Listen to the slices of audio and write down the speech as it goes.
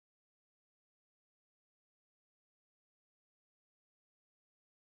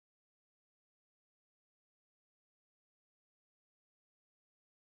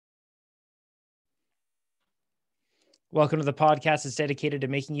Welcome to the podcast that's dedicated to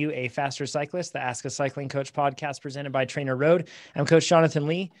making you a faster cyclist, the Ask a Cycling Coach podcast presented by TrainerRoad. I'm Coach Jonathan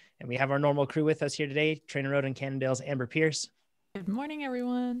Lee, and we have our normal crew with us here today, TrainerRoad and Cannondale's Amber Pierce. Good morning,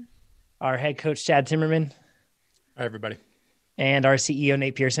 everyone. Our head coach, Chad Timmerman. Hi, everybody. And our CEO,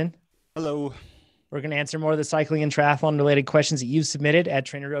 Nate Pearson. Hello. We're going to answer more of the cycling and triathlon related questions that you've submitted at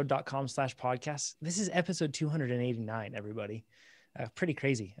trainerroad.com/podcast. This is episode 289, everybody. Pretty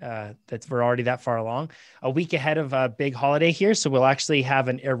crazy that we're already that far along, a week ahead of a big holiday here. So we'll actually have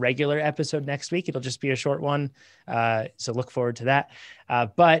an irregular episode next week. It'll just be a short one. So look forward to that.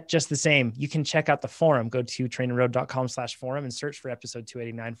 But just the same, you can check out the forum. Go to trainerroad.com/forum and search for episode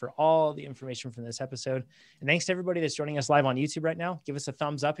 289 for all the information from this episode. And thanks to everybody that's joining us live on YouTube right now. Give us a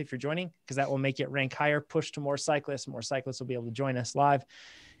thumbs up if you're joining, because that will make it rank higher, push to more cyclists. More cyclists will be able to join us live.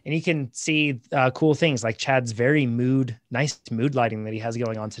 And you can see cool things like Chad's very nice mood lighting that he has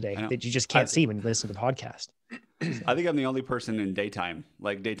going on today that you just can't see when you listen to the podcast. I think I'm the only person in daytime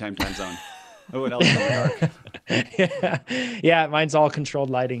time zone. No one else in the dark. Yeah, mine's all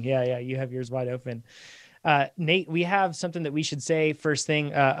controlled lighting. Yeah, you have yours wide open. Nate, we have something that we should say first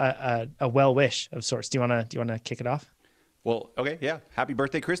thing, a well wish of sorts. Do you wanna kick it off? Well, okay, yeah. Happy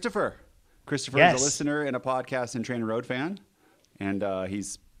birthday, Christopher. Christopher is a listener and a podcast and TrainerRoad fan, and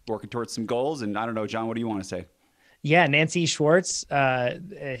he's working towards some goals. And I don't know, John, what do you want to say? Yeah, Nancy Schwartz,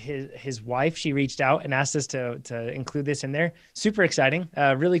 his wife, she reached out and asked us to include this in there. Super exciting,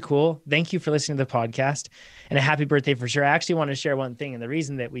 really cool. Thank you for listening to the podcast, and a happy birthday for sure. I actually want to share one thing, and the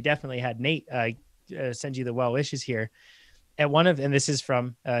reason that we definitely had Nate send you the well wishes here. And this is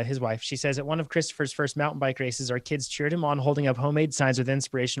from his wife. She says, at one of Christopher's first mountain bike races, our kids cheered him on, holding up homemade signs with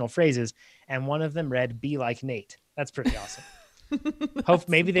inspirational phrases, and one of them read, "Be like Nate." That's pretty awesome.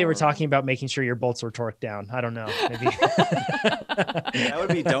 Maybe they were talking about making sure your bolts were torqued down. I don't know. Maybe. That would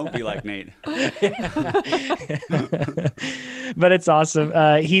be don't be like Nate. But it's awesome.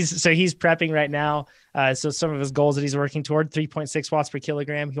 He's prepping right now. So some of his goals that he's working toward, 3.6 watts per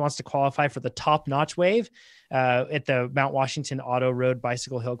kilogram. He wants to qualify for the top notch wave at the Mount Washington Auto Road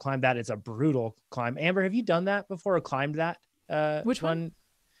Bicycle Hill Climb. That is a brutal climb. Amber, have you done that before or climbed that? Which one?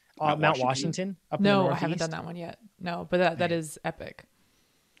 Mount Washington up in the No, Northeast? I haven't done that one yet. No, but that is epic.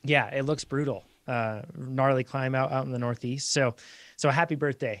 Yeah, it looks brutal. Gnarly climb out in the Northeast. So happy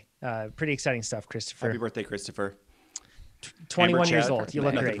birthday. Pretty exciting stuff, Christopher. Happy birthday, Christopher. 21 Amber, years Chad, old. You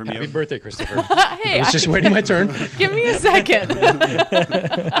look great. Happy birthday, Christopher. Hey, I was just waiting my turn. Give me a second.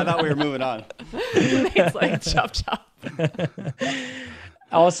 I thought we were moving on. It's like chop.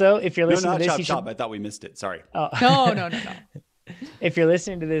 Also, if you're listening to this, chop. I thought we missed it. Sorry. No. If you're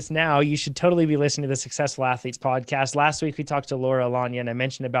listening to this now, you should totally be listening to the Successful Athletes podcast. Last week, we talked to Laura Alanya, and I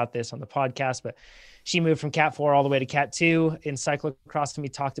mentioned about this on the podcast, but she moved from Cat 4 all the way to Cat 2 in cyclocross, and we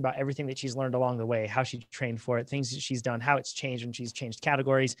talked about everything that she's learned along the way, how she trained for it, things that she's done, how it's changed when she's changed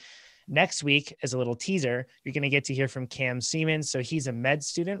categories. Next week, as a little teaser, you're going to get to hear from Cam Siemens. So he's a med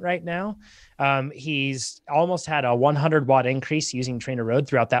student right now. He's almost had a 100-watt increase using TrainerRoad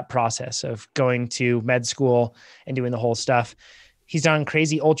throughout that process of going to med school and doing the whole stuff. He's done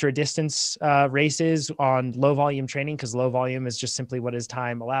crazy ultra distance races on low volume training, because low volume is just simply what his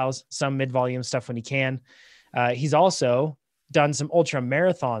time allows. Some mid volume stuff when he can. He's also done some ultra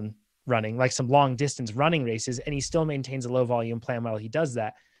marathon running, like some long distance running races, and he still maintains a low volume plan while he does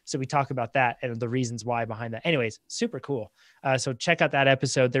that. So we talk about that and the reasons why behind that. Anyways, super cool. So check out that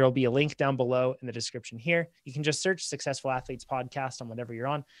episode. There will be a link down below in the description here. You can just search Successful Athletes Podcast on whatever you're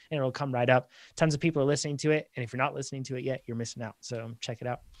on, and it'll come right up. Tons of people are listening to it. And if you're not listening to it yet, you're missing out. So check it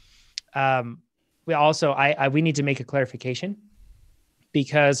out. We need to make a clarification,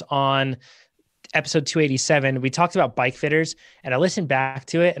 because on episode 287, we talked about bike fitters, and I listened back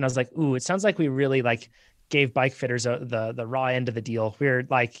to it and I was like, ooh, it sounds like we really gave bike fitters the raw end of the deal. We're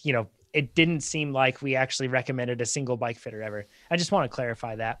it didn't seem like we actually recommended a single bike fitter ever. I just want to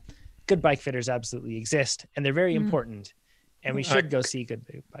clarify that. Good bike fitters absolutely exist, and they're very important, and we should go see good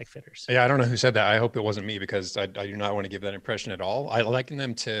bike fitters. Yeah, I don't know who said that. I hope it wasn't me, because I do not want to give that impression at all. I liken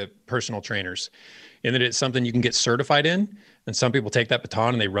them to personal trainers, in that it's something you can get certified in, and some people take that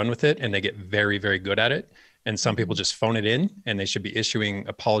baton and they run with it and they get very, very good at it. And some people just phone it in, and they should be issuing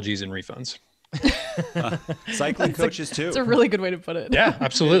apologies and refunds. Cycling coaches too. It's a really good way to put it. Yeah,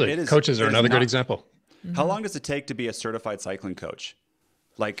 absolutely. Coaches are another good example. How long does it take to be a certified cycling coach?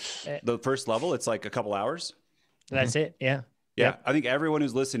 Like the first level, it's like a couple hours. That's it. Yeah. Yeah. Yep. I think everyone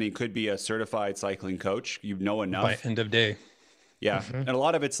who's listening could be a certified cycling coach. You know enough. By end of day. Yeah. And a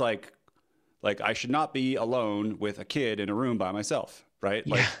lot of it's like I should not be alone with a kid in a room by myself. Right.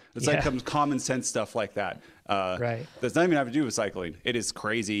 Like it's like some common sense stuff like that. Right. That's not even have to do with cycling. It is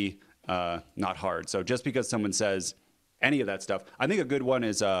crazy. Not hard. So just because someone says any of that stuff. I think a good one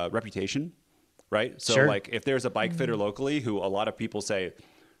is reputation, right? So Sure. like if there's a bike fitter locally who a lot of people say,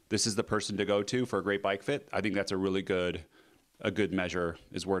 this is the person to go to for a great bike fit, I think that's a good measure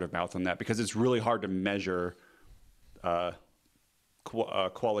is word of mouth on that, because it's really hard to measure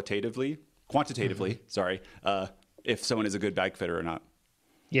quantitatively, if someone is a good bike fitter or not.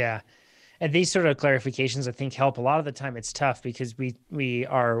 Yeah. And these sort of clarifications, I think, help. A lot of the time it's tough because we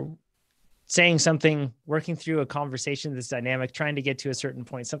are saying something, working through a conversation that's dynamic, trying to get to a certain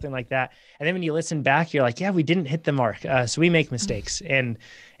point, something like that. And then when you listen back, you're like, yeah, we didn't hit the mark. So we make mistakes and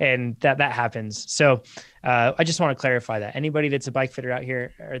that happens. So I just want to clarify that. Anybody that's a bike fitter out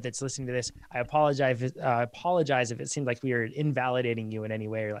here or that's listening to this, I apologize if it seemed like we are invalidating you in any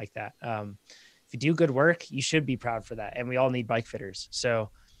way or like that. If you do good work, you should be proud for that. And we all need bike fitters.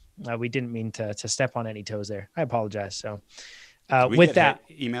 So we didn't mean to step on any toes there. I apologize. So with that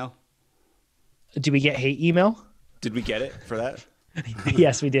email, do we get hate email? Did we get it for that?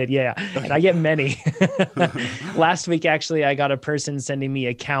 Yes, we did. Yeah. And I get many. Last week, actually, I got a person sending me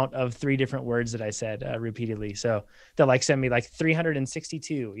a count of 3 different words that I said repeatedly. So they'll like send me like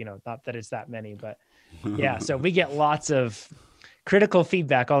 362, not that it's that many, but yeah. So we get lots of critical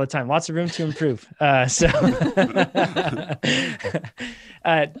feedback all the time, lots of room to improve. I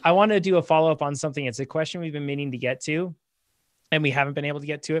want to do a follow-up on something. It's a question we've been meaning to get to, and we haven't been able to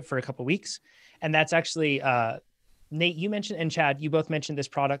get to it for a couple of weeks. And that's actually, Nate, you mentioned, and Chad, you both mentioned this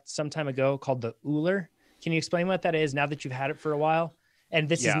product some time ago called the Euler. Can you explain what that is now that you've had it for a while? And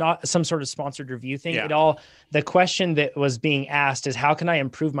this is not some sort of sponsored review thing. Yeah. The question that was being asked is, how can I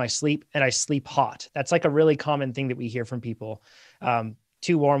improve my sleep? And I sleep hot. That's like a really common thing that we hear from people.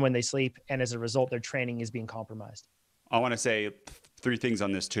 Too warm when they sleep. And as a result, their training is being compromised. I want to say 3 things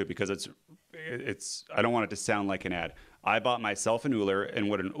on this too, because it's, I don't want it to sound like an ad. I bought myself an Euler, and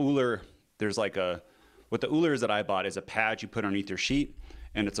what the Euler is that I bought is a pad you put underneath your sheet,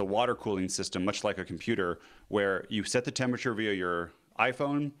 and it's a water cooling system, much like a computer, where you set the temperature via your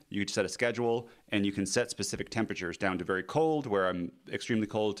iPhone, you set a schedule, and you can set specific temperatures down to very cold, where I'm extremely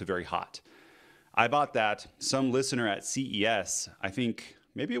cold, to very hot. I bought that. Some listener at CES, I think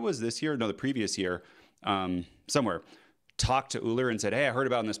maybe it was this year, no, the previous year, somewhere, talked to Euler and said, hey, I heard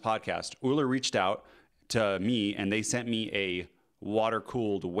about it in this podcast. Euler reached out to me, and they sent me a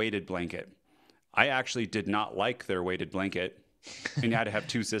water-cooled weighted blanket. I actually did not like their weighted blanket, and you had to have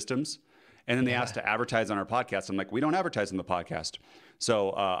 2 systems. And then they asked to advertise on our podcast. I'm like, we don't advertise on the podcast.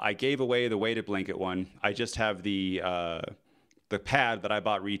 So I gave away the weighted blanket one. I just have the pad that I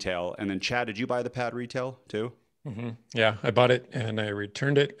bought retail. And then Chad, did you buy the pad retail too? Mm-hmm. Yeah, I bought it and I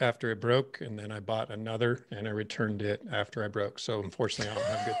returned it after it broke, and then I bought another and I returned it after I broke. So unfortunately, I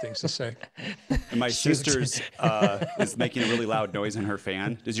don't have good things to say. And my sister's is making a really loud noise in her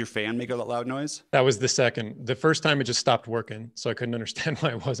fan. Does your fan make a loud noise? That was the second. The first time it just stopped working, so I couldn't understand why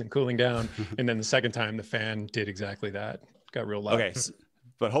it wasn't cooling down. And then the second time, the fan did exactly that. It got real loud. Okay,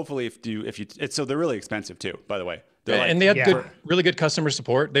 but hopefully, so they're really expensive too, by the way. And they had really good customer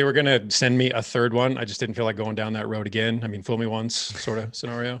support. They were going to send me a third one. I just didn't feel like going down that road again. I mean, fool me once sort of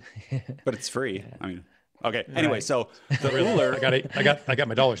scenario. But it's free. I mean, okay. Anyway, so the Euler, I got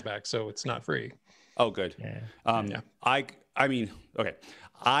my dollars back, so it's not free. Oh, good. Yeah. I mean, okay.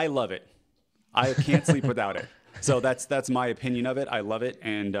 I love it. I can't sleep without it. So that's my opinion of it. I love it.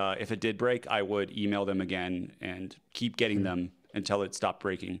 And if it did break, I would email them again and keep getting them until it stopped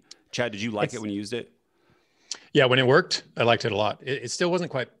breaking. Chad, did you like it when you used it? Yeah, when it worked, I liked it a lot. It still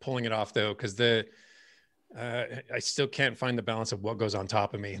wasn't quite pulling it off though, because I still can't find the balance of what goes on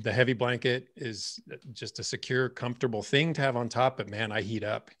top of me. The heavy blanket is just a secure, comfortable thing to have on top, but man, I heat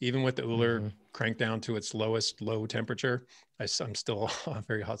up. Even with the Euler cranked down to its lowest low temperature, I'm still a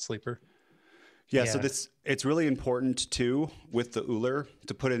very hot sleeper. Yeah, so it's really important too with the Euler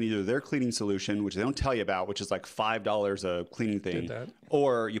to put in either their cleaning solution, which they don't tell you about, which is like $5 a cleaning thing,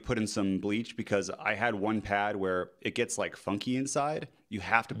 or you put in some bleach, because I had one pad where it gets like funky inside. You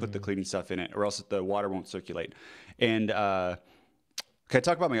have to put the cleaning stuff in it, or else the water won't circulate. And can I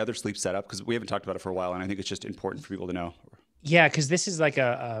talk about my other sleep setup? Because we haven't talked about it for a while, and I think it's just important for people to know. Yeah, because this is like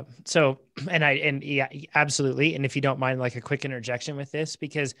absolutely. And if you don't mind, like a quick interjection with this,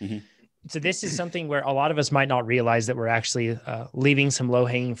 because so this is something where a lot of us might not realize that we're actually leaving some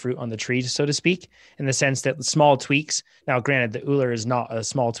low-hanging fruit on the tree, so to speak, in the sense that small tweaks. Now, granted, the Euler is not a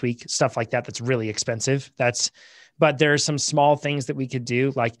small tweak, stuff like that. That's really expensive. But there are some small things that we could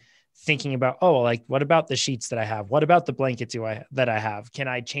do, like thinking about, what about the sheets that I have? What about the blanket that I have? Can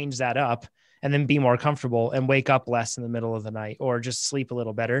I change that up and then be more comfortable and wake up less in the middle of the night, or just sleep a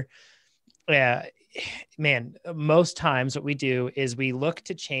little better? Yeah, man, most times what we do is we look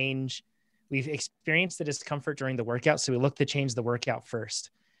to change we've experienced the discomfort during the workout. So we look to change the workout first.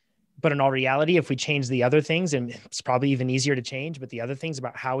 But in all reality, if we change the other things, and it's probably even easier to change, but the other things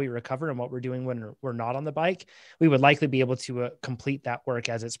about how we recover and what we're doing when we're not on the bike, we would likely be able to complete that work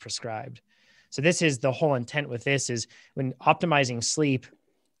as it's prescribed. So this is the whole intent with this, is when optimizing sleep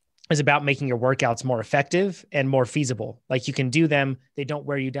is about making your workouts more effective and more feasible. Like you can do them. They don't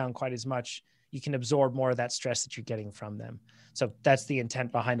wear you down quite as much. You can absorb more of that stress that you're getting from them. So that's the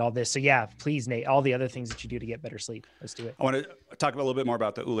intent behind all this. So yeah, please, Nate, all the other things that you do to get better sleep. Let's do it. I want to talk a little bit more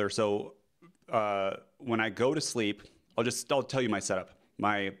about the Uller. So when I go to sleep, I'll tell you my setup.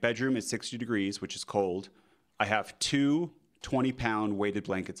 My bedroom is 60 degrees, which is cold. I have 2 20-pound weighted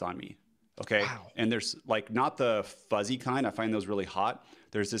blankets on me. Okay. Wow. And there's like not the fuzzy kind. I find those really hot.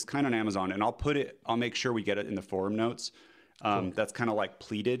 There's this kind on Amazon, and I'll make sure we get it in the forum notes. Cool. That's kind of like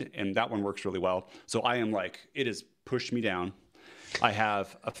pleated, and that one works really well. So I am like, it has pushed me down. I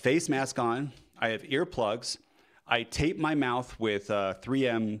have a face mask on. I have earplugs. I tape my mouth with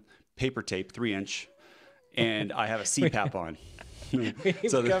 3M paper tape, 3-inch, and I have a CPAP on.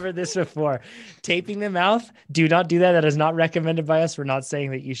 We've covered this before. Taping the mouth, do not do that. That is not recommended by us. We're not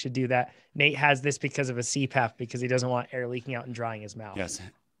saying that you should do that. Nate has this because of a CPAP, because he doesn't want air leaking out and drying his mouth. Yes.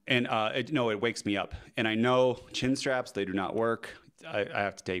 And it wakes me up. And I know chin straps, they do not work. I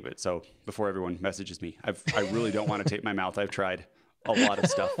have to tape it. So before everyone messages me, I really don't want to tape my mouth. I've tried a lot of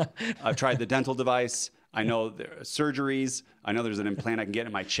stuff. I've tried the dental device. I know there are surgeries. I know there's an implant I can get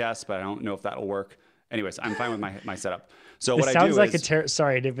in my chest, but I don't know if that'll work. Anyways, I'm fine with my setup. So this what sounds I like do is...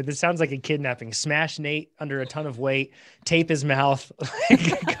 sorry, Dave, but this sounds like a kidnapping. Smash Nate under a ton of weight, tape his mouth,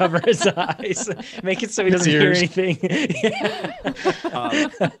 cover his eyes, make it so he doesn't hear anything.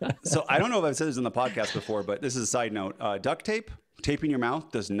 So I don't know if I've said this in the podcast before, but this is a side note. Duct tape, taping your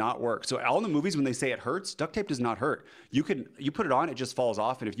mouth does not work. So all the movies, when they say it hurts, duct tape does not hurt. You put it on, it just falls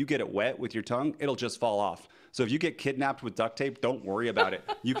off. And if you get it wet with your tongue, it'll just fall off. So if you get kidnapped with duct tape, don't worry about it.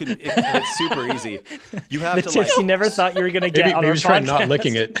 It's super easy. You have the to tips you never thought you were going to get on our podcast. Try not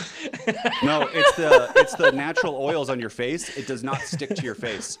licking it. No, it's the natural oils on your face. It does not stick to your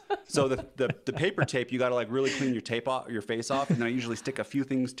face. So the paper tape, you got to like really clean your face off. And then I usually stick a few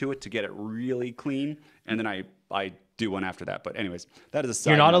things to it to get it really clean. And then I do one after that. But anyways, that is a side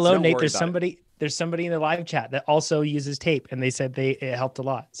You're not note, alone, so Nate. There's somebody in the live chat that also uses tape, and they said it helped a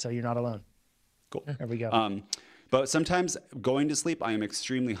lot. So you're not alone. Cool. There we go. But sometimes going to sleep, I am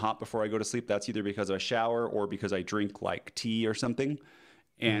extremely hot before I go to sleep. That's either because of a shower or because I drink like tea or something.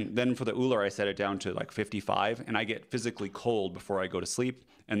 And then for the Uller, I set it down to like 55, and I get physically cold before I go to sleep.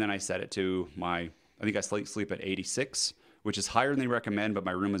 And then I set it to I think I sleep at 86, which is higher than they recommend, but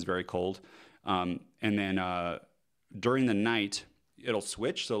my room is very cold. And then during the night, it'll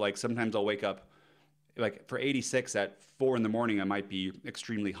switch. So like sometimes I'll wake up like for 86 at 4 in the morning, I might be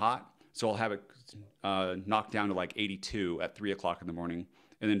extremely hot. So I'll have it knocked down to like 82 at 3 o'clock in the morning.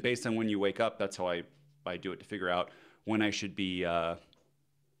 And then based on when you wake up, that's how I do it to figure out when I should be,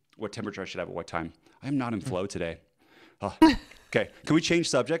 what temperature I should have at what time. I am not in flow today. Oh, okay. Can we change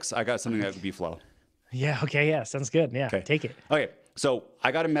subjects? I got something that would be flow. Yeah. Okay. Yeah. Sounds good. Yeah. Okay. Take it. Okay. So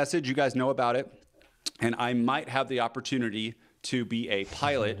I got a message. You guys know about it. And I might have the opportunity to be a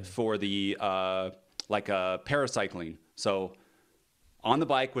pilot for the, paracycling. So on the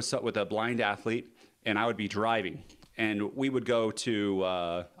bike with a blind athlete, and I would be driving. And we would go to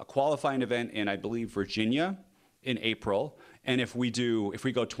a qualifying event in, I believe, Virginia in April. And if we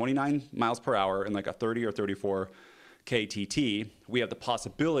go 29 miles per hour in like a 30 or 34 KTT, we have the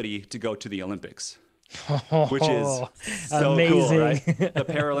possibility to go to the Olympics, which is so amazing. Cool, right? The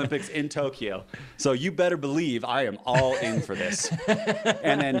Paralympics in Tokyo. So you better believe I am all in for this.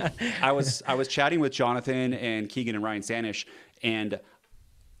 And then I was chatting with Jonathan and Keegan and Ryan Sanish, and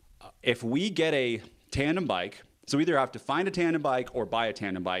if we get a tandem bike, so we either have to find a tandem bike or buy a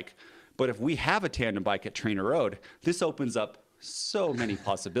tandem bike. But if we have a tandem bike at TrainerRoad, this opens up so many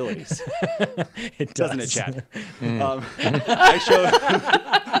possibilities. It doesn't does. it, Chad? I showed.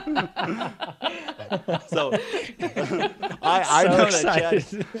 So I know excited.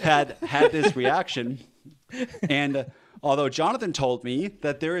 that Chad had this reaction, and although Jonathan told me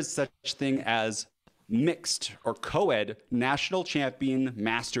that there is such thing as mixed or co-ed national champion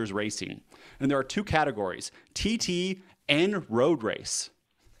masters racing, and there are 2 categories: TT and road race.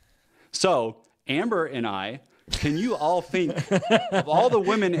 So Amber and I, can you all think of all the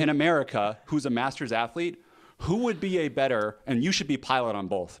women in America who's a masters athlete, who would be a better, and you should be pilot on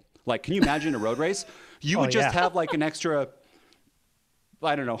both. Like, can you imagine a road race? You would just have like an extra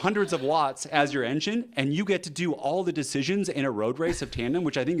I don't know, hundreds of watts as your engine, and you get to do all the decisions in a road race of tandem,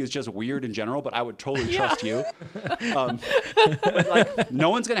 which I think is just weird in general, but I would totally trust you. But like, no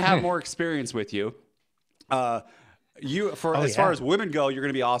one's going to have more experience with you. As far as women go, you're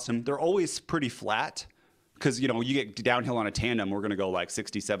going to be awesome. They're always pretty flat because, you know, you get downhill on a tandem, we're going to go like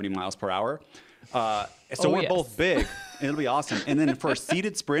 60, 70 miles per hour. So we're both big, and it'll be awesome. And then for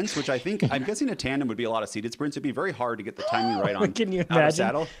seated sprints, which I'm guessing a tandem would be a lot of seated sprints. It'd be very hard to get the timing right on. Can you out of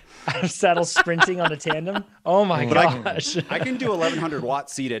saddle. Out of saddle sprinting on a tandem? Oh my gosh. I can do 1100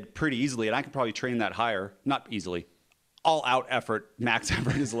 watts seated pretty easily, and I could probably train that higher. Not easily. All out effort, max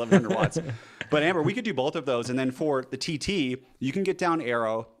effort is 1100 watts. But Amber, we could do both of those. And then for the TT, you can get down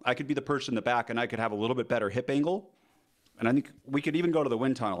arrow. I could be the person in the back, and I could have a little bit better hip angle. And I think we could even go to the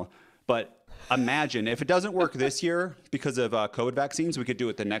wind tunnel. But imagine if it doesn't work this year because of COVID vaccines, we could do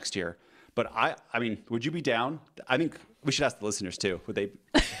it the next year. But I mean, would you be down? I think we should ask the listeners too. Would they?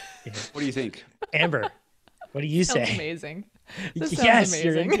 What do you think? Amber, what do you say? Sounds amazing. This Yes, sounds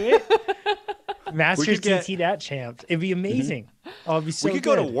you're amazing. into it. Masters TT that champ. It'd be amazing. Oh, it'd be so We could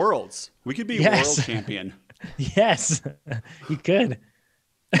good. go to Worlds. We could be world champion. Yes, you could.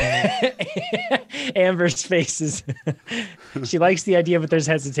 Amber's face is she likes the idea, but there's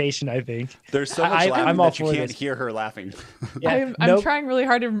hesitation, I think. There's so much laughing I'm all that you for can't this. hear her laughing. Yeah, I'm trying really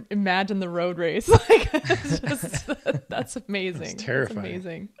hard to imagine the road race. Like, it's just, that's amazing. It's terrifying. That's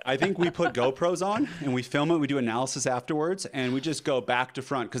amazing. I think we put GoPros on and we film it. We do analysis afterwards, and we just go back to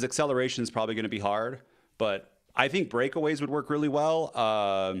front because acceleration is probably going to be hard. But I think breakaways would work really well,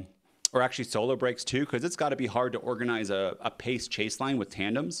 or actually solo breaks too, because it's got to be hard to organize a pace chase line with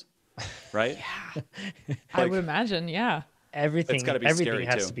tandems, right? Yeah, I would imagine. Yeah, Everything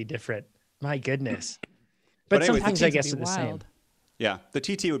has to be different. My goodness. But anyway, sometimes I guess they're the same. Yeah, the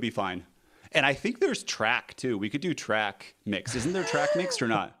TT would be fine. And I think there's track too. We could do track mix. Isn't there track mixed or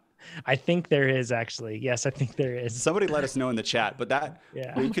not? I think there is actually. Yes, I think there is. Somebody let us know in the chat, but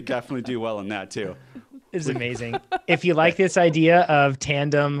we could definitely do well in that too. It's amazing. If you like this idea of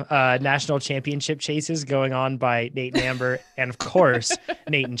tandem national championship chases going on by Nate and Amber, and of course,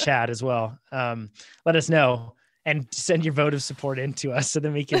 Nate and Chad as well, let us know and send your vote of support into us so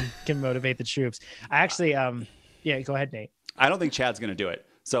then we can motivate the troops. I actually, go ahead, Nate. I don't think Chad's going to do it.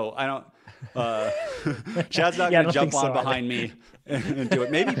 So I don't, Chad's not going to jump on behind me and do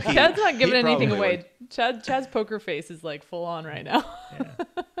it. Maybe Pete. Chad's not giving anything away. Would. Chad's poker face is like full on right now.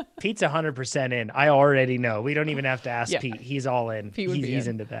 Pete's 100% in. I already know. We don't even have to ask Pete. He's all in. He's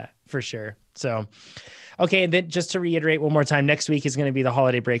into that for sure. So, okay. And then just to reiterate one more time, next week is going to be the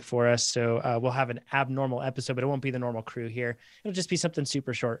holiday break for us. So we'll have an abnormal episode, but it won't be the normal crew here. It'll just be something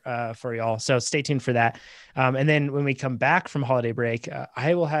super short for y'all. So stay tuned for that. And then when we come back from holiday break,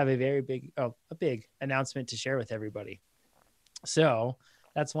 I will have a big announcement to share with everybody. So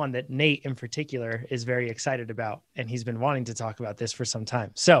that's one that Nate in particular is very excited about. And he's been wanting to talk about this for some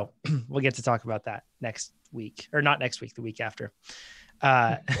time. So we'll get to talk about that next week, or not next week, the week after.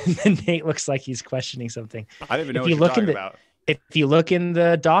 Nate looks like he's questioning something. I don't even know what you're talking about. If you look in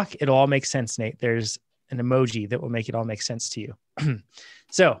the doc, it'll all make sense, Nate. There's an emoji that will make it all make sense to you.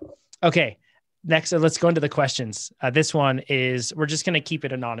 So, okay. Next, let's go into the questions. This one is, we're just going to keep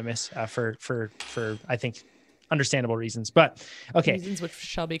it anonymous for I think, understandable reasons, but okay. Reasons which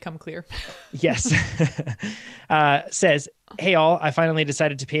shall become clear. Yes. Says, hey all, I finally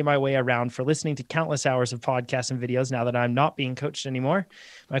decided to pay my way around for listening to countless hours of podcasts and videos now that I'm not being coached anymore.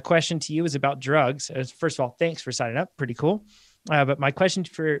 My question to you is about drugs. First of all, thanks for signing up. Pretty cool. But my question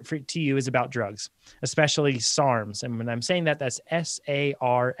to you is about drugs, especially SARMS. And when I'm saying that, that's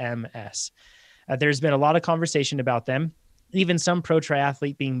SARMS. There's been a lot of conversation about them, even some pro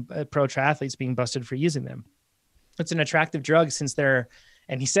triathletes being busted for using them. It's an attractive drug since and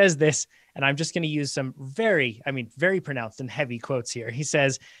he says this, and I'm just going to use some very pronounced and heavy quotes here. He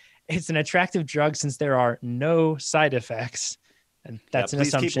says, it's an attractive drug since there are no side effects. And that's an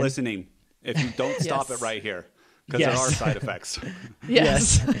assumption. Please keep listening if you don't stop it right here, because there are side effects.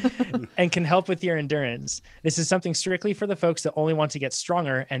 Yes. And can help with your endurance. This is something strictly for the folks that only want to get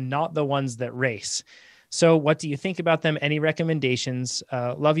stronger and not the ones that race. So what do you think about them? Any recommendations?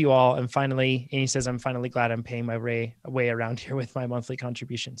 Love you all. And he says, I'm finally glad I'm paying my way around here with my monthly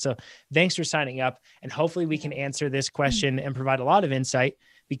contribution. So thanks for signing up. And hopefully we can answer this question and provide a lot of insight,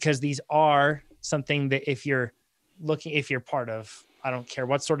 because these are something that if you're part of, I don't care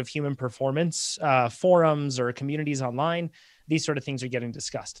what sort of human performance forums or communities online, these sort of things are getting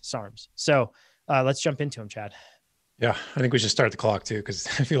discussed, SARMs. So let's jump into them, Chad. Yeah, I think we should start the clock too, because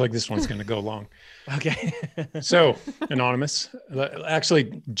I feel like this one's going to go long. Okay. So, anonymous,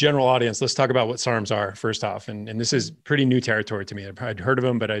 actually, general audience, let's talk about what SARMs are first off. And this is pretty new territory to me. I'd heard of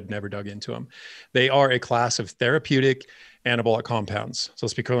them, but I'd never dug into them. They are a class of therapeutic anabolic compounds. So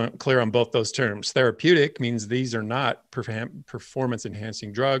let's be clear on both those terms. Therapeutic means these are not performance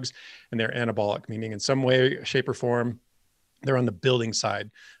enhancing drugs, and they're anabolic, meaning in some way, shape, or form, they're on the building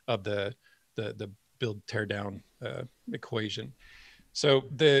side of the build, tear down equation. So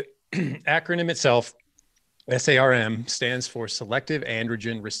the acronym itself, SARM, stands for selective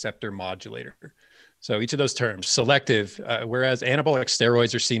androgen receptor modulator. So each of those terms, selective, whereas anabolic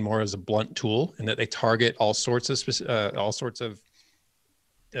steroids are seen more as a blunt tool in that they target all sorts of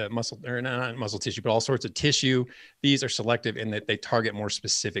muscle, or not muscle tissue, but all sorts of tissue. These are selective in that they target more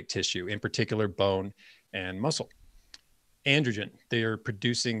specific tissue, in particular bone and muscle. Androgen, they are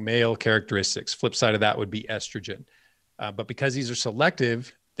producing male characteristics. Flip side of that would be estrogen. But because these are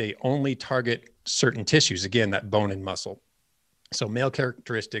selective, they only target certain tissues, again, that bone and muscle. So male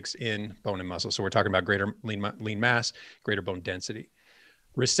characteristics in bone and muscle. So we're talking about greater lean mass, greater bone density.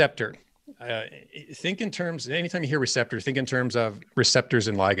 Receptor, think in terms, anytime you hear receptor, think in terms of receptors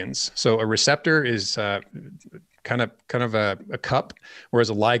and ligands. So a receptor is kind of a cup,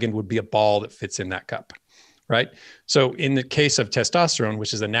 whereas a ligand would be a ball that fits in that cup. Right. So in the case of testosterone,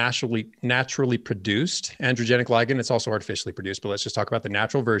 which is a naturally produced androgenic ligand, it's also artificially produced, but let's just talk about the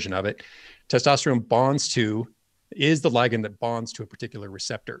natural version of it. Testosterone is the ligand that bonds to a particular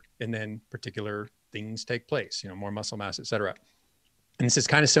receptor, and then particular things take place, more muscle mass, et cetera. And this is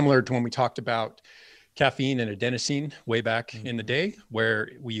kind of similar to when we talked about caffeine and adenosine way back in the day,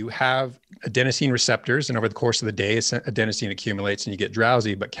 where you have adenosine receptors, and over the course of the day, adenosine accumulates and you get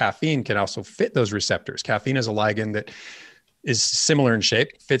drowsy, but caffeine can also fit those receptors. Caffeine is a ligand that is similar in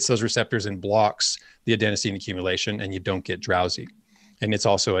shape, fits those receptors and blocks the adenosine accumulation, and you don't get drowsy. And it's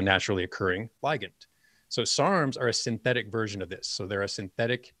also a naturally occurring ligand. So SARMs are a synthetic version of this. So they're a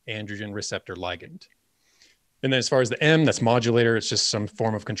synthetic androgen receptor ligand. And then as far as the M, that's modulator, it's just some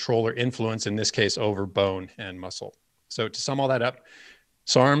form of control or influence, in this case, over bone and muscle. So to sum all that up,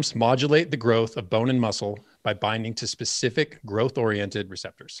 SARMs modulate the growth of bone and muscle by binding to specific growth-oriented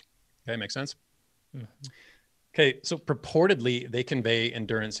receptors. Okay, makes sense? Mm-hmm. Okay, so purportedly, they convey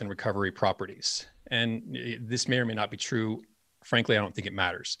endurance and recovery properties. And this may or may not be true. Frankly, I don't think it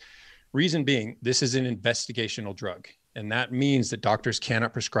matters. Reason being, this is an investigational drug, and that means that doctors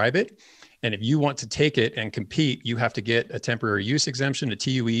cannot prescribe it. And if you want to take it and compete, you have to get a temporary use exemption, a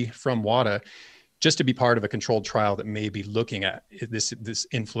TUE from WADA, just to be part of a controlled trial that may be looking at this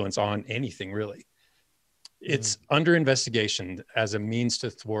influence on anything, really. It's under investigation as a means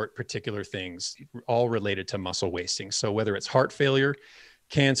to thwart particular things, all related to muscle wasting. So whether it's heart failure,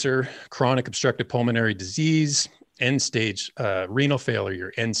 cancer, chronic obstructive pulmonary disease, end-stage renal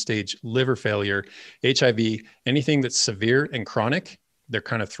failure, end-stage liver failure, HIV, anything that's severe and chronic, they're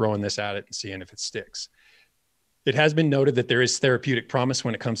kind of throwing this at it and seeing if it sticks. It has been noted that there is therapeutic promise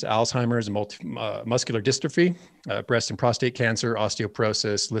when it comes to Alzheimer's and muscular dystrophy, breast and prostate cancer,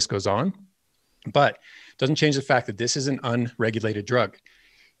 osteoporosis, list goes on. But it doesn't change the fact that this is an unregulated drug.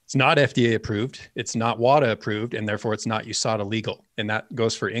 It's not FDA approved, it's not WADA approved, and therefore it's not USADA legal. And that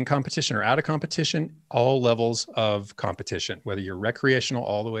goes for in competition or out of competition, all levels of competition, whether you're recreational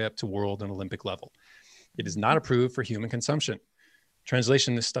all the way up to world and Olympic level. It is not approved for human consumption.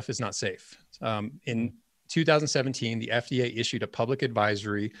 Translation, this stuff is not safe. In 2017, the FDA issued a public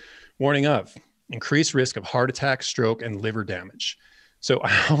advisory warning of increased risk of heart attack, stroke, and liver damage. So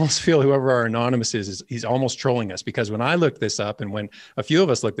I almost feel whoever our anonymous is he's almost trolling us, because when I looked this up and when a few of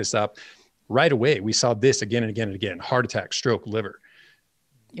us looked this up, right away, we saw this again and again and again, heart attack, stroke, liver,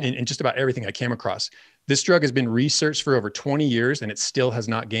 and just about everything I came across. This drug has been researched for over 20 years and it still has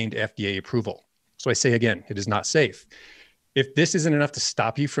not gained FDA approval. So I say again, it is not safe. If this isn't enough to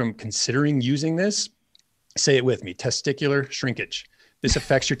stop you from considering using this, say it with me, testicular shrinkage. This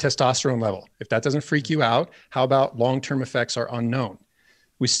affects your testosterone level. If that doesn't freak you out, how about long-term effects are unknown?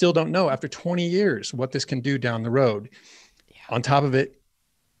 We still don't know after 20 years what this can do down the road. Yeah. On top of it,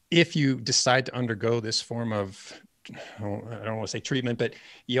 if you decide to undergo this form of, I don't want to say treatment, but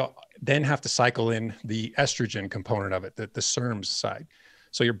you then have to cycle in the estrogen component of it, the SARMs side.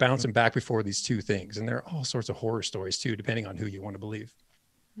 So you're bouncing back before these two things. And there are all sorts of horror stories too, depending on who you want to believe.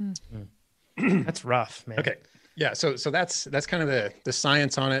 That's rough, man. Okay. Yeah. So that's kind of the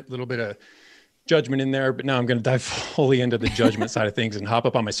science on it, a little bit of judgment in there, but now I'm going to dive fully into the judgment side of things and hop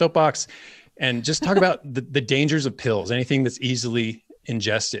up on my soapbox and just talk about the dangers of pills, anything that's easily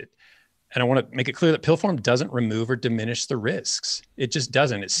ingested. And I want to make it clear that pill form doesn't remove or diminish the risks. It just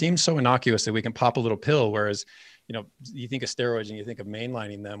doesn't. It seems so innocuous that we can pop a little pill, whereas, you think of steroids and you think of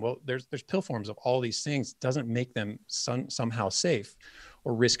mainlining them. Well, there's pill forms of all these things. Doesn't make them somehow safe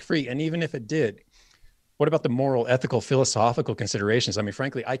or risk-free. And even if it did, what about the moral, ethical, philosophical considerations? I mean,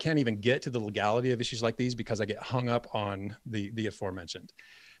 frankly, I can't even get to the legality of issues like these because I get hung up on the aforementioned.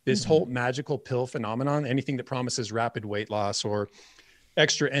 This whole magical pill phenomenon, anything that promises rapid weight loss or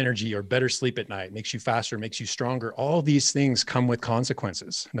extra energy or better sleep at night, makes you faster, makes you stronger. All these things come with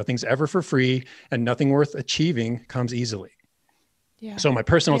consequences. Nothing's ever for free, and nothing worth achieving comes easily. Yeah. So my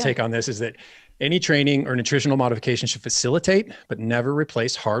personal take on this is that any training or nutritional modification should facilitate, but never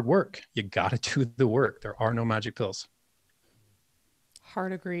replace hard work. You got to do the work. There are no magic pills.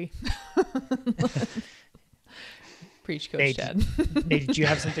 Hard agree. Preach, Coach Nate, Chad. Nate, did you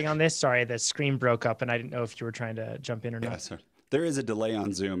have something on this? Sorry, the screen broke up and I didn't know if you were trying to jump in or not. Sir. There is a delay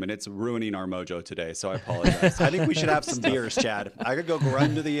on Zoom and it's ruining our mojo today, so I apologize. I think we should have some beers, Chad. I could go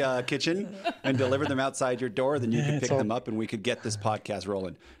run to the kitchen and deliver them outside your door, then you could pick them up and we could get this podcast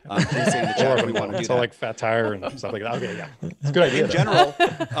rolling. Please say in the chat if we want to do it's that. all like fat tire and stuff like that. Okay, yeah. It's a good idea. In general,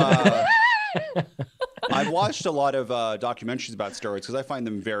 I've watched a lot of documentaries about steroids because I find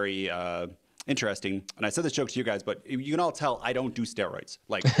them very interesting. And I said this joke to you guys, but you can all tell I don't do steroids.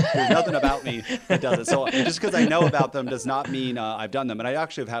 Like, there's nothing about me that does it. So just because I know about them does not mean I've done them. And I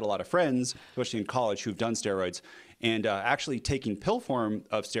actually have had a lot of friends, especially in college, who've done steroids. And actually taking pill form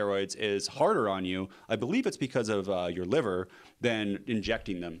of steroids is harder on you. I believe it's because of your liver than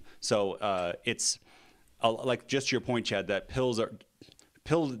injecting them. So it's like just your point, Chad, that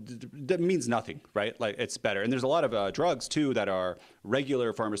that means nothing, right? Like, it's better. And there's a lot of drugs too that are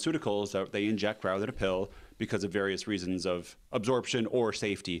regular pharmaceuticals that they inject rather than a pill because of various reasons of absorption or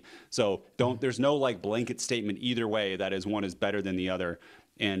safety. So there's no like blanket statement either way that one is better than the other.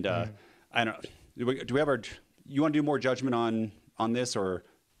 And I don't, you want to do more judgment on this, or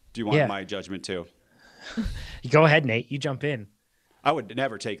do you want my judgment too? Go ahead, Nate, you jump in. I would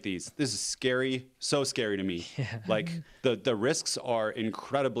never take these. This is scary, so scary to me. Yeah. Like the risks are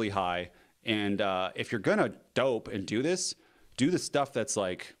incredibly high. And if you're gonna dope and do the stuff that's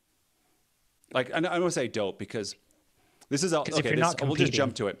like I don't want to say dope because this is okay. We'll just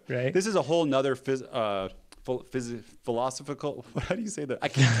jump to it. Right? This is a whole nother philosophical. How do you say that? I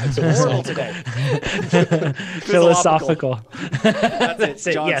can't. It's horrible today. Philosophical. That's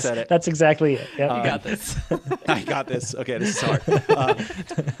it. John said it. That's exactly it. Yep. You got this. I got this. Okay, this is hard.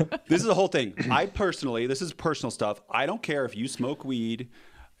 This is the whole thing. This is personal stuff. I don't care if you smoke weed,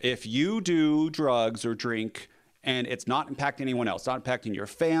 if you do drugs or drink, and it's not impacting anyone else, not impacting your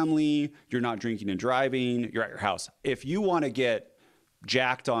family, you're not drinking and driving, you're at your house. If you want to get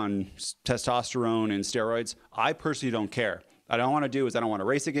jacked on testosterone and steroids, I personally don't care. I don't want to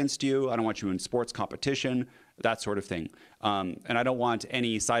race against you. I don't want you in sports competition, that sort of thing. And I don't want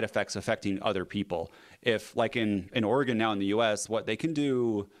any side effects affecting other people. If like in Oregon now in the US, what they can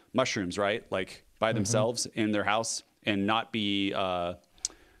do mushrooms, right? Like by themselves in their house and not be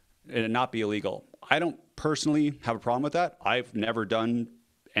illegal. I don't personally have a problem with that. I've never done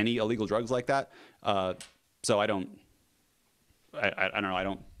any illegal drugs like that. So I don't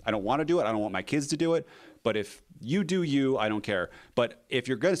know. I don't want to do it. I don't want my kids to do it. But if you do you, I don't care. But if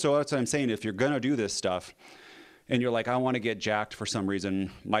you're going to, so that's what I'm saying. If you're going to do this stuff and you're like, I want to get jacked for some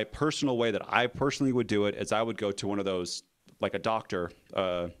reason, my personal way that I personally would do it is I would go to one of those, like a doctor,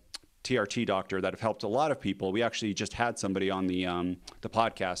 TRT doctor that have helped a lot of people. We actually just had somebody on the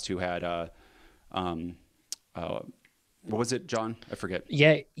podcast who had, what was it, John? I forget.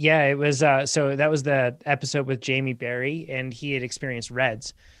 Yeah. It was, so that was the episode with Jamie Berry, and he had experienced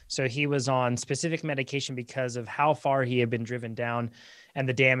REDS. So he was on specific medication because of how far he had been driven down and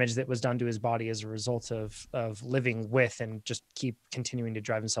the damage that was done to his body as a result of living with and just keep continuing to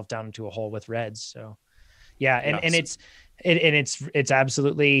drive himself down into a hole with REDS. So yeah. And it's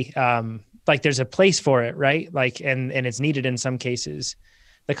absolutely, like there's a place for it, right? Like, and it's needed in some cases.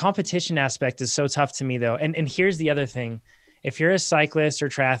 The competition aspect is so tough to me though. And here's the other thing. If you're a cyclist or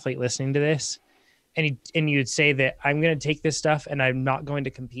triathlete listening to this and you'd say that I'm going to take this stuff and I'm not going to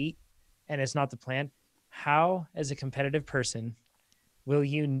compete and it's not the plan, how as a competitive person will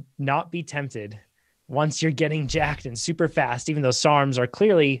you not be tempted once you're getting jacked and super fast, even though SARMS are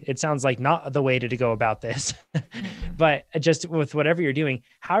clearly, it sounds like not the way to go about this, but just with whatever you're doing,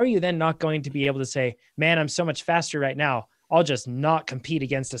 how are you then not going to be able to say, man, I'm so much faster right now, I'll just not compete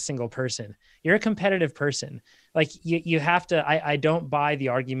against a single person. You're a competitive person. Like you have to, I don't buy the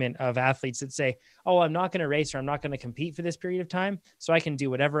argument of athletes that say, oh, I'm not going to race or I'm not going to compete for this period of time, so I can do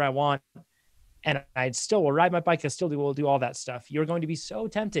whatever I want. And I still will ride my bike. Will do all that stuff. You're going to be so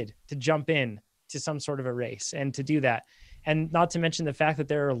tempted to jump in to some sort of a race and to do that. And not to mention the fact that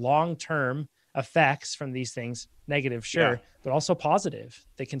there are long-term effects from these things, negative, sure, but also positive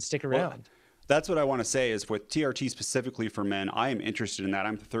that can stick around. Well, that's what I want to say is with TRT specifically for men, I am interested in that.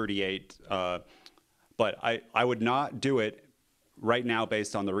 I'm 38, but I would not do it right now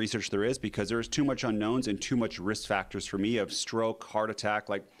based on the research there is, because there's too much unknowns and too much risk factors for me of stroke, heart attack.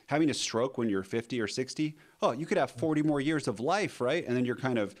 Like having a stroke when you're 50 or 60, oh, you could have 40 more years of life, right? And then your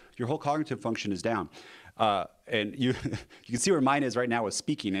whole cognitive function is down. And you can see where mine is right now with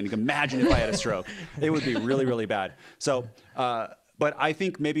speaking, and you can imagine if I had a stroke, it would be really, really bad. So, but I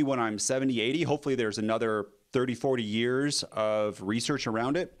think maybe when I'm 70, 80, hopefully there's another 30, 40 years of research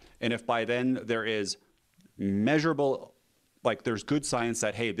around it. And if by then there is measurable, like there's good science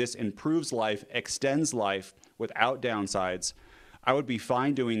that, hey, this improves life, extends life without downsides, I would be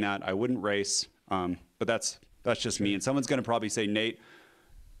fine doing that. I wouldn't race. But that's just me. And someone's going to probably say, Nate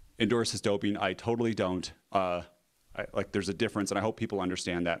endorses doping. I totally don't. Like there's a difference, and I hope people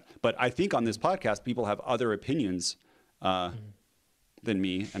understand that. But I think on this podcast, people have other opinions than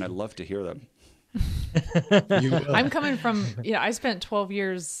me, and I'd love to hear them. I'm coming from, I spent 12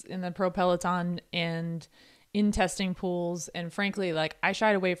 years in the pro peloton and in testing pools. And frankly, like I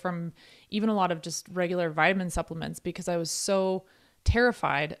shied away from even a lot of just regular vitamin supplements because I was so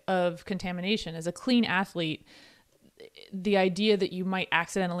terrified of contamination. As a clean athlete, the idea that you might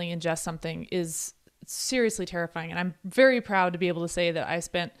accidentally ingest something is seriously terrifying. And I'm very proud to be able to say that I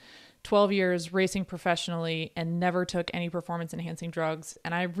spent 12 years racing professionally and never took any performance enhancing drugs.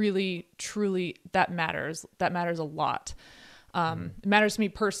 And I really, truly, that matters. That matters a lot. It matters to me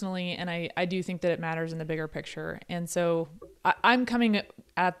personally. And I do think that it matters in the bigger picture. And so I'm coming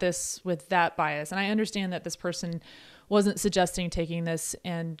at this with that bias. And I understand that this person wasn't suggesting taking this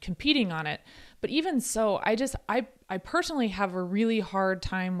and competing on it. But even so, I personally have a really hard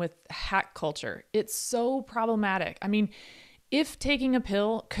time with hack culture. It's so problematic. I mean, if taking a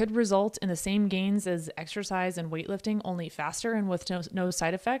pill could result in the same gains as exercise and weightlifting, only faster and with no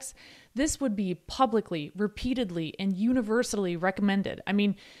side effects, this would be publicly, repeatedly, and universally recommended. I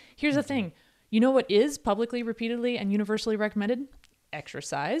mean, here's the thing. You know what is publicly, repeatedly, and universally recommended?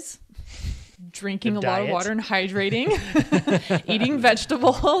 Exercise. Drinking a lot of water and hydrating, eating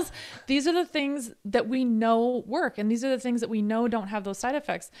vegetables. These are the things that we know work. And these are the things that we know don't have those side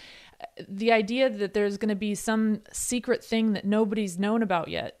effects. The idea that there's going to be some secret thing that nobody's known about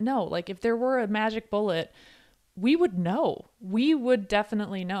yet. No, like if there were a magic bullet, we would know. We would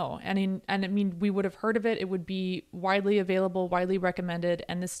definitely know. And I mean, we would have heard of it. It would be widely available, widely recommended.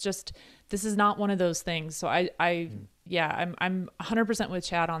 And this is not one of those things. So I'm 100% with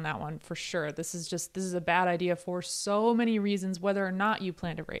Chad on that one for sure. This is a bad idea for so many reasons, whether or not you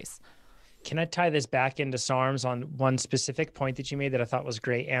plan to race. Can I tie this back into SARMS on one specific point that you made that I thought was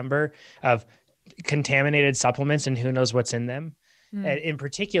great, Amber, of contaminated supplements and who knows what's in them? In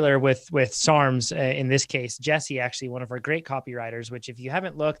particular with SARMS, in this case, Jesse, actually one of our great copywriters, which if you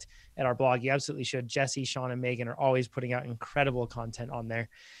haven't looked at our blog, you absolutely should. Jesse, Sean, and Megan are always putting out incredible content on there.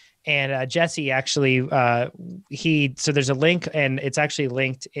 And Jesse actually, so there's a link, and it's actually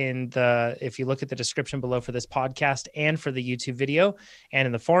linked if you look at the description below for this podcast and for the YouTube video and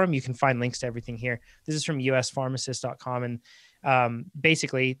in the forum, you can find links to everything here. This is from uspharmacist.com. And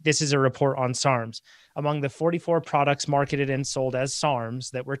basically this is a report on SARMS. Among the 44 products marketed and sold as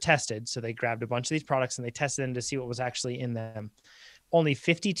SARMS that were tested, so they grabbed a bunch of these products and they tested them to see what was actually in them. Only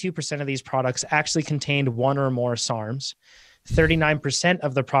 52% of these products actually contained one or more SARMs. 39%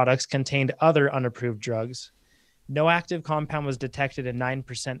 of the products contained other unapproved drugs. No active compound was detected in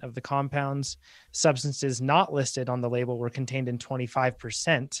 9% of the compounds. Substances not listed on the label were contained in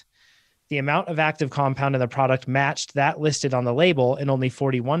 25%. The amount of active compound in the product matched that listed on the label in only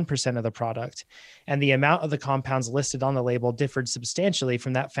 41% of the product. And the amount of the compounds listed on the label differed substantially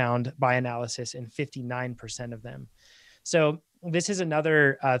from that found by analysis in 59% of them. So this is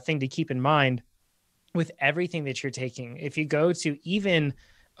another thing to keep in mind with everything that you're taking. If you go to even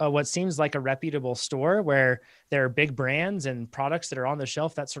what seems like a reputable store where there are big brands and products that are on the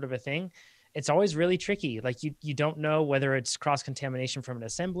shelf, that sort of a thing, it's always really tricky. Like you don't know whether it's cross-contamination from an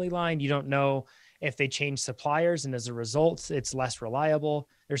assembly line. You don't know if they change suppliers, and as a result, it's less reliable.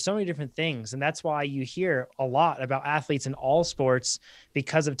 There's so many different things. And that's why you hear a lot about athletes in all sports,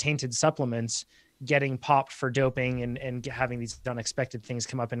 because of tainted supplements, getting popped for doping and having these unexpected things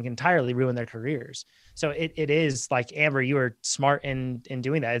come up and entirely ruin their careers. So it is like, Amber, you were smart in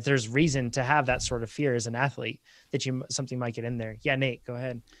doing that. There's reason to have that sort of fear as an athlete that something might get in there. Yeah, Nate, go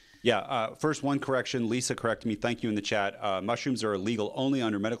ahead. Yeah. First, one correction. Lisa corrected me. Thank you in the chat. Mushrooms are illegal only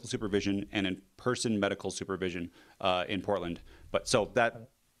under medical supervision and in-person medical supervision in Portland. But so that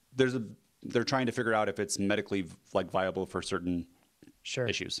they're trying to figure out if it's medically viable for certain Sure.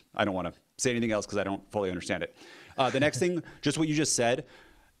 issues. I don't want to say anything else because I don't fully understand it. The next thing, just what you just said,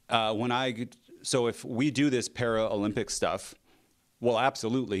 so if we do this Paralympic stuff, we'll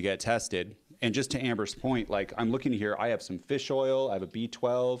absolutely get tested. And just to Amber's point, like I'm looking here, I have some fish oil, I have a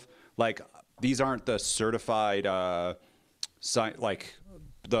B12. Like these aren't the certified, like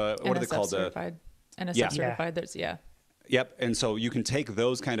the, what NSF are they called? Certified. NSF Yeah. certified. There's, Yep. And so you can take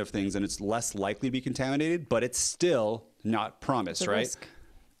those kind of things and it's less likely to be contaminated, but it's still not promised, right? Risk.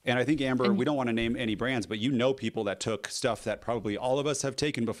 And I think, Amber, we don't want to name any brands, but you know people that took stuff that probably all of us have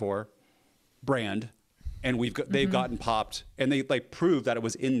taken before, brand, and they've gotten popped, and they like prove that it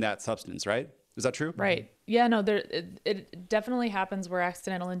was in that substance, right? Is that true? Right. Yeah, no, it definitely happens where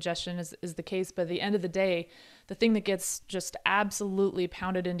accidental ingestion is the case. But at the end of the day, the thing that gets just absolutely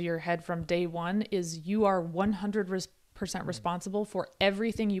pounded into your head from day one is you are 100% responsible for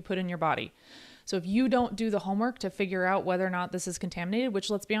everything you put in your body. So if you don't do the homework to figure out whether or not this is contaminated, which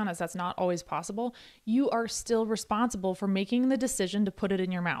let's be honest, that's not always possible, you are still responsible for making the decision to put it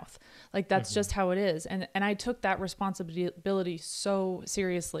in your mouth. Like that's just how it is. And I took that responsibility so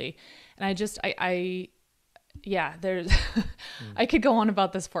seriously. And there's, I could go on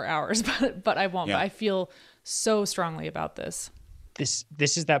about this for hours, but I won't, but I feel so strongly about this.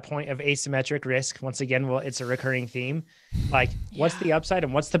 This is that point of asymmetric risk. Once again, well, it's a recurring theme. Like what's the upside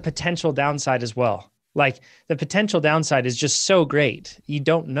and what's the potential downside as well? Like the potential downside is just so great. You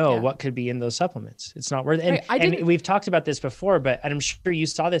don't know what could be in those supplements. It's not worth it. And we've talked about this before, but I'm sure you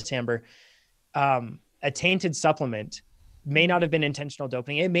saw this, Amber. A tainted supplement may not have been intentional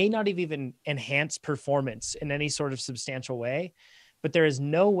doping. It may not have even enhanced performance in any sort of substantial way, but there is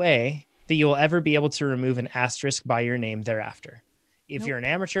no way that you'll ever be able to remove an asterisk by your name thereafter. If you're an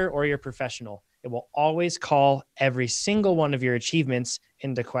amateur or you're professional, it will always call every single one of your achievements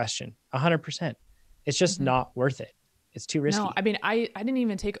into question. 100%. It's just not worth it. It's too risky. No, I mean, I didn't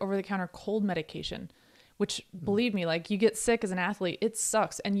even take over-the-counter cold medication, which believe me, like you get sick as an athlete, it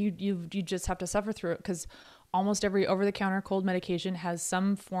sucks. And you just have to suffer through it because almost every over-the-counter cold medication has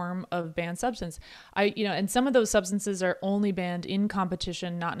some form of banned substance. And some of those substances are only banned in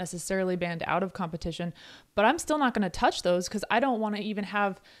competition, not necessarily banned out of competition, but I'm still not going to touch those because I don't want to even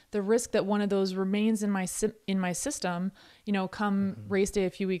have the risk that one of those remains in my system, come race day a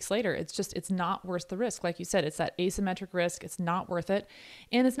few weeks later. It's not worth the risk. Like you said, it's that asymmetric risk. It's not worth it.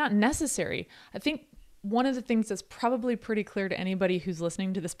 And it's not necessary. I think one of the things that's probably pretty clear to anybody who's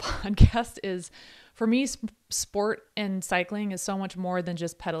listening to this podcast is, for me, sport and cycling is so much more than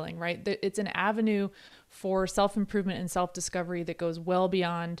just pedaling, right? It's an avenue for self-improvement and self-discovery that goes well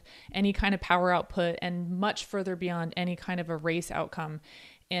beyond any kind of power output and much further beyond any kind of a race outcome.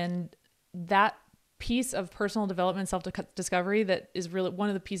 And that piece of personal development, self-discovery that is really one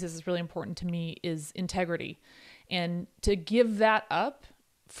of the pieces that's really important to me is integrity. And to give that up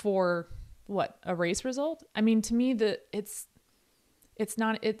for a race result? I mean, to me, it's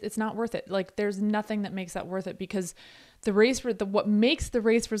not worth it. Like there's nothing that makes that worth it because what makes the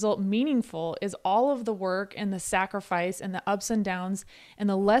race result meaningful is all of the work and the sacrifice and the ups and downs and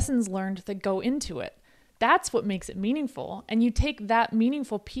the lessons learned that go into it. That's what makes it meaningful. And you take that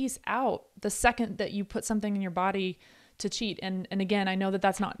meaningful piece out the second that you put something in your body to cheat. And again, I know that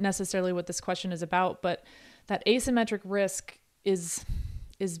that's not necessarily what this question is about, but that asymmetric risk is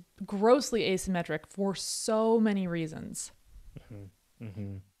grossly asymmetric for so many reasons.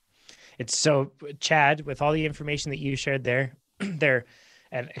 It's so, Chad, with all the information that you shared there, they're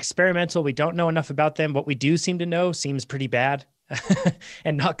an experimental. We don't know enough about them. What we do seem to know seems pretty bad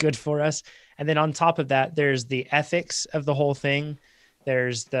and not good for us. And then on top of that, there's the ethics of the whole thing.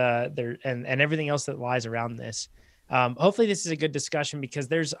 There's and everything else that lies around this. Hopefully this is a good discussion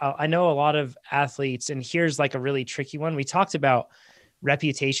because I know a lot of athletes, and here's like a really tricky one. We talked about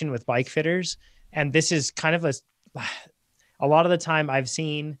reputation with bike fitters. And this is kind of a lot of the time I've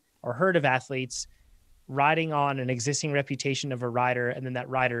seen or heard of athletes riding on an existing reputation of a rider. And then that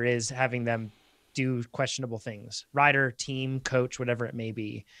rider is having them do questionable things, rider, team, coach, whatever it may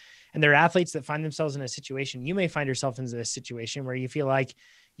be. And there are athletes that find themselves in a situation. You may find yourself in this situation where you feel like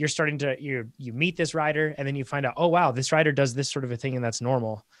you're starting to, you meet this rider and then you find out, oh, wow, this rider does this sort of a thing and that's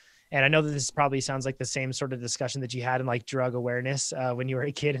normal. And I know that this probably sounds like the same sort of discussion that you had in like drug awareness when you were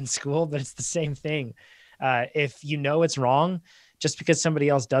a kid in school, but it's the same thing. If you know it's wrong, just because somebody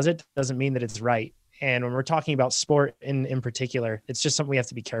else does it doesn't mean that it's right. And when we're talking about sport in particular, it's just something we have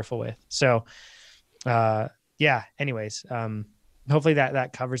to be careful with. So anyways, hopefully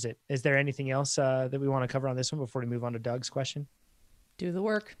that covers it. Is there anything else that we want to cover on this one before we move on to Doug's question? Do the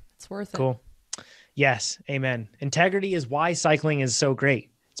work. It's worth it. Cool. Yes. Amen. Integrity is why cycling is so great.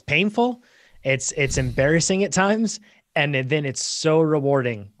 It's painful. It's embarrassing at times, And then it's so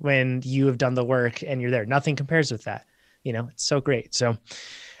rewarding when you have done the work and you're there. Nothing compares with that. It's so great. So,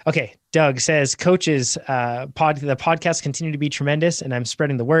 okay. Doug says, coaches, the podcast continue to be tremendous and I'm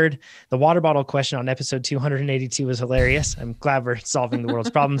spreading the word. The water bottle question on episode 282 was hilarious. I'm glad we're solving the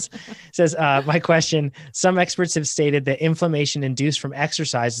world's problems. Says, my question, some experts have stated that inflammation induced from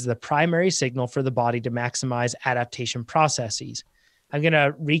exercise is the primary signal for the body to maximize adaptation processes. I'm going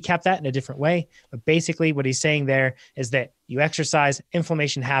to recap that in a different way. But basically what he's saying there is that you exercise,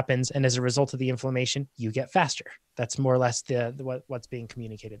 inflammation happens. And as a result of the inflammation, you get faster. That's more or less what's being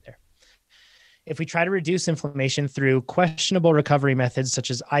communicated there. If we try to reduce inflammation through questionable recovery methods, such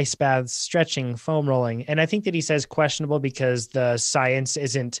as ice baths, stretching, foam rolling, and I think that he says questionable because the science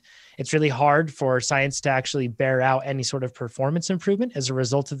it's really hard for science to actually bear out any sort of performance improvement as a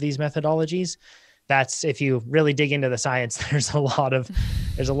result of these methodologies. That's, if you really dig into the science, there's a lot of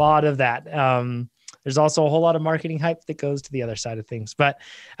that. There's also a whole lot of marketing hype that goes to the other side of things, but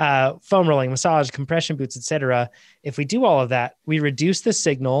foam rolling, massage, compression boots, etc. If we do all of that, we reduce the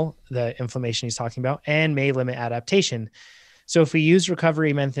signal, the inflammation he's talking about, and may limit adaptation. So if we use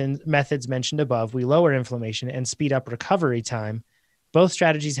recovery methods mentioned above, we lower inflammation and speed up recovery time. Both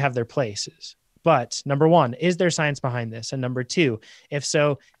strategies have their places. But number one, is there science behind this? And number two, if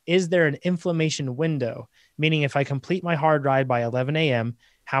so, is there an inflammation window? Meaning if I complete my hard ride by 11 a.m.,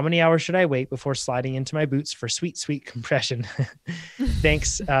 how many hours should I wait before sliding into my boots for sweet, sweet compression?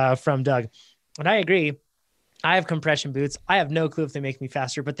 Thanks from Doug. And I agree. I have compression boots. I have no clue if they make me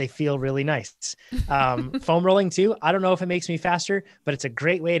faster, but they feel really nice. Foam rolling too. I don't know if it makes me faster, but it's a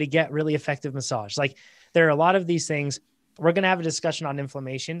great way to get really effective massage. Like there are a lot of these things. We're going to have a discussion on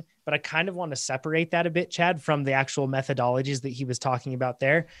inflammation, but I kind of want to separate that a bit, Chad, from the actual methodologies that he was talking about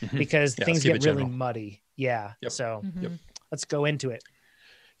there, because things get really muddy. Yeah. Yep. So let's go into it.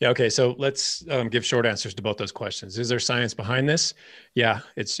 Yeah. Okay. So let's give short answers to both those questions. Is there science behind this? Yeah.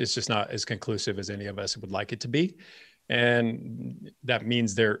 It's just not as conclusive as any of us would like it to be. And that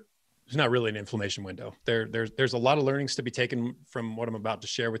means there's not really an inflammation window. There's a lot of learnings to be taken from what I'm about to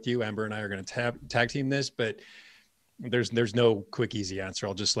share with you. Amber and I are going to tag team this, but there's no quick, easy answer.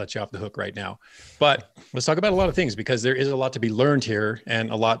 I'll just let you off the hook right now. But let's talk about a lot of things, because there is a lot to be learned here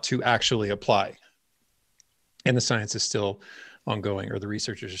and a lot to actually apply. And the science is still ongoing, or the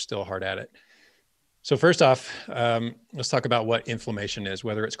researchers are still hard at it. So first off, let's talk about what inflammation is,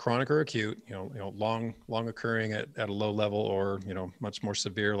 whether it's chronic or acute, long occurring at a low level, or, much more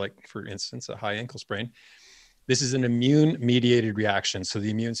severe, like for instance, a high ankle sprain. This is an immune mediated reaction. So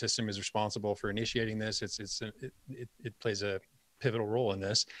the immune system is responsible for initiating this. It plays a pivotal role in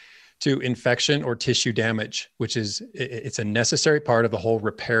this, to infection or tissue damage, which it's a necessary part of the whole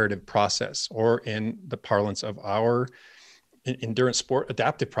reparative process, or in the parlance of our endurance sport,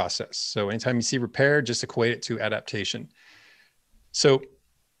 adaptive process. So anytime you see repair, just equate it to adaptation. So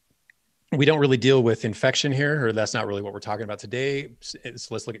we don't really deal with infection here, or that's not really what we're talking about today.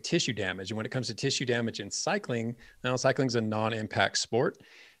 Let's look at tissue damage. And when it comes to tissue damage in cycling, now cycling is a non-impact sport,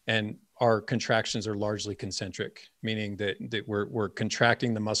 and our contractions are largely concentric, meaning that we're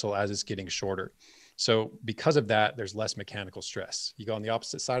contracting the muscle as it's getting shorter. So because of that, there's less mechanical stress. You go on the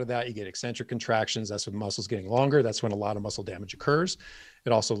opposite side of that, you get eccentric contractions. That's when muscle's getting longer. That's when a lot of muscle damage occurs.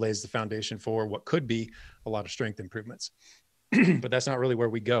 It also lays the foundation for what could be a lot of strength improvements. But that's not really where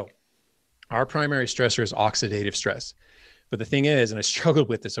we go. Our primary stressor is oxidative stress. But the thing is, and I struggled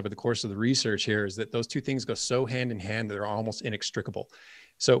with this over the course of the research here, is that those two things go so hand in hand that they're almost inextricable.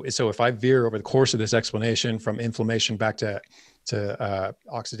 So if I veer over the course of this explanation from inflammation back to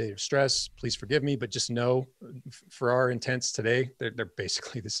oxidative stress, please forgive me, but just know for our intents today, they're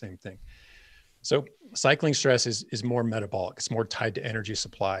basically the same thing. So cycling stress is more metabolic. It's more tied to energy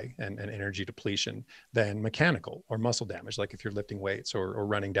supply and energy depletion than mechanical or muscle damage, like if you're lifting weights or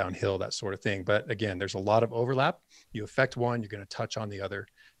running downhill, that sort of thing. But again, there's a lot of overlap. You affect one, you're going to touch on the other,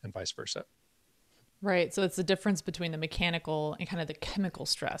 and vice versa. Right. So it's the difference between the mechanical and kind of the chemical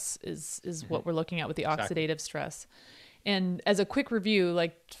stress is what we're looking at with the oxidative stress. And as a quick review,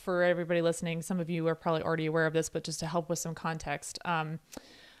 like for everybody listening, some of you are probably already aware of this, but just to help with some context,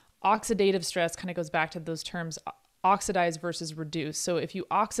 oxidative stress kind of goes back to those terms, oxidize versus reduce. So if you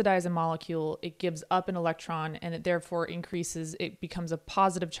oxidize a molecule, it gives up an electron, and it therefore it becomes a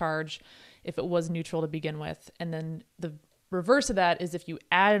positive charge if it was neutral to begin with. And then the reverse of that is if you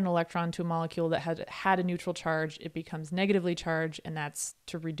add an electron to a molecule that had a neutral charge, it becomes negatively charged, and that's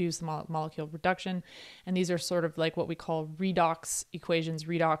to reduce the molecule reduction. And these are sort of like what we call redox equations,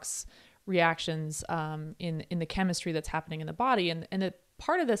 redox reactions in the chemistry that's happening in the body. And the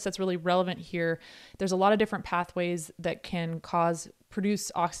part of this that's really relevant here, there's a lot of different pathways that can cause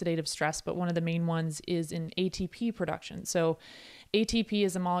produce oxidative stress, but one of the main ones is in ATP production. So ATP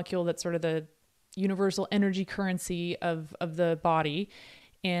is a molecule that's sort of the universal energy currency of the body,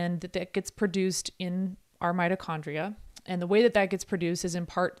 and that gets produced in our mitochondria. And the way that that gets produced is in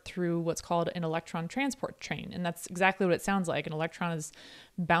part through what's called an electron transport chain. And that's exactly what it sounds like. An electron is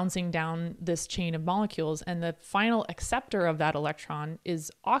bouncing down this chain of molecules, and the final acceptor of that electron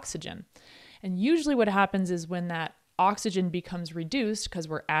is oxygen. And usually what happens is when that oxygen becomes reduced, because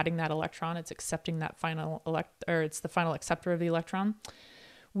we're adding that electron, it's accepting that it's the final acceptor of the electron.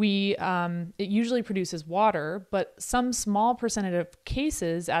 It usually produces water, but some small percentage of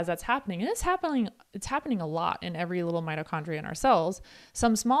cases as that's happening, and it's happening a lot in every little mitochondria in our cells,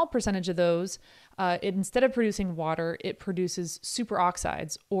 some small percentage of those, instead of producing water, it produces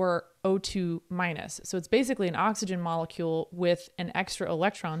superoxides or O2 minus. So it's basically an oxygen molecule with an extra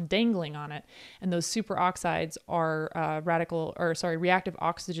electron dangling on it. And those superoxides are reactive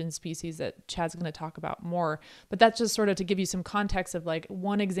oxygen species that Chad's going to talk about more. But that's just sort of to give you some context of like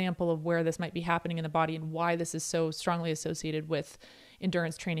one example of where this might be happening in the body and why this is so strongly associated with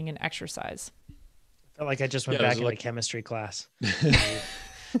endurance training and exercise. I felt like I just went back into chemistry class.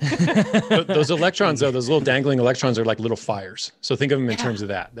 Those electrons, though, those little dangling electrons are like little fires. So think of them in terms of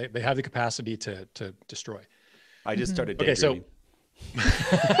that. They have the capacity to destroy. I just started daydreaming.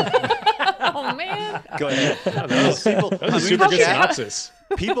 Oh, man. Go ahead. Super good synopsis.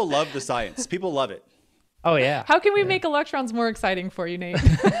 People love the science. People love it. Oh, yeah. How can we make electrons more exciting for you, Nate?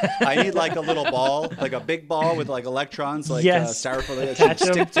 I need like a little ball, like a big ball with like electrons, like styrofoam that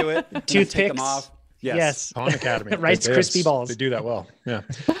stick to it. Toothpicks. Take them off. Yes. Khan Academy. Rice Krispie balls. They do that well. Yeah.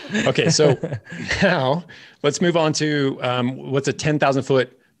 Okay. So now let's move on to what's a 10,000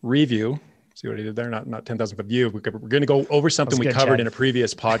 foot review. See what I did there? Not 10,000 foot view. We're going to go over something we covered in a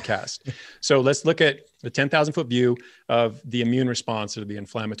previous podcast. So let's look at the 10,000 foot view of the immune response or the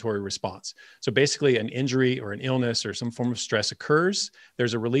inflammatory response. So basically an injury or an illness or some form of stress occurs.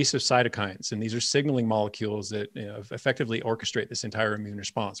 There's a release of cytokines, and these are signaling molecules that effectively orchestrate this entire immune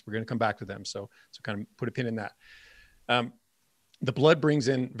response. We're going to come back to them. So kind of put a pin in that. The blood brings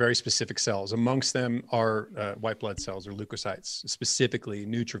in very specific cells. Amongst them are white blood cells or leukocytes, specifically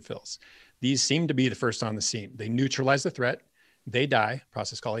neutrophils. These seem to be the first on the scene. They neutralize the threat. They die,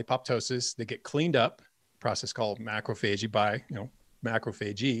 process called apoptosis. They get cleaned up, process called macrophagy by,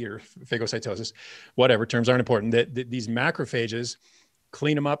 macrophagy or phagocytosis, whatever, terms aren't important. These macrophages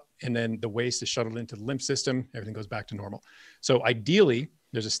clean them up, and then the waste is shuttled into the lymph system. Everything goes back to normal. So ideally,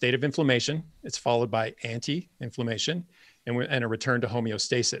 there's a state of inflammation. It's followed by anti-inflammation and a return to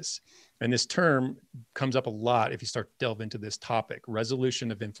homeostasis. And this term comes up a lot if you start to delve into this topic,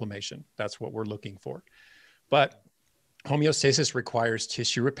 resolution of inflammation. That's what we're looking for. But homeostasis requires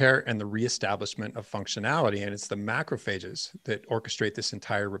tissue repair and the reestablishment of functionality. And it's the macrophages that orchestrate this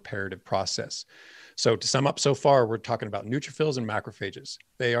entire reparative process. So to sum up so far, we're talking about neutrophils and macrophages.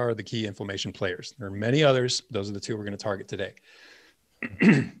 They are the key inflammation players. There are many others. Those are the two we're going to target today.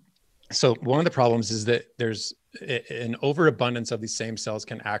 So one of the problems is that there's an overabundance of these same cells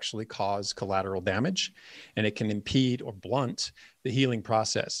can actually cause collateral damage, and it can impede or blunt the healing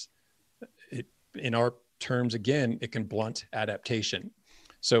process. In our terms, again, it can blunt adaptation.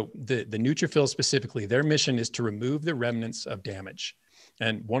 So the neutrophils specifically, their mission is to remove the remnants of damage.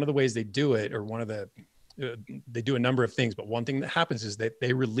 And one of the ways they do it, or they do a number of things, but one thing that happens is that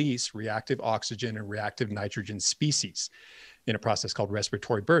they release reactive oxygen and reactive nitrogen species in a process called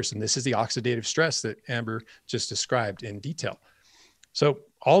respiratory burst. And this is the oxidative stress that Amber just described in detail. So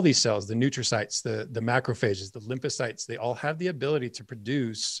all these cells, the neutrocytes, the macrophages, the lymphocytes, they all have the ability to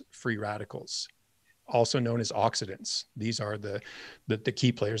produce free radicals, also known as oxidants. These are the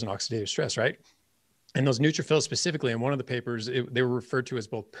key players in oxidative stress, right? And those neutrophils specifically, in one of the papers, they were referred to as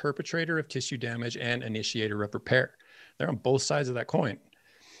both perpetrator of tissue damage and initiator of repair. They're on both sides of that coin.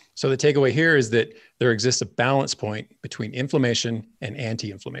 So the takeaway here is that there exists a balance point between inflammation and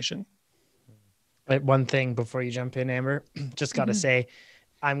anti-inflammation. But one thing before you jump in, Amber, just got to say,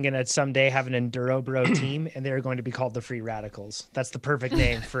 I'm going to someday have an Enduro Bro team, and they're going to be called the Free Radicals. That's the perfect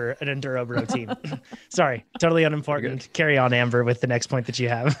name for an Enduro Bro team. Sorry, totally unimportant. Carry on, Amber, with the next point that you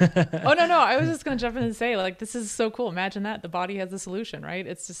have. Oh, no. I was just going to jump in and say, like, this is so cool. Imagine that. The body has the solution, right?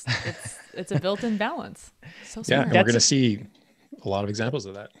 It's just, it's a built-in balance. So smart. Yeah, and we're going to see a lot of examples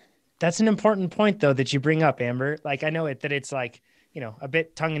of that. That's an important point, though, that you bring up, Amber. Like, I know that it's like, a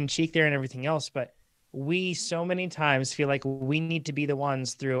bit tongue in cheek there and everything else, but we so many times feel like we need to be the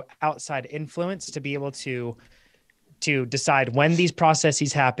ones through outside influence to be able to decide when these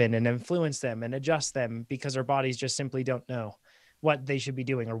processes happen and influence them and adjust them, because our bodies just simply don't know what they should be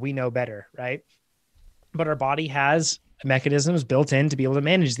doing, or we know better, right? But our body has mechanisms built in to be able to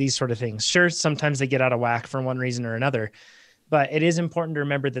manage these sort of things. Sure, sometimes they get out of whack for one reason or another, but it is important to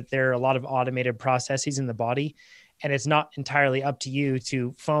remember that there are a lot of automated processes in the body, and it's not entirely up to you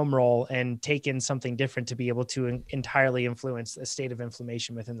to foam roll and take in something different to be able to entirely influence a state of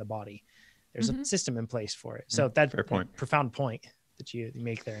inflammation within the body. There's a system in place for it. So that's a profound point that you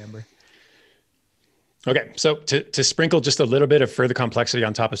make there, Amber. Okay, so to sprinkle just a little bit of further complexity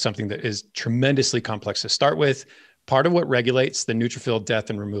on top of something that is tremendously complex to start with, part of what regulates the neutrophil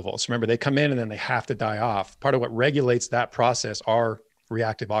death and removal. So remember, they come in and then they have to die off. Part of what regulates that process are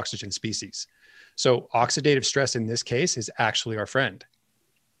reactive oxygen species. So oxidative stress in this case is actually our friend.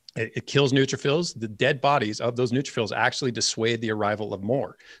 It kills neutrophils. The dead bodies of those neutrophils actually dissuade the arrival of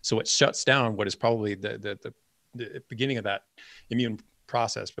more. So it shuts down what is probably the beginning of that immune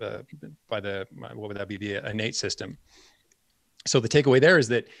process by the, what would that be, the innate system. So the takeaway there is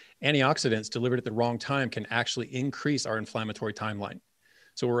that antioxidants delivered at the wrong time can actually increase our inflammatory timeline.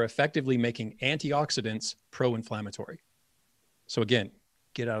 So we're effectively making antioxidants pro-inflammatory. So again,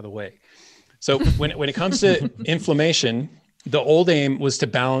 get out of the way. So when it comes to inflammation, the old aim was to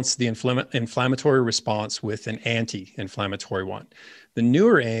balance the inflammatory response with an anti-inflammatory one. The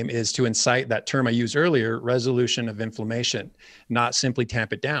newer aim is to incite that term I used earlier, resolution of inflammation, not simply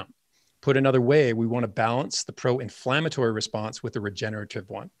tamp it down. Put another way, we want to balance the pro-inflammatory response with a regenerative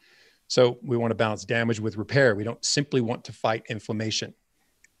one. So we want to balance damage with repair. We don't simply want to fight inflammation.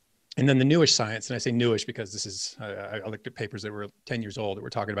 And then the newish science, and I say newish because this is, I looked at papers that were 10 years old that were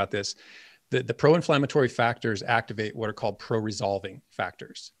talking about this. The pro-inflammatory factors activate what are called pro-resolving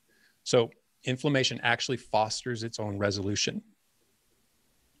factors. So inflammation actually fosters its own resolution.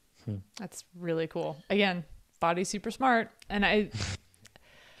 That's really cool. Again, body's super smart. And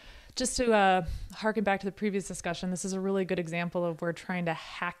just to harken back to the previous discussion, this is a really good example of where trying to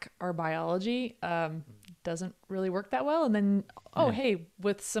hack our biology doesn't really work that well. And then, hey,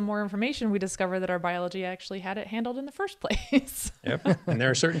 with some more information, we discover that our biology actually had it handled in the first place. Yep. And there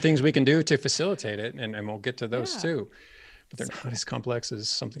are certain things we can do to facilitate it. And we'll get to those too. But they're not as complex as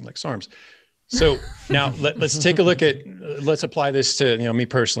something like SARMS. So now let's take a look at, let's apply this to, me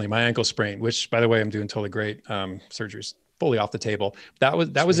personally, my ankle sprain, which by the way, I'm doing totally great. Surgery's fully off the table. That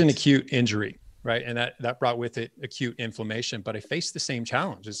was an acute injury, right? And that brought with it acute inflammation, but I faced the same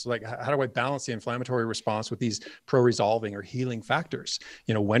challenge. It's like, how do I balance the inflammatory response with these pro-resolving or healing factors?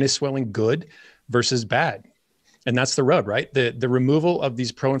 When is swelling good versus bad? And that's the rub, right? The removal of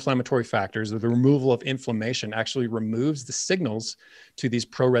these pro-inflammatory factors, or the removal of inflammation, actually removes the signals to these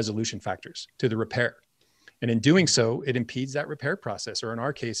pro-resolution factors, to the repair. And in doing so, it impedes that repair process, or in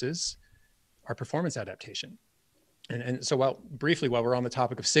our cases, our performance adaptation. And so while we're on the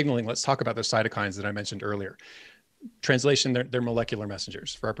topic of signaling, let's talk about those cytokines that I mentioned earlier. Translation, they're molecular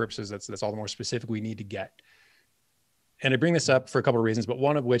messengers. For our purposes, that's all the more specific we need to get. And I bring this up for a couple of reasons, but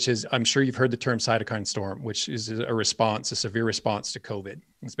one of which is, I'm sure you've heard the term cytokine storm, which is a severe response to COVID.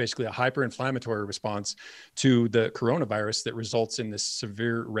 It's basically a hyperinflammatory response to the coronavirus that results in this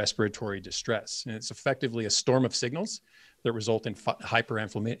severe respiratory distress. And it's effectively a storm of signals that result in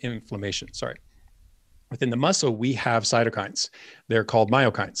hyperinflammation. Within the muscle, we have cytokines. They're called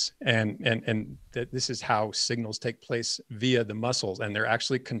myokines. And this is how signals take place via the muscles, and they're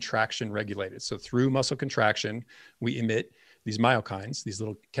actually contraction regulated. So through muscle contraction, we emit these myokines, these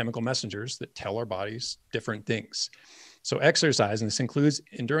little chemical messengers that tell our bodies different things. So exercise, and this includes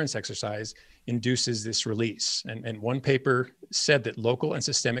endurance exercise, induces this release. And one paper said that local and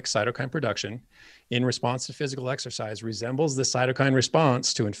systemic cytokine production in response to physical exercise resembles the cytokine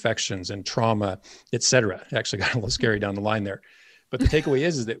response to infections and trauma, et cetera. It actually got a little scary down the line there. But the takeaway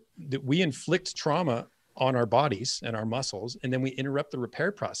is that we inflict trauma on our bodies and our muscles, and then we interrupt the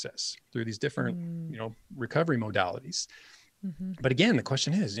repair process through these different, recovery modalities. Mm-hmm. But again, the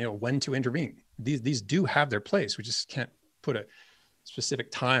question is, when to intervene. These do have their place. We just can't put a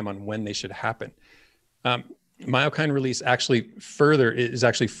specific time on when they should happen. Myokine release is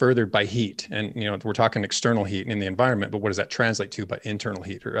actually furthered by heat. And, we're talking external heat in the environment, but what does that translate to by internal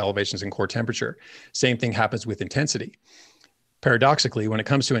heat or elevations in core temperature? Same thing happens with intensity. Paradoxically, when it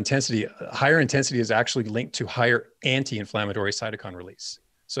comes to intensity, higher intensity is actually linked to higher anti-inflammatory cytokine release.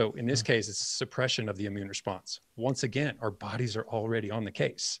 So in this case, it's suppression of the immune response. Once again, our bodies are already on the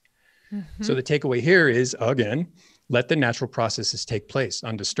case. Mm-hmm. So the takeaway here is, again, let the natural processes take place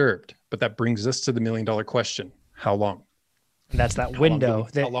undisturbed. But that brings us to the $1 million question: how long? And that's that window.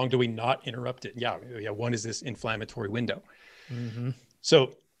 How long do we not interrupt it? Yeah. When is this inflammatory window? Mm-hmm.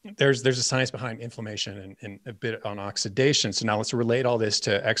 So there's a science behind inflammation and a bit on oxidation. So now let's relate all this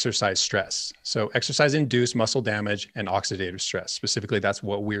to exercise stress. So exercise-induced muscle damage and oxidative stress. Specifically, that's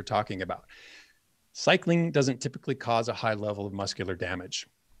what we're talking about. Cycling doesn't typically cause a high level of muscular damage.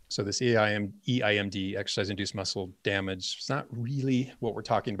 So this EIMD, exercise-induced muscle damage, is not really what we're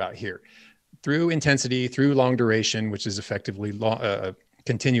talking about here. Through intensity, through long duration, which is effectively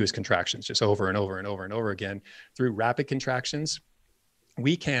continuous contractions, just over and over and over and over again, through rapid contractions,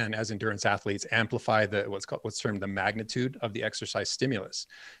 we can, as endurance athletes, amplify what's termed the magnitude of the exercise stimulus.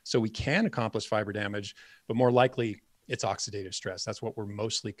 So we can accomplish fiber damage, but more likely it's oxidative stress. That's what we're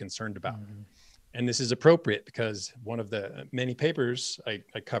mostly concerned about. Mm-hmm. And this is appropriate because one of the many papers I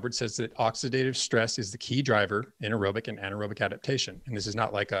covered says that oxidative stress is the key driver in aerobic and anaerobic adaptation. And this is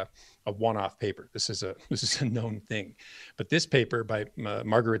not like a one-off paper. This is a known thing. But this paper by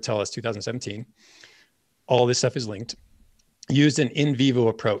Margaret Tellis, 2017, all this stuff is linked, used an in vivo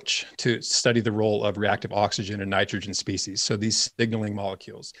approach to study the role of reactive oxygen and nitrogen species. So these signaling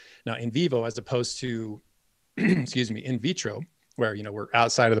molecules. Now in vivo, as opposed to, in vitro, where, we're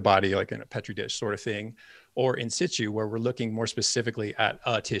outside of the body, like in a Petri dish sort of thing, or in situ, where we're looking more specifically at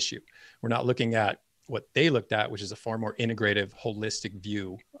a tissue. We're not looking at what they looked at, which is a far more integrative, holistic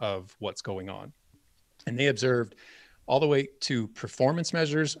view of what's going on. And they observed all the way to performance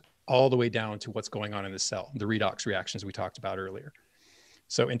measures, all the way down to what's going on in the cell, the redox reactions we talked about earlier.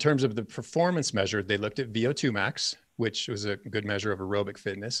 So in terms of the performance measure, they looked at VO2 max, which was a good measure of aerobic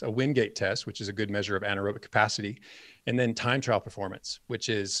fitness, a Wingate test, which is a good measure of anaerobic capacity, and then time trial performance, which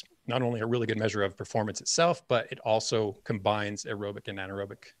is not only a really good measure of performance itself, but it also combines aerobic and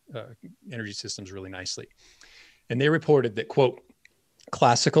anaerobic energy systems really nicely. And they reported that, quote,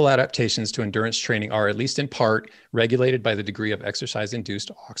 classical adaptations to endurance training are, at least in part, regulated by the degree of exercise-induced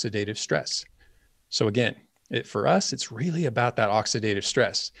oxidative stress. So again, for us, it's really about that oxidative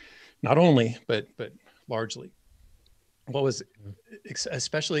stress, not only, but largely. What was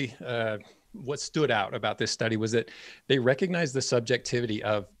especially what stood out about this study was that they recognized the subjectivity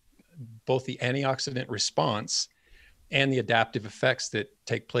of both the antioxidant response and the adaptive effects that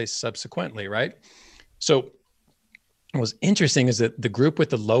take place subsequently, right? So what's interesting is that the group with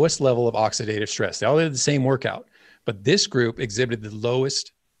the lowest level of oxidative stress, they all did the same workout, but this group exhibited the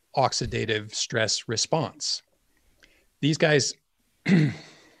lowest oxidative stress response. These guys,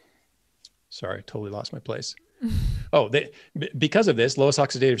 sorry, totally lost my place. Because of this lowest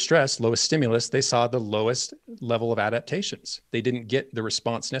oxidative stress, lowest stimulus, they saw the lowest level of adaptations. They didn't get the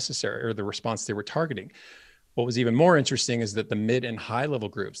response necessary or the response they were targeting. What was even more interesting is that the mid and high level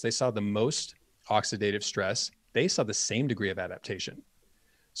groups, they saw the most oxidative stress. They saw the same degree of adaptation.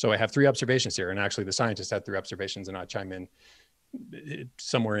 So I have 3 observations here, and actually the scientists had 3 observations, and I'll chime in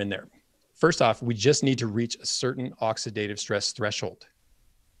somewhere in there. First off, we just need to reach a certain oxidative stress threshold.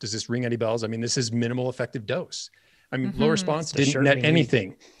 Does this ring any bells? I mean, this is minimal effective dose. I mean, low response didn't net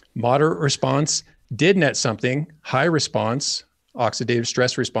anything. Moderate response did net something. High response, oxidative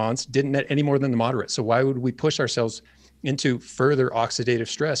stress response, didn't net any more than the moderate. So why would we push ourselves into further oxidative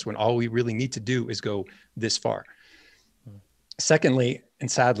stress when all we really need to do is go this far? Secondly, and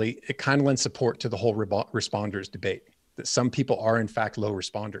sadly, it kind of lends support to the whole responders debate, that some people are in fact low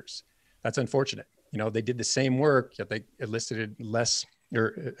responders. That's unfortunate. They did the same work, yet they elicited less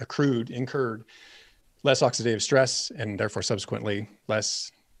or incurred less oxidative stress and therefore subsequently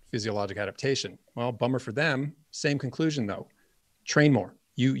less physiologic adaptation. Well, bummer for them. Same conclusion though. Train more.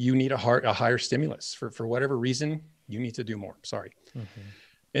 You need a higher stimulus for whatever reason. You need to do more. Sorry. Mm-hmm.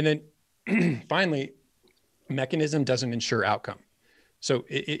 And then finally, mechanism doesn't ensure outcome. So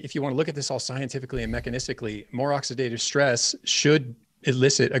if you want to look at this all scientifically and mechanistically, more oxidative stress should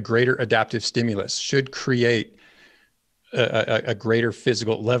elicit a greater adaptive stimulus, should create a greater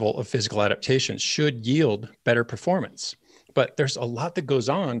physical level of physical adaptation, should yield better performance. But there's a lot that goes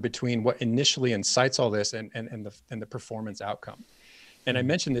on between what initially incites all this and the performance outcome. And I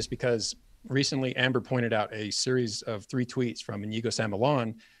mention this because recently Amber pointed out a series of 3 tweets from Inigo San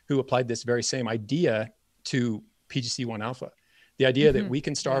Millan, who applied this very same idea to PGC1 alpha. The idea that we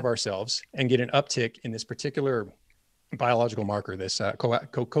can starve ourselves and get an uptick in this particular biological marker, this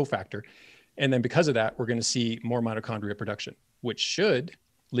cofactor. And then because of that, we're going to see more mitochondria production, which should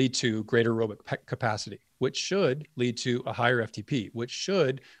lead to greater aerobic capacity, which should lead to a higher FTP, which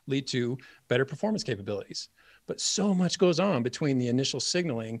should lead to better performance capabilities. But so much goes on between the initial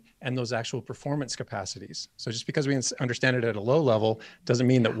signaling and those actual performance capacities. So just because we understand it at a low level doesn't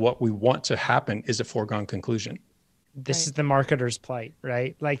mean that what we want to happen is a foregone conclusion. This is the marketer's plight,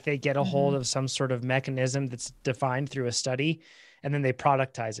 right? Like they get a hold of some sort of mechanism that's defined through a study, and then they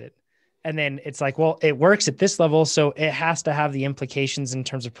productize it. And then it's like, well, it works at this level, so it has to have the implications in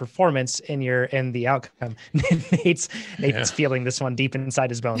terms of performance in the outcome. Nate's feeling this one deep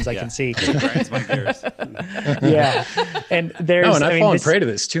inside his bones. I can see. Yeah. And there's, I've fallen prey to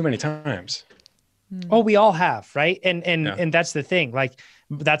this too many times. Oh, we all have, right? And Yeah. that's the thing. Like,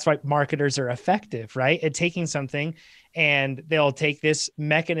 that's why marketers are effective, right? At taking something, and they'll take this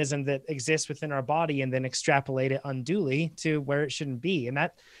mechanism that exists within our body and then extrapolate it unduly to where it shouldn't be. And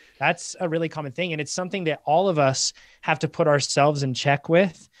that's a really common thing. And it's something that all of us have to put ourselves in check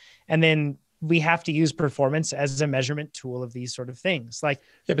with. And then we have to use performance as a measurement tool of these sort of things. Like,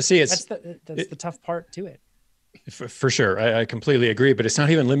 Yeah, but see, that's the tough part to it. For sure. I completely agree, but it's not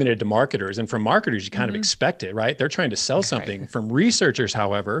even limited to marketers. And from marketers, you kind of expect it, right? They're trying to sell something. From researchers,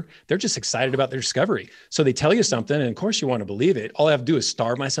 however, they're just excited about their discovery. So they tell you something, and of course you want to believe it. All I have to do is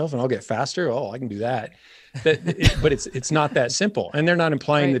starve myself and I'll get faster. Oh, I can do that. But it's not that simple. And they're not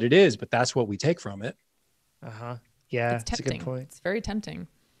implying that it is, but that's what we take from it. Yeah, it's that's a good point. It's very tempting.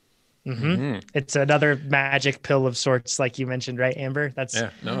 It's another magic pill of sorts, like you mentioned, right, Amber? That's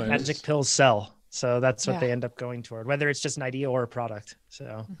magic pills sell. So that's what they end up going toward, whether it's just an idea or a product.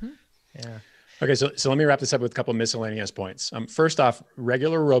 So, yeah. Okay. So let me wrap this up with a couple of miscellaneous points. First off,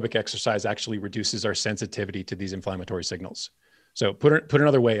 regular aerobic exercise actually reduces our sensitivity to these inflammatory signals. So put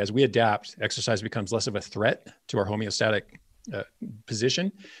another way, as we adapt, exercise becomes less of a threat to our homeostatic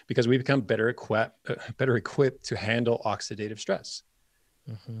position because we become better equipped to handle oxidative stress.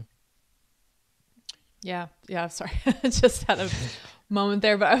 Yeah. Sorry. Just had a moment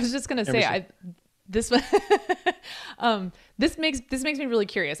there, but I was just going to say, this makes me really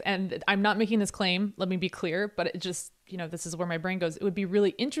curious, and I'm not making this claim. Let me be clear, but it just, this is where my brain goes. It would be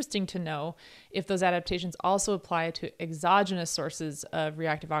really interesting to know if those adaptations also apply to exogenous sources of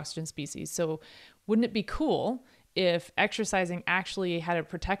reactive oxygen species. So wouldn't it be cool if exercising actually had a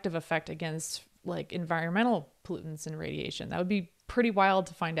protective effect against like environmental pollutants and radiation? That would be pretty wild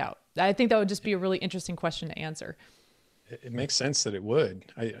to find out. I think that would just be a really interesting question to answer. It makes sense that it would.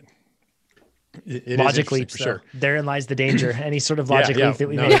 It logically, for sure. Therein lies the danger. Any sort of logic leap that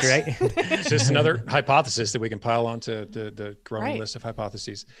we make, right? It's just another hypothesis that we can pile onto the growing list of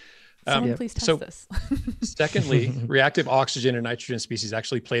hypotheses. Someone please test this. Secondly, reactive oxygen and nitrogen species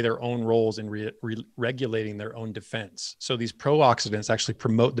actually play their own roles in regulating their own defense. So these pro-oxidants actually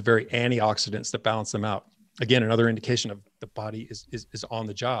promote the very antioxidants that balance them out. Again, another indication of the body is on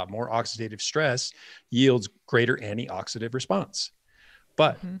the job. More oxidative stress yields greater antioxidant response.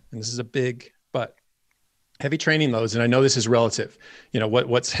 But, and this is a big but, heavy training loads, and I know this is relative.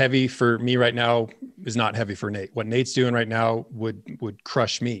 What's heavy for me right now is not heavy for Nate. What Nate's doing right now would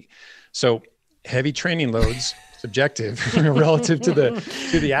crush me. So heavy training loads, subjective relative to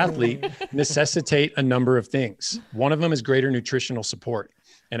the athlete, necessitate a number of things. One of them is greater nutritional support.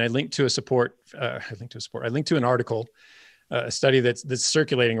 And I linked to an article, a study that's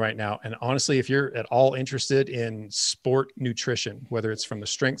circulating right now. And honestly, if you're at all interested in sport nutrition, whether it's from the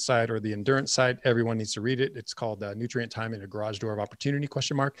strength side or the endurance side, everyone needs to read it. It's called Nutrient Time in a Garage Door of Opportunity ?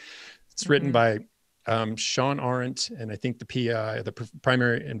 It's written by Sean Arendt, and I think the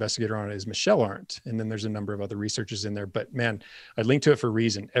primary investigator on it is Michelle Arendt. And then there's a number of other researchers in there. But man, I linked to it for a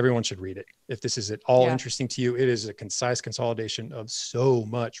reason. Everyone should read it. If this is at all interesting to you, it is a concise consolidation of so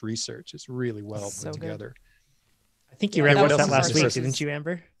much research. It's really well put together. I think you read that last week, didn't you,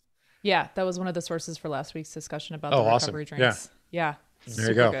 Amber? Yeah, that was one of the sources for last week's discussion about the recovery drinks. Yeah. There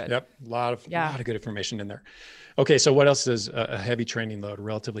you go. Good. Yep. A lot of good information in there. Okay. So what else does a heavy training load, a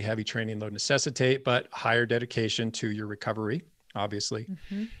relatively heavy training load necessitate? But higher dedication to your recovery, obviously.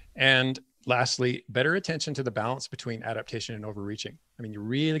 And lastly, better attention to the balance between adaptation and overreaching. I mean, you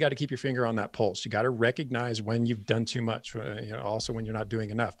really got to keep your finger on that pulse. You got to recognize when you've done too much, also when you're not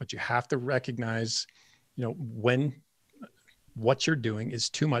doing enough, but you have to recognize, when what you're doing is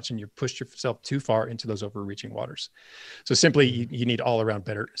too much and you've pushed yourself too far into those overreaching waters. So simply, you need all around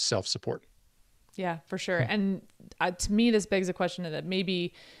better self-support. Yeah, for sure. And to me, this begs a question that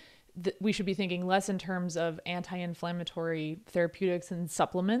maybe we should be thinking less in terms of anti-inflammatory therapeutics and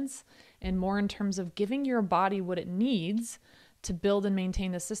supplements, and more in terms of giving your body what it needs to build and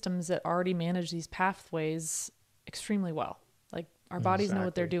maintain the systems that already manage these pathways extremely well. Like our bodies know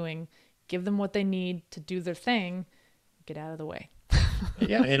what they're doing. Give them what they need to do their thing. Get out of the way.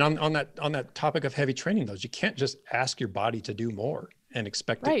 Yeah. And on that topic of heavy training, though, you can't just ask your body to do more and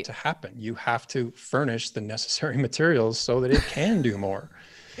expect it to happen. You have to furnish the necessary materials so that it can do more.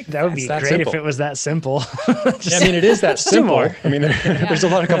 That would be great if it was that simple. It is that simple. I mean, there's a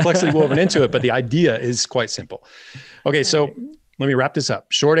lot of complexity woven into it, but the idea is quite simple. Okay. So let me wrap this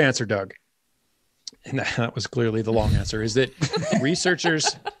up. Short answer, Doug. And that was clearly the long answer, is that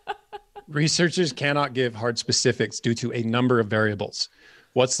Researchers cannot give hard specifics due to a number of variables.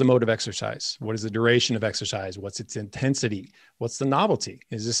 What's the mode of exercise? What is the duration of exercise? What's its intensity? What's the novelty?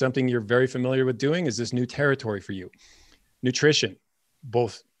 Is this something you're very familiar with doing? Is this new territory for you? Nutrition,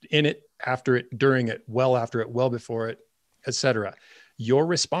 both in it after it, during it, well after it, well before it, etc. Your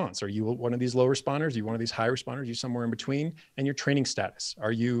response, are you one of these low responders? Are you one of these high responders? Are you somewhere in between? And your training status.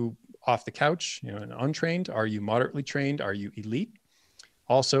 Are you off the couch, and untrained? Are you moderately trained? Are you elite?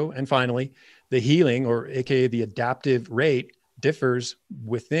 Also, and finally, the healing, or AKA the adaptive rate, differs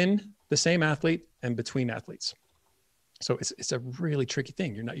within the same athlete and between athletes. So it's a really tricky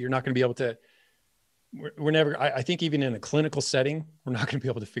thing. You're not going to be able to, we're never, I think even in a clinical setting, we're not going to be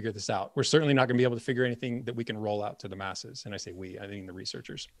able to figure this out. We're certainly not going to be able to figure anything that we can roll out to the masses. And I say we, I think the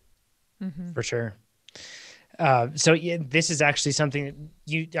researchers. Mm-hmm. For sure. So yeah, this is actually something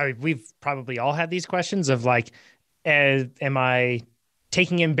that we've probably all had these questions of like, am I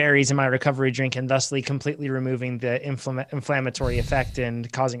taking in berries in my recovery drink and thusly completely removing the inflammatory effect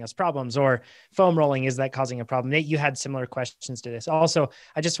and causing us problems, or foam rolling, is that causing a problem? Nate, you had similar questions to this. Also,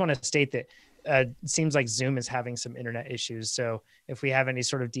 I just want to state that it seems like Zoom is having some internet issues. So if we have any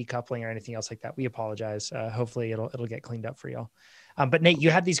sort of decoupling or anything else like that, we apologize. Hopefully it'll get cleaned up for y'all. But Nate, you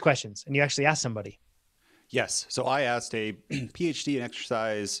had these questions and you actually asked somebody. Yes. So I asked a PhD in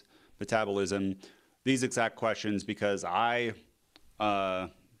exercise metabolism these exact questions because I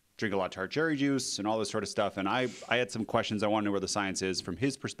drink a lot of tart cherry juice and all this sort of stuff. And I had some questions. I want to know where the science is from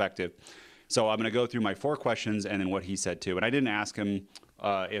his perspective. So I'm going to go through my 4 questions and then what he said too. And I didn't ask him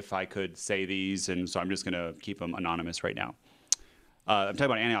if I could say these. And so I'm just going to keep them anonymous right now. I'm talking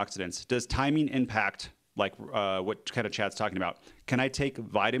about antioxidants. Does timing impact, like what kind of Chad's talking about? Can I take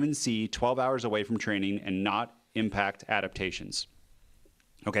vitamin C 12 hours away from training and not impact adaptations?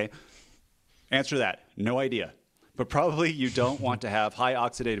 Okay. Answer that. No idea. But probably you don't want to have high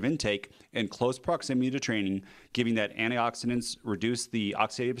oxidative intake in close proximity to training, given that antioxidants reduce the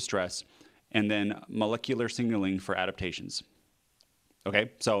oxidative stress and then molecular signaling for adaptations.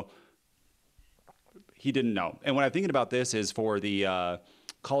 Okay, so he didn't know. And what I'm thinking about this is for the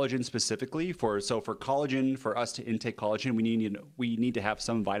collagen specifically. For collagen, for us to intake collagen, we need to have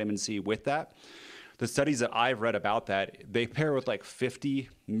some vitamin C with that. The studies that I've read about that, they pair with like 50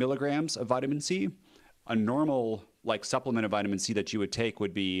 milligrams of vitamin C. A normal like supplement of vitamin C that you would take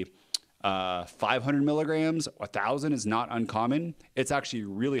would be 500 milligrams. 1,000 is not uncommon. It's actually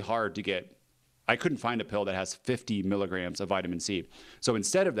really hard to get. I couldn't find a pill that has 50 milligrams of vitamin C. So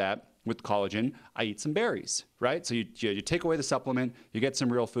instead of that, with collagen, I eat some berries, right? So you take away the supplement, you get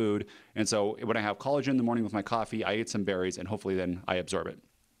some real food. And so when I have collagen in the morning with my coffee, I eat some berries and hopefully then I absorb it.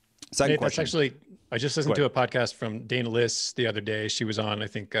 Second question. That's actually, I just listened to a podcast from Dana Liss the other day. She was on, I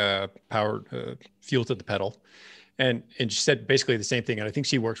think, Fuel to the Pedal. And she said basically the same thing. And I think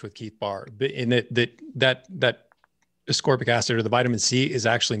she works with Keith Barr, but in that ascorbic acid or the vitamin C is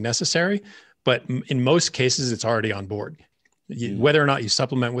actually necessary, but in most cases it's already on board. Whether or not you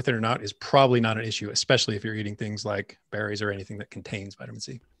supplement with it or not is probably not an issue, especially if you're eating things like berries or anything that contains vitamin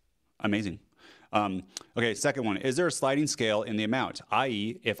C. Amazing. Okay, second one. Is there a sliding scale in the amount?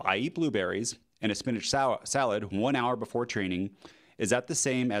 I.e., if I eat blueberries and a spinach salad 1 hour before training, is that the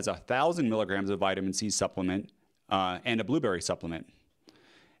same as 1,000 milligrams of vitamin C supplement and a blueberry supplement?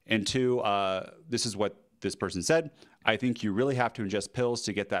 And 2, this is what this person said. I think you really have to ingest pills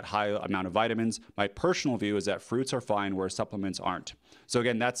to get that high amount of vitamins. My personal view is that fruits are fine where supplements aren't. So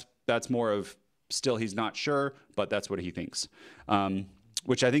again, that's more of still he's not sure, but that's what he thinks.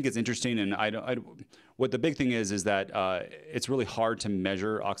 Which I think is interesting. And what the big thing is that it's really hard to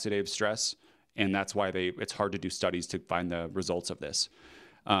measure oxidative stress. And that's why it's hard to do studies to find the results of this.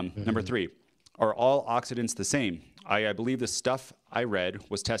 Number 3, are all oxidants the same? I believe the stuff I read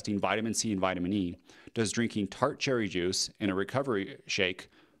was testing vitamin C and vitamin E. Does drinking tart cherry juice in a recovery shake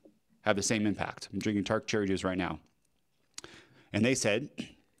have the same impact? I'm drinking tart cherry juice right now. And they said,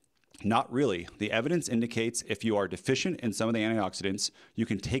 not really. The evidence indicates if you are deficient in some of the antioxidants, you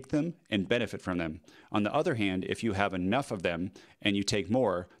can take them and benefit from them. On the other hand, if you have enough of them and you take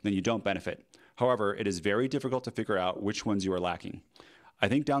more, then you don't benefit. However, it is very difficult to figure out which ones you are lacking. I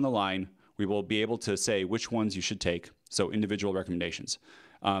think down the line, we will be able to say which ones you should take, so individual recommendations,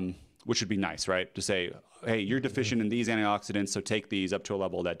 which would be nice, right? To say, hey, you're deficient in these antioxidants, so take these up to a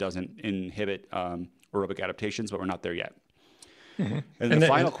level that doesn't inhibit aerobic adaptations, but we're not there yet. Mm-hmm. And the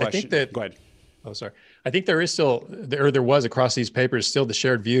final question, go ahead. Oh, sorry. I think there is still, there was across these papers, still the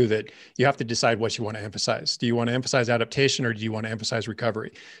shared view that you have to decide what you want to emphasize. Do you want to emphasize adaptation or do you want to emphasize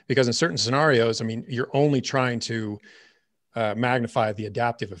recovery? Because in certain scenarios, I mean, you're only trying to magnify the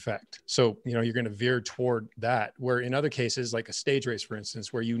adaptive effect. So, you're going to veer toward that, where in other cases, like a stage race, for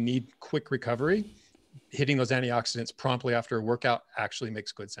instance, where you need quick recovery, hitting those antioxidants promptly after a workout actually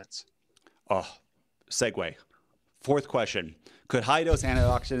makes good sense. Oh, segue. 4th question. Could high-dose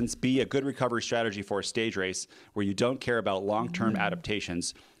antioxidants be a good recovery strategy for a stage race where you don't care about long-term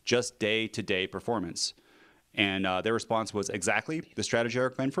adaptations? just day-to-day performance. And their response was, exactly. The strategy I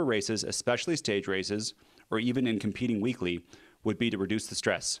recommend for races, especially stage races, or even in competing weekly, would be to reduce the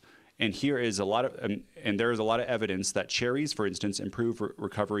stress. And here is a lot of, and there is a lot of evidence that cherries, for instance, improve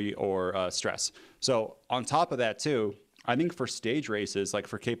recovery or stress. So on top of that too, I think for stage races, like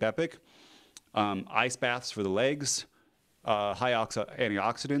for Cape Epic, ice baths for the legs, high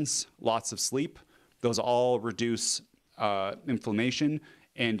antioxidants, lots of sleep, those all reduce inflammation.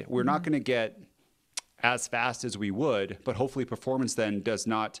 And we're not going to get as fast as we would, but hopefully performance then does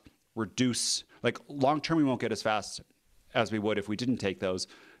not reduce, like long term we won't get as fast as we would if we didn't take those,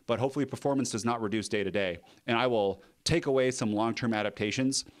 but hopefully performance does not reduce day to day. And I will take away some long-term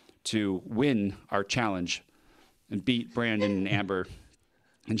adaptations to win our challenge and beat Brandon and Amber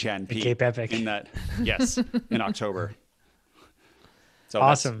and Chad and Pete Cape Epic in that, yes, in October. So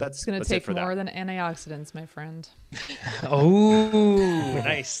awesome. It's going to take more than antioxidants, my friend. Oh,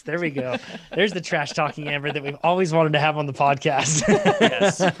 nice. There we go. There's the trash talking Amber that we've always wanted to have on the podcast.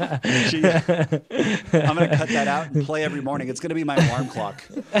 Yes. I'm going to cut that out and play every morning. It's going to be my alarm clock.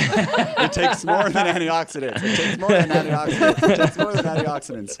 It takes more than antioxidants. It takes more than antioxidants. It takes more than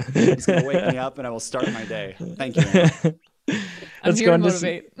antioxidants. It's going to wake me up and I will start my day. Thank you, Amber. I'm here to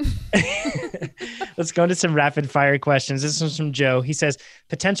motivate. Let's go into some rapid fire questions. This one's from Joe. He says,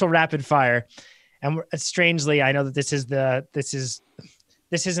 potential rapid fire. And strangely, I know that this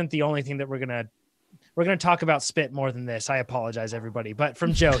isn't the only thing that we're going to talk about spit more than this. I apologize, everybody. But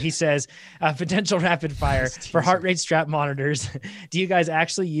from Joe, he says, potential rapid fire for heart rate strap monitors. Do you guys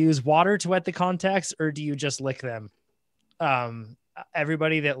actually use water to wet the contacts, or do you just lick them?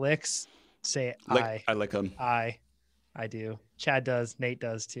 Everybody that licks, say I. I lick them. I do. Chad does. Nate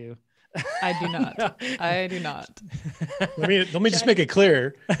does too. I do not. I do not. Let me just make it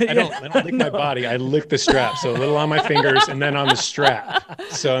clear. I don't lick my body. I lick the strap. So a little on my fingers and then on the strap.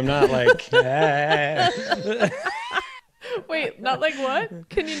 So I'm not like, Wait, not like what?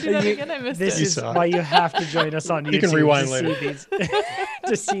 Can you do that again? I missed this it. This is why you have to join us on YouTube. You can rewind later.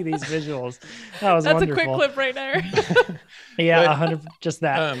 To see these visuals. That's wonderful. A quick clip right there. Yeah, 100. Just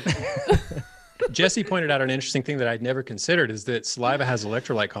that. Jesse pointed out an interesting thing that I'd never considered is that saliva has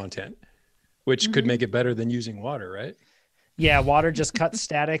electrolyte content, which could make it better than using water, right? Yeah, water just cuts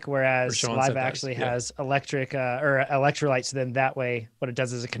static, whereas saliva actually has electric or electrolytes. So then that way, what it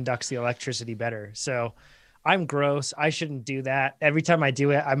does is it conducts the electricity better. So I'm gross. I shouldn't do that. Every time I do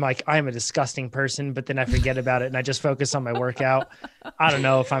it, I'm like, I'm a disgusting person, but then I forget about it and I just focus on my workout. I don't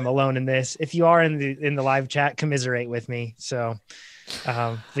know if I'm alone in this. If you are in the live chat, commiserate with me. So,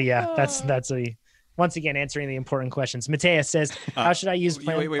 but yeah, that's once again answering the important questions. Mateus says, how should I use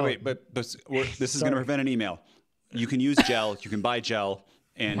wait, but this is going to prevent an email. You can use gel. You can buy gel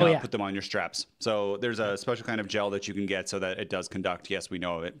and put them on your straps. So there's a special kind of gel that you can get so that it does conduct. Yes, we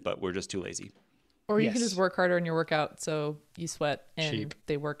know it, but we're just too lazy. Or you can just work harder in your workout so you sweat and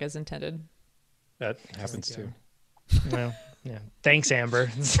they work as intended. That happens too. Well, yeah. Thanks, Amber.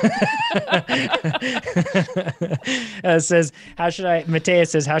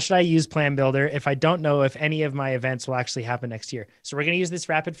 Mateus says, how should I use Plan Builder if I don't know if any of my events will actually happen next year? So we're going to use this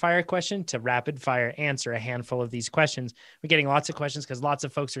rapid fire question to rapid fire answer a handful of these questions. We're getting lots of questions because lots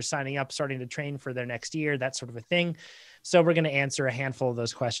of folks are signing up, starting to train for their next year, that sort of a thing. So we're going to answer a handful of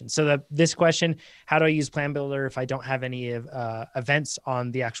those questions. So this question, how do I use Plan Builder if I don't have any events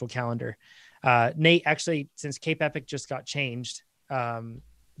on the actual calendar? Nate, actually, since Cape Epic just got changed,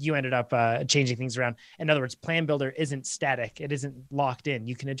 you ended up changing things around. In other words, Plan Builder isn't static. It isn't locked in.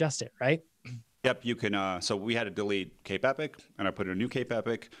 You can adjust it, right? Yep, you can. So we had to delete Cape Epic, and I put in a new Cape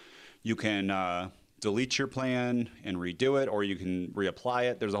Epic. You can delete your plan and redo it, or you can reapply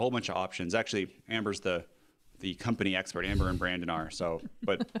it. There's a whole bunch of options. Actually, Amber's the company expert. Amber and Brandon are. So,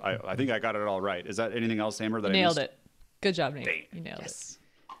 but I think I got it all right. Is that anything else, Amber, that nailed I missed? it? Good job, Nate. You nailed it.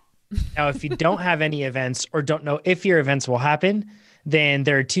 Now, if you don't have any events or don't know if your events will happen, then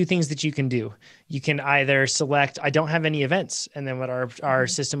there are two things that you can do. You can either select, I don't have any events. And then what our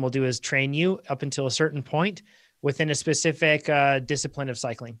system will do is train you up until a certain point within a specific discipline of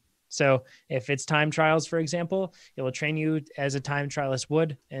cycling. So if it's time trials, for example, it will train you as a time trialist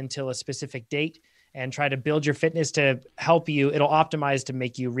would until a specific date and try to build your fitness to help you. It'll optimize to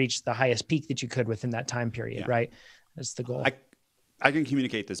make you reach the highest peak that you could within that time period, right? That's the goal. I can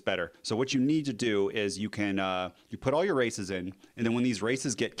communicate this better. So what you need to do is you can you put all your races in, and then when these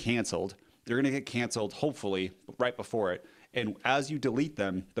races get canceled, they're going to get canceled hopefully right before it. And as you delete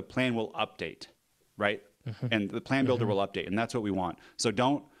them, the plan will update, right? And the Plan Builder will update, and that's what we want. So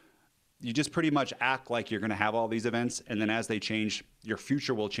you just pretty much act like you're going to have all these events, and then as they change, your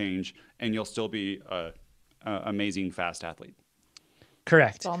future will change, and you'll still be an amazing fast athlete.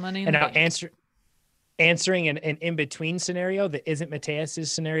 Correct. It's all money in And the now bank. answering an in-between scenario that isn't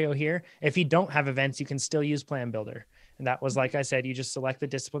Mateus's scenario here. If you don't have events, you can still use Plan Builder. And that was, like I said, you just select the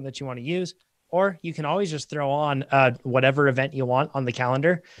discipline that you want to use, or you can always just throw on whatever event you want on the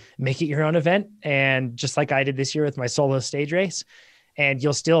calendar, make it your own event. And just like I did this year with my solo stage race, and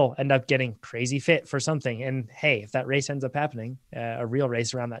you'll still end up getting crazy fit for something. And hey, if that race ends up happening, a real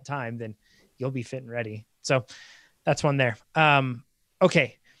race around that time, then you'll be fit and ready. So that's one there.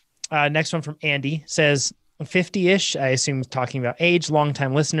 Okay. Next one from Andy says 50-ish. I assume talking about age,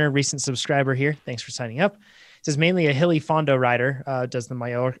 longtime listener, recent subscriber here. Thanks for signing up. It says mainly a hilly fondo rider, does the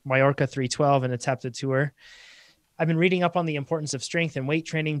Mallorca 312 and Atepta tour. I've been reading up on the importance of strength and weight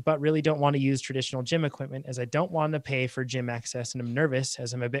training, but really don't want to use traditional gym equipment as I don't want to pay for gym access, and I'm nervous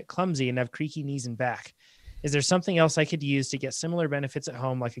as I'm a bit clumsy and have creaky knees and back. Is there something else I could use to get similar benefits at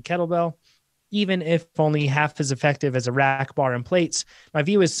home, like a kettlebell, even if only half as effective as a rack, bar, and plates? My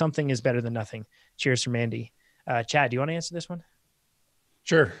view is something is better than nothing. Cheers from Andy. Chad, do you want to answer this one?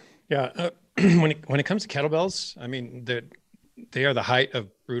 Sure. Yeah. When it comes to kettlebells, I mean, they are the height of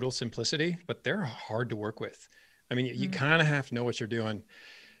brutal simplicity, but they're hard to work with. I mean, you kind of have to know what you're doing.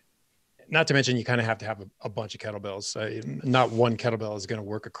 Not to mention, you kind of have to have a bunch of kettlebells. Not one kettlebell is going to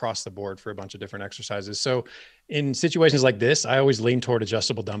work across the board for a bunch of different exercises. So in situations like this, I always lean toward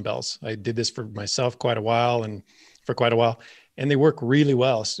adjustable dumbbells. I did this for myself for quite a while, and they work really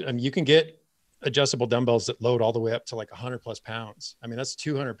well. So, I mean, you can get adjustable dumbbells that load all the way up to like 100 plus pounds. I mean, that's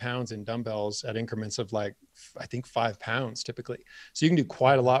 200 pounds in dumbbells at increments of like, I think 5 pounds typically. So you can do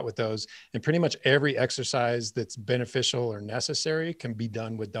quite a lot with those. And pretty much every exercise that's beneficial or necessary can be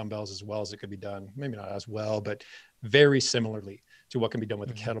done with dumbbells as well as it could be done. Maybe not as well, but very similarly to what can be done with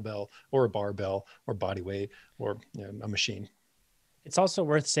a kettlebell or a barbell or body weight or a machine. It's also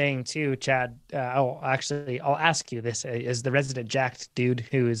worth saying too, Chad, I'll ask you this as the resident jacked dude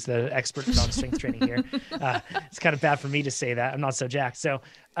who is the expert on strength training here. It's kind of bad for me to say that. I'm not so jacked. So,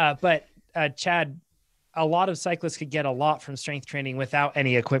 but Chad, a lot of cyclists could get a lot from strength training without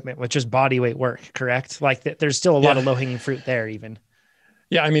any equipment, with just body weight work, correct? Like there's still a lot of low hanging fruit there even.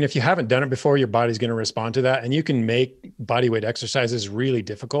 Yeah. I mean, if you haven't done it before, your body's going to respond to that. And you can make body weight exercises really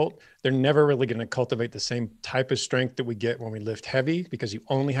difficult. They're never really going to cultivate the same type of strength that we get when we lift heavy, because you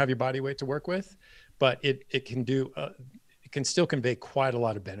only have your body weight to work with. But it can still convey quite a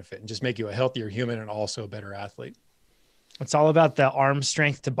lot of benefit and just make you a healthier human and also a better athlete. It's all about the arm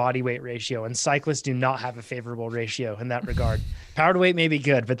strength to body weight ratio, and cyclists do not have a favorable ratio in that regard. Power to weight may be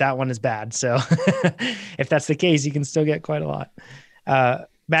good, but that one is bad. So if that's the case, you can still get quite a lot.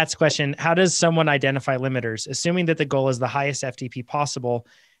 Matt's question: how does someone identify limiters? Assuming that the goal is the highest FTP possible,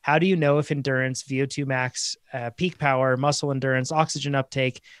 how do you know if endurance, VO2 max, peak power, muscle endurance, oxygen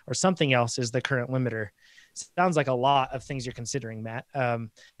uptake, or something else is the current limiter? Sounds like a lot of things you're considering, Matt.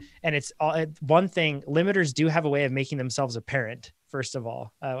 And it's one thing, limiters do have a way of making themselves apparent. First of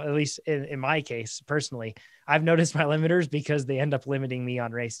all, at least in my case, personally, I've noticed my limiters because they end up limiting me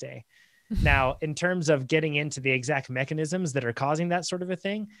on race day. Now, in terms of getting into the exact mechanisms that are causing that sort of a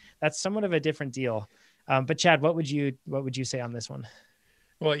thing, that's somewhat of a different deal. But Chad, what would you say on this one?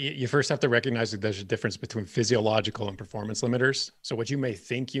 Well, you first have to recognize that there's a difference between physiological and performance limiters. So what you may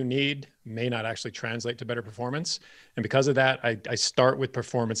think you need may not actually translate to better performance. And because of that, I start with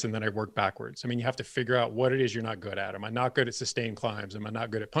performance and then I work backwards. I mean, you have to figure out what it is you're not good at. Am I not good at sustained climbs? Am I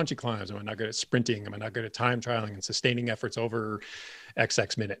not good at punchy climbs? Am I not good at sprinting? Am I not good at time trialing and sustaining efforts over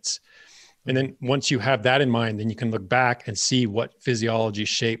XX minutes? And then once you have that in mind, then you can look back and see what physiology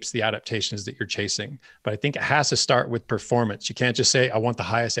shapes the adaptations that you're chasing. But I think it has to start with performance. You can't just say, I want the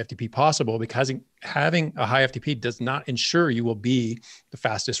highest FTP possible, because having a high FTP does not ensure you will be the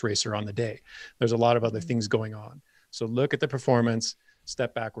fastest racer on the day. There's a lot of other things going on. So look at the performance,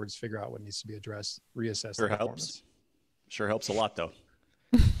 step backwards, figure out what needs to be addressed, reassess the performance. Sure helps a lot though.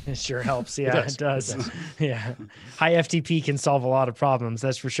 It sure helps. Yeah, it does. Yeah. High FTP can solve a lot of problems.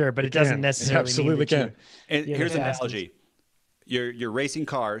 That's for sure. But it doesn't necessarily absolutely can. And here's an analogy. You're racing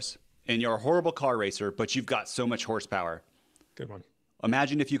cars and you're a horrible car racer, but you've got so much horsepower. Good one.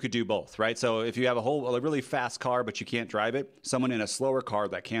 Imagine if you could do both, right? So if you have a really fast car, but you can't drive it, someone in a slower car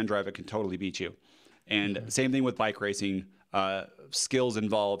that can drive it can totally beat you. And same thing with bike racing. Skills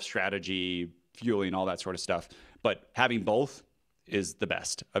involved, strategy, fueling, all that sort of stuff. But having both is the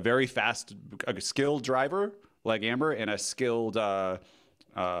best. A very fast, skilled driver like Amber, and a skilled or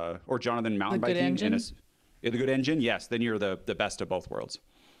Jonathan mountain biking, and the good engine. Yes, then you're the best of both worlds.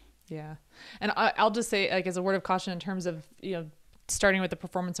 Yeah, and I'll just say, like, as a word of caution in terms of starting with the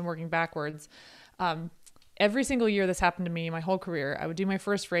performance and working backwards. Every single year this happened to me my whole career. I would do my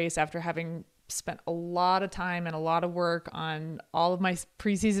first race after having spent a lot of time and a lot of work on all of my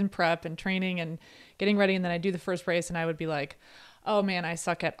preseason prep and training and getting ready. And then I do the first race and I would be like, oh man, I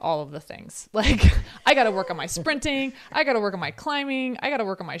suck at all of the things. Like I got to work on my sprinting. I got to work on my climbing. I got to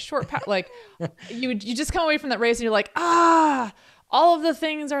work on my short path. Like you just come away from that race and you're like, all of the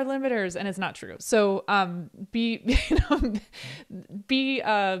things are limiters, and it's not true. So be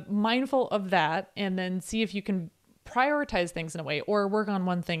mindful of that, and then see if you can prioritize things in a way or work on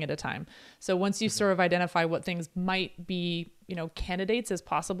one thing at a time. So once you sort of identify what things might be, candidates as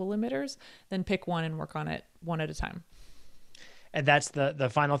possible limiters, then pick one and work on it one at a time. And that's the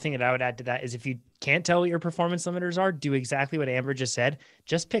final thing that I would add to that is if you can't tell what your performance limiters are, do exactly what Amber just said.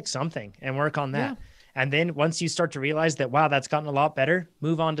 Just pick something and work on that. Yeah. And then once you start to realize that, wow, that's gotten a lot better,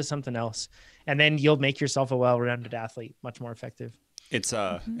 move on to something else. And then you'll make yourself a well-rounded athlete, much more effective. It's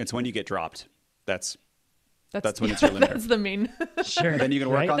when you get dropped. That's when it's your limiter. That's the main. Sure. Then you can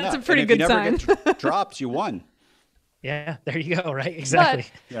work on that. That's a pretty good sign. If you never get dropped, you won. Yeah, there you go. Right. Exactly.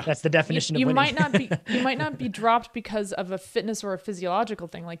 That's the definition of winning. You might not be dropped because of a fitness or a physiological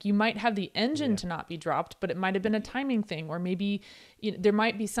thing. Like you might have the engine to not be dropped, but it might have been a timing thing, or maybe there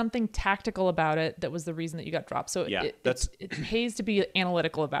might be something tactical about it that was the reason that you got dropped. So it pays to be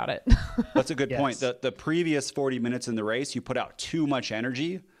analytical about it. That's a good point. The previous 40 minutes in the race, you put out too much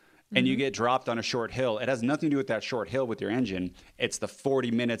energy and you get dropped on a short hill. It has nothing to do with that short hill with your engine. It's the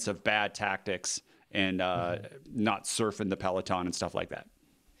 40 minutes of bad tactics and not surfing the peloton and stuff like that.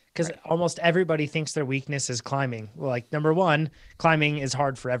 Because almost everybody thinks their weakness is climbing. Well, like number one, climbing is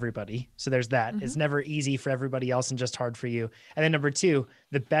hard for everybody. So there's that. It's never easy for everybody else and just hard for you. And then number two,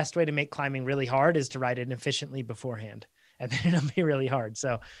 the best way to make climbing really hard is to ride it efficiently beforehand. And then it'll be really hard.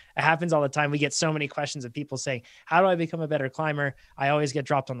 So it happens all the time. We get so many questions of people saying, how do I become a better climber? I always get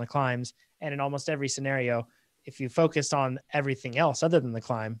dropped on the climbs. And in almost every scenario, if you focus on everything else other than the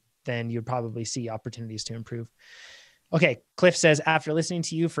climb, then you'd probably see opportunities to improve. Okay. Cliff says, after listening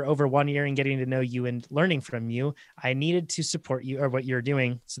to you for over 1 year and getting to know you and learning from you, I needed to support you or what you're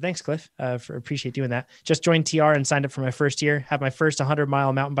doing. So thanks, Cliff, for appreciate doing that. Just joined TR and signed up for my first year, have my first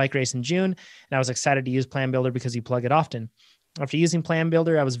 100-mile mountain bike race in June. And I was excited to use Plan Builder because you plug it often. After using Plan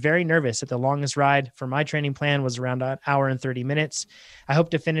Builder, I was very nervous that the longest ride for my training plan was around an hour and 30 minutes. I hope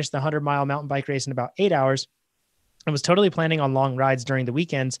to finish the 100-mile mountain bike race in about 8 hours. I was totally planning on long rides during the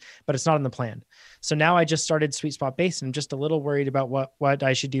weekends, but it's not in the plan. So now I just started Sweet Spot Base and I'm just a little worried about what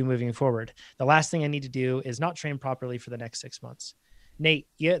I should do moving forward. The last thing I need to do is not train properly for the next 6 months. Nate,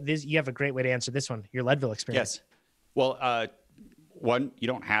 you have a great way to answer this one, your Leadville experience. Yes. Well, one, you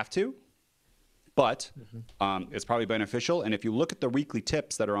don't have to, but it's probably beneficial. And if you look at the weekly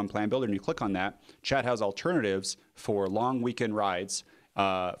tips that are on Plan Builder and you click on that, Chad has alternatives for long weekend rides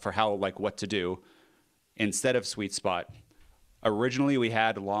for what to do. Instead of Sweet Spot. Originally, we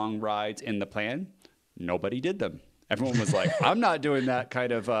had long rides in the plan. Nobody did them. Everyone was like, I'm not doing that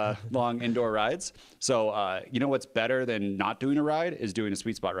kind of long indoor rides. So you know what's better than not doing a ride is doing a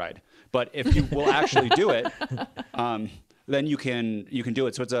Sweet Spot ride. But if you will actually do it, then you can do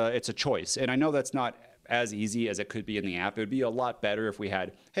it. So it's a choice. And I know that's not as easy as it could be in the app. It would be a lot better if we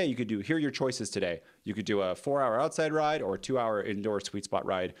had, hey, here are your choices today. You could do a 4-hour outside ride or a 2-hour indoor Sweet Spot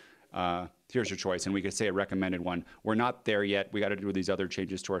ride. Here's your choice. And we could say a recommended one. We're not there yet. We got to do these other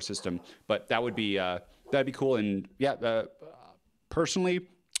changes to our system, but that would be, that'd be cool. And personally,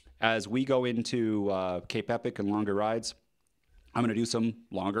 as we go into Cape Epic and longer rides, I'm going to do some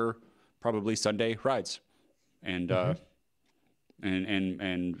longer, probably Sunday rides and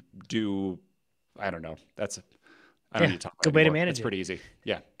do, I don't know. I don't need to talk about good way to manage it. It's pretty easy.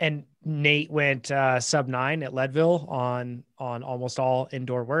 Yeah. And Nate went sub 9 at Leadville on almost all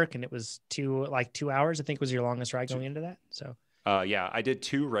indoor work. And it was 2 hours, I think was your longest ride going into that. So, yeah, I did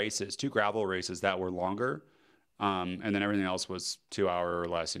 2 gravel races that were longer. And then everything else was 2-hour or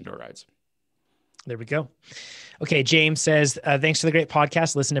less indoor rides. There we go. Okay. James says, thanks for the great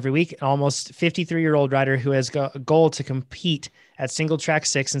podcast. Listen every week. An almost 53-year-old rider who has got a goal to compete at Single Track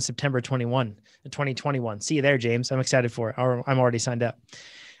 6 in September 2021. See you there, James. I'm excited for it. I'm already signed up.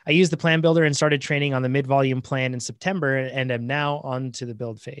 I used the Plan Builder and started training on the mid-volume plan in September and am now on to the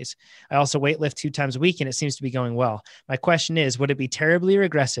build phase. I also weightlift 2 times a week and it seems to be going well. My question is, would it be terribly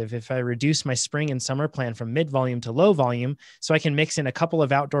regressive if I reduce my spring and summer plan from mid-volume to low volume so I can mix in a couple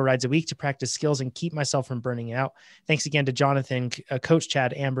of outdoor rides a week to practice skills and keep myself from burning out? Thanks again to Jonathan, Coach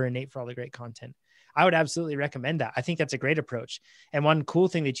Chad, Amber, and Nate for all the great content. I would absolutely recommend that. I think that's a great approach. And one cool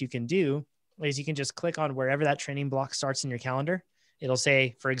thing that you can do is you can just click on wherever that training block starts in your calendar. It'll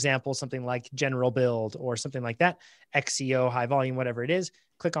say, for example, something like general build or something like that, XCO, high volume, whatever it is.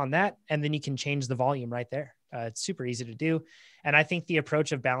 Click on that, and then you can change the volume right there. It's super easy to do. And I think the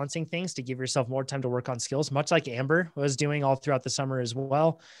approach of balancing things to give yourself more time to work on skills, much like Amber was doing all throughout the summer as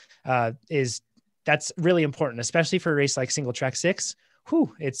well, that's really important, especially for a race like Single Track 6.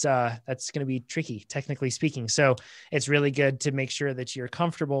 That's going to be tricky, technically speaking. So it's really good to make sure that you're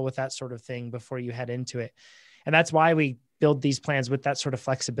comfortable with that sort of thing before you head into it. And that's why we build these plans with that sort of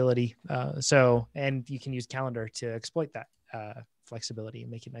flexibility. And you can use calendar to exploit that flexibility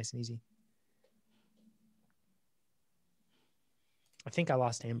and make it nice and easy. I think I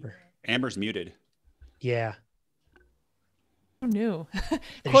lost Amber. Amber's muted. Yeah. Oh, no.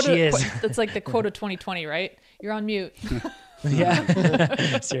 She is. That's like the quote of 2020, right? You're on mute.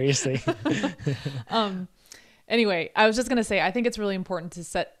 Yeah. Seriously. Anyway, I was just going to say, I think it's really important to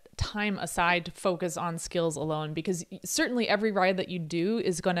set time aside to focus on skills alone, because certainly every ride that you do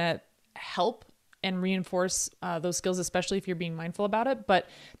is going to help and reinforce those skills, especially if you're being mindful about it. But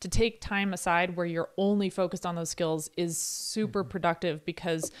to take time aside where you're only focused on those skills is super productive,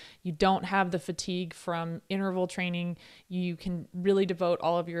 because you don't have the fatigue from interval training. You can really devote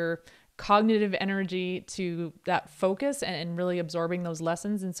all of your cognitive energy to that focus and really absorbing those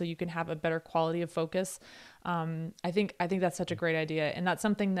lessons. And so you can have a better quality of focus. I think that's such a great idea. And that's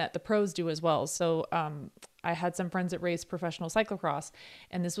something that the pros do as well. So, I had some friends that race professional cyclocross,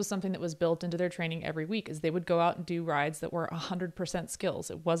 and this was something that was built into their training every week, is they would go out and do rides that were 100%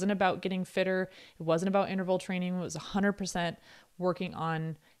 skills. It wasn't about getting fitter. It wasn't about interval training. It was 100% working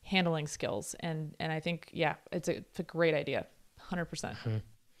on handling skills. And I think, yeah, it's a great idea. 100%.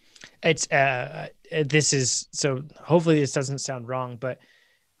 Mm-hmm. This is, so hopefully this doesn't sound wrong, but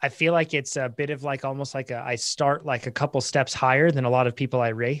I feel like it's a bit of like, almost like I start like a couple steps higher than a lot of people I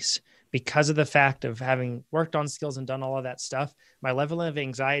race, because of the fact of having worked on skills and done all of that stuff. My level of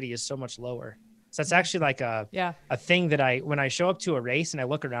anxiety is so much lower. So that's actually like a thing that when I show up to a race and I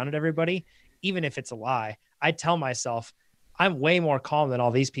look around at everybody, even if it's a lie, I tell myself I'm way more calm than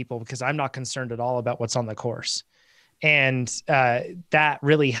all these people, because I'm not concerned at all about what's on the course. And that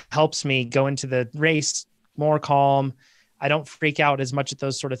really helps me go into the race more calm. I don't freak out as much at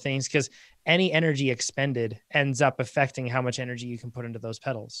those sort of things, because any energy expended ends up affecting how much energy you can put into those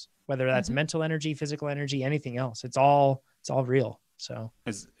pedals, whether that's mental energy, physical energy, anything else. It's all real. So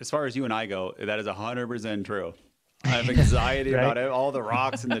as far as you and I go, that is 100% true. I have anxiety right? about it, all the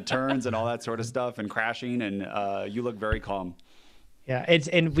rocks and the turns and all that sort of stuff and crashing. And you look very calm. Yeah.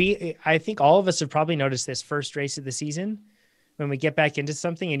 I think all of us have probably noticed this first race of the season, when we get back into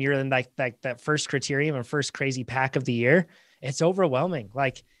something and you're in like that first criterium or first crazy pack of the year, it's overwhelming.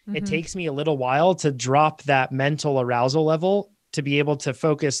 Like it takes me a little while to drop that mental arousal level to be able to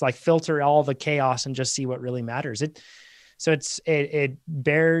focus, like filter all the chaos and just see what really matters. It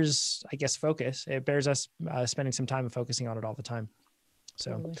bears, I guess, focus. It bears us spending some time and focusing on it all the time.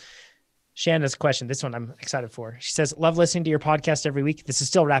 So totally. Shanna's question, this one I'm excited for. She says, love listening to your podcast every week. This is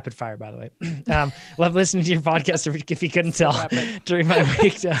still rapid fire, by the way. Love listening to your podcast every week, if you couldn't tell, during my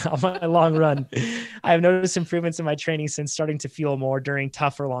week on my long run. I have noticed improvements in my training since starting to fuel more during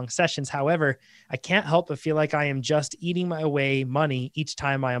tough or long sessions. However, I can't help but feel like I am just eating my way money each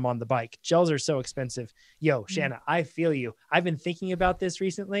time I am on the bike. Gels are so expensive. Yo, Shanna, I feel you. I've been thinking about this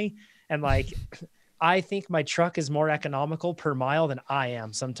recently, and like, I think my truck is more economical per mile than I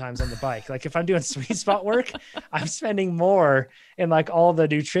am sometimes on the bike. Like if I'm doing sweet spot work, I'm spending more in like all the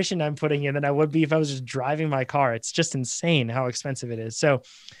nutrition I'm putting in than I would be if I was just driving my car. It's just insane how expensive it is. So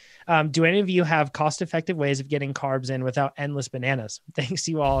do any of you have cost-effective ways of getting carbs in without endless bananas? Thanks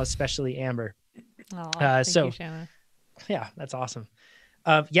you all, especially Amber. Thank you, Shanna. Yeah, that's awesome.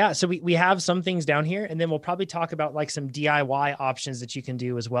 So we have some things down here, and then we'll probably talk about like some DIY options that you can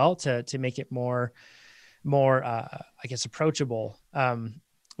do as well to make it more, I guess, approachable. But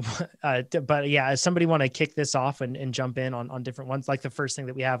yeah, if somebody want to kick this off and jump in on different ones, like the first thing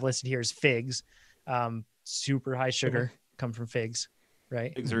that we have listed here is figs. Super high sugar come from figs,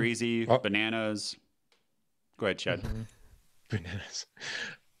 right? Figs are easy. Bananas. Go ahead, Chad. Bananas.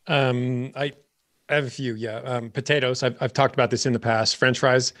 I have a few. Potatoes. I've talked about this in the past. French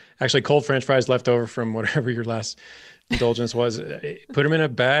fries, actually cold French fries left over from whatever your last indulgence was. Put them in a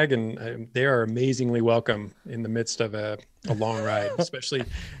bag, and they are amazingly welcome in the midst of a long ride, especially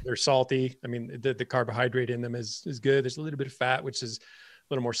they're salty. I mean, the carbohydrate in them is good. There's a little bit of fat, which is a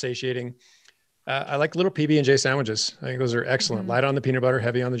little more satiating. I like little PB&J sandwiches. I think those are excellent. Light on the peanut butter,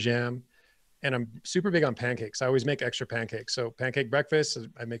 heavy on the jam. And I'm super big on pancakes. I always make extra pancakes. So pancake breakfast,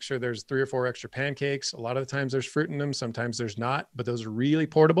 I make sure there's 3 or 4 extra pancakes. A lot of the times there's fruit in them. Sometimes there's not, but those are really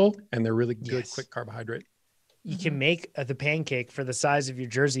portable and they're really good, quick carbohydrate. you can make the pancake for the size of your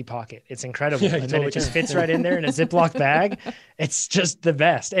jersey pocket. It's incredible. Yeah, And then it just totally fits right in there in a Ziploc bag. It's just the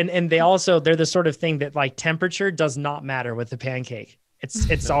best. And they're the sort of thing that like temperature does not matter with the pancake.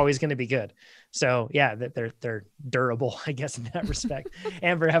 It's always going to be good. So yeah, they're durable, I guess, in that respect.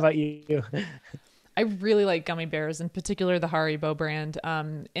 Amber, how about you? I really like gummy bears, in particular the Haribo brand.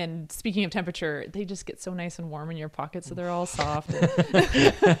 And speaking of temperature, they just get so nice and warm in your pocket, so they're all soft. I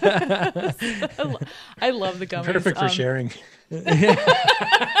love the gummies. Perfect for sharing.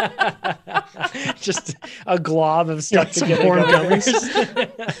 Just a glob of stuff Some together. warm gummies.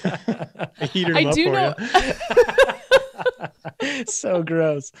 I heated them I up do for know. you. So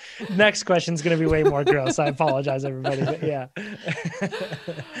gross. Next question is going to be way more gross. I apologize, everybody. But yeah.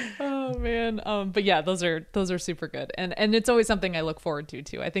 Oh man. But yeah, those are super good. And it's always something I look forward to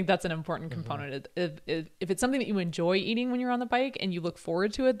too. I think that's an important component. If it's something that you enjoy eating when you're on the bike and you look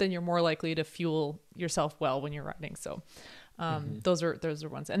forward to it, then you're more likely to fuel yourself well when you're riding. So those are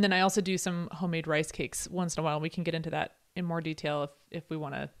ones. And then I also do some homemade rice cakes once in a while. We can get into that in more detail if we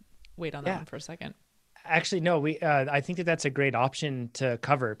want to wait on that one for a second. Actually, no, I think that's a great option to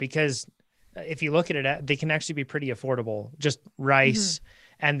cover, because if you look at it, they can actually be pretty affordable. Just rice.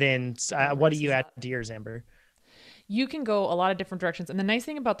 And then what do you add to yours, Amber? You can go a lot of different directions. And the nice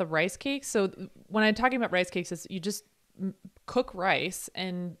thing about the rice cakes, so when I'm talking about rice cakes, is you just cook rice,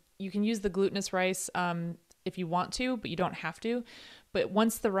 and you can use the glutinous rice if you want to, but you don't have to. But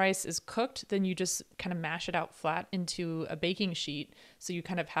once the rice is cooked, then you just kind of mash it out flat into a baking sheet. So you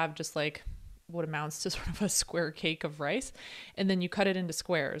kind of have just like what amounts to sort of a square cake of rice. And then you cut it into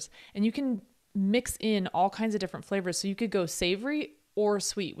squares. And you can mix in all kinds of different flavors. So you could go savory or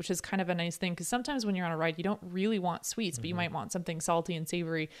sweet, which is kind of a nice thing, because sometimes when you're on a ride, you don't really want sweets, but you might want something salty and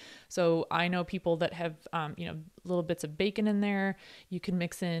savory. So I know people that have, little bits of bacon in there. You can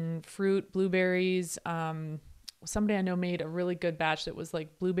mix in fruit, blueberries. Somebody I know made a really good batch that was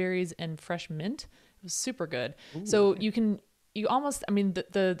like blueberries and fresh mint. It was super good. Ooh. So the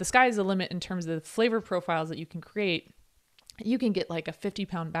sky is the limit in terms of the flavor profiles that you can create. You can get like a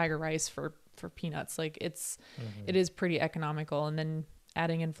 50-pound bag of rice for peanuts. Like it is pretty economical, and then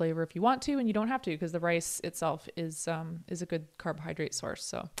adding in flavor if you want to, and you don't have to, because the rice itself is a good carbohydrate source.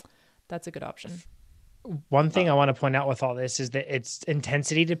 So that's a good option. One thing I want to point out with all this is that it's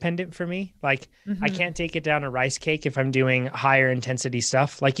intensity dependent for me. Like I can't take it down a rice cake if I'm doing higher intensity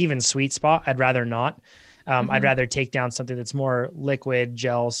stuff, like even sweet spot. I'd rather not. I'd rather take down something that's more liquid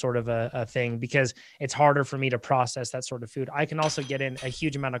gel sort of a thing, because it's harder for me to process that sort of food. I can also get in a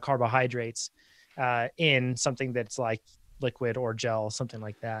huge amount of carbohydrates in something that's like liquid or gel, something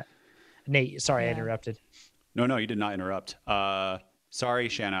like that. Nate, sorry, I interrupted. No, you did not interrupt. Sorry,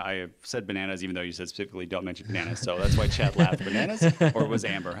 Shanna, I said bananas, even though you said specifically don't mention bananas. So that's why Chad laughed. Bananas, or was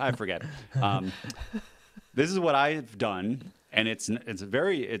Amber? I forget. This is what I've done, and it's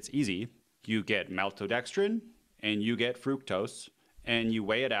easy. You get maltodextrin and you get fructose, and you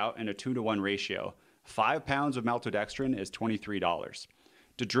weigh it out in a 2-to-1 ratio. 5 pounds of maltodextrin is $23.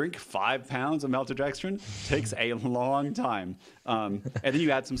 To drink 5 pounds of maltodextrin takes a long time. And then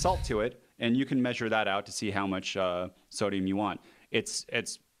you add some salt to it, and you can measure that out to see how much sodium you want. It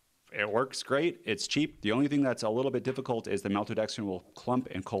works great. It's cheap. The only thing that's a little bit difficult is the maltodextrin will clump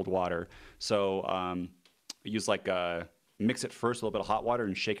in cold water. So use mix it first, a little bit of hot water,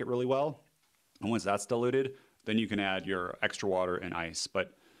 and shake it really well. And once that's diluted, then you can add your extra water and ice.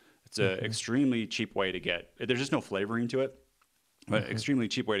 But it's an extremely cheap way to get, there's just no flavoring to it, but extremely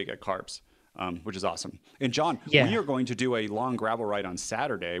cheap way to get carbs, which is awesome. And John, we are going to do a long gravel ride on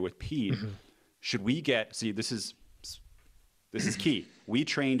Saturday with Pete. Should we this is key. We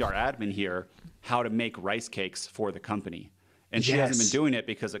trained our admin here how to make rice cakes for the company. And she hasn't been doing it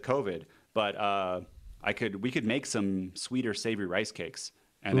because of COVID, but we could make some sweeter, savory rice cakes,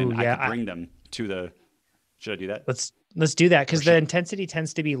 and then I could bring them to the. Should I do that? Let's do that, because the intensity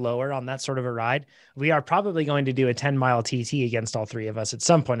tends to be lower on that sort of a ride. We are probably going to do a 10-mile TT against all three of us at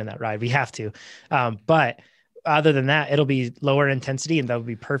some point in that ride. We have to, but other than that, it'll be lower intensity, and that would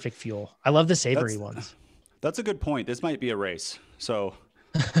be perfect fuel. I love the savory ones. That's a good point. This might be a race, so.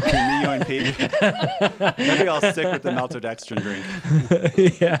 Between me, you, and Pete. Maybe I'll stick with the maltodextrin drink.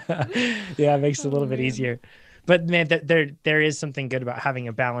 Yeah, it makes it a little bit easier. But man, there is something good about having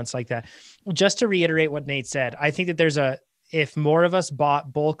a balance like that. Just to reiterate what Nate said, I think that if more of us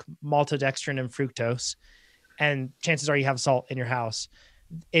bought bulk maltodextrin and fructose, and chances are you have salt in your house,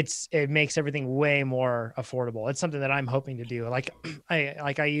 it makes everything way more affordable. It's something that I'm hoping to do. I've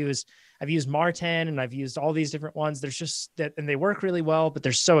used Marten, and I've used all these different ones. There's just that, and they work really well, but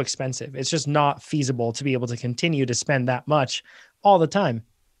they're so expensive. It's just not feasible to be able to continue to spend that much all the time.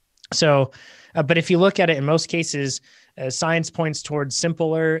 So, but if you look at it in most cases, science points towards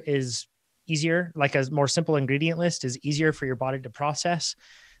simpler is easier, like a more simple ingredient list is easier for your body to process.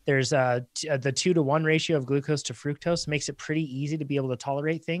 There's the 2-to-1 ratio of glucose to fructose makes it pretty easy to be able to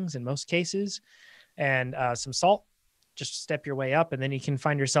tolerate things in most cases. And some salt, just step your way up. And then you can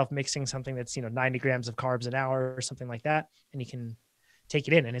find yourself mixing something that's, 90 grams of carbs an hour or something like that. And you can take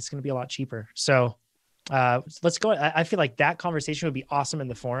it in and it's going to be a lot cheaper. So let's go. I feel like that conversation would be awesome in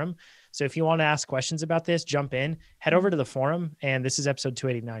the forum. So if you want to ask questions about this, jump in, head over to the forum. And this is episode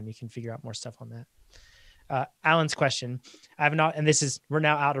 289. You can figure out more stuff on that. Alan's question. We're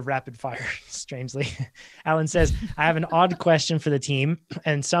now out of rapid fire, strangely. Alan says, I have an odd question for the team,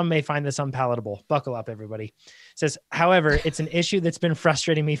 and some may find this unpalatable. Buckle up, everybody. Says, however, it's an issue that's been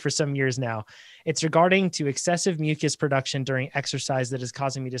frustrating me for some years now. It's regarding to excessive mucus production during exercise that is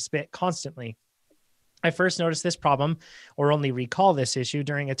causing me to spit constantly. I first noticed this problem, or only recall this issue,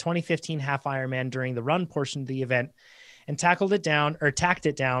 during a 2015 half Ironman during the run portion of the event, and tacked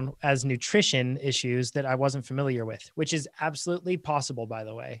it down as nutrition issues that I wasn't familiar with, which is absolutely possible, by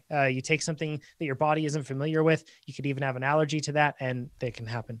the way. You take something that your body isn't familiar with, you could even have an allergy to that, and that can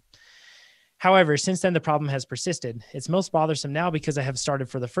happen. However, since then, the problem has persisted. It's most bothersome now because I have started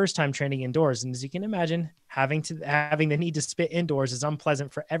for the first time training indoors. And as you can imagine, having the need to spit indoors is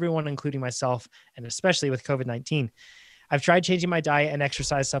unpleasant for everyone, including myself, and especially with COVID-19. I've tried changing my diet and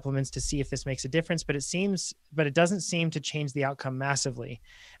exercise supplements to see if this makes a difference, but it doesn't seem to change the outcome massively.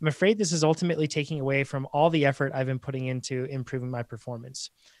 I'm afraid this is ultimately taking away from all the effort I've been putting into improving my performance.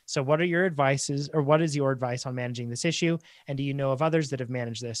 So what is your advice on managing this issue? And do you know of others that have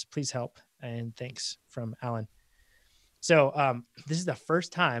managed this? Please help. And thanks, from Alan. So this is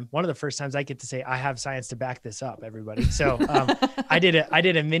one of the first times I get to say I have science to back this up, everybody. So I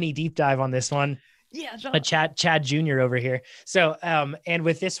did a mini deep dive on this one. Yeah, Chad Jr. over here. So, and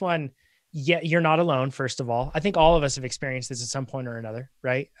with this one, you're not alone. First of all, I think all of us have experienced this at some point or another,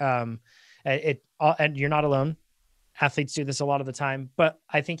 right? And you're not alone. Athletes do this a lot of the time, but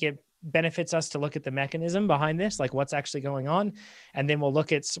I think it benefits us to look at the mechanism behind this, like what's actually going on. And then we'll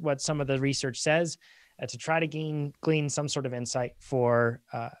look at what some of the research says to try to glean some sort of insight for,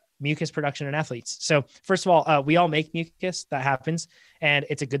 mucus production in athletes. So first of all, we all make mucus. That happens, and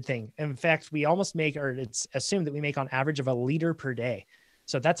it's a good thing. In fact, we almost it's assumed that we make on average of 1 liter per day.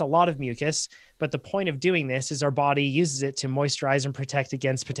 So that's a lot of mucus, but the point of doing this is our body uses it to moisturize and protect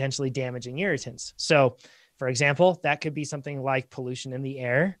against potentially damaging irritants. So for example, that could be something like pollution in the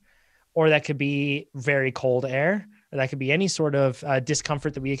air, or that could be very cold air, or that could be any sort of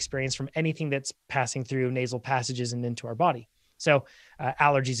discomfort that we experience from anything that's passing through nasal passages and into our body. So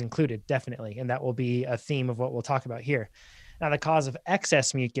allergies included, definitely. And that will be a theme of what we'll talk about here. Now, the cause of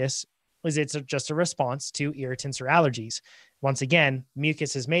excess mucus is it's just a response to irritants or allergies. Once again,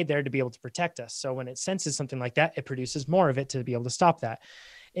 mucus is made there to be able to protect us. So when it senses something like that, it produces more of it to be able to stop that.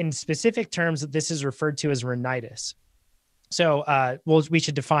 In specific terms, this is referred to as rhinitis. So we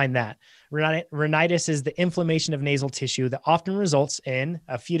should define that. Rhinitis is the inflammation of nasal tissue that often results in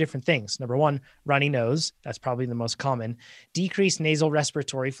a few different things. Number one, runny nose. That's probably the most common. Decreased nasal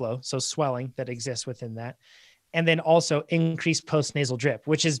respiratory flow, so swelling that exists within that. And then also increased postnasal drip,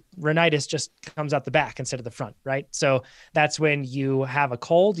 which is rhinitis just comes out the back instead of the front, right? So that's when you have a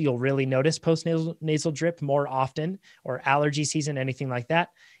cold, you'll really notice postnasal drip more often, or allergy season, anything like that.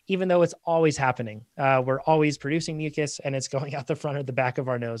 Even though it's always happening, we're always producing mucus and it's going out the front or the back of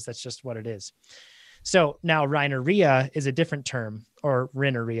our nose. That's just what it is. So now rhinorrhea is a different term, or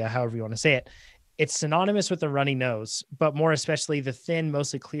rhinorrhea, however you want to say it. It's synonymous with the runny nose, but more especially the thin,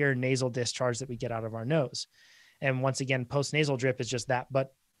 mostly clear nasal discharge that we get out of our nose. And once again, postnasal drip is just that,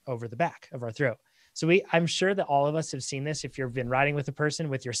 but over the back of our throat. So I'm sure that all of us have seen this if you've been riding with a person,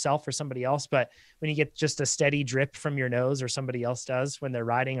 with yourself or somebody else, but when you get just a steady drip from your nose, or somebody else does when they're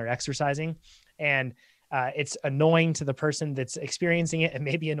riding or exercising, and it's annoying to the person that's experiencing it, and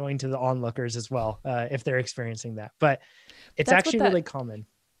maybe annoying to the onlookers as well, if they're experiencing that, but it's actually really common.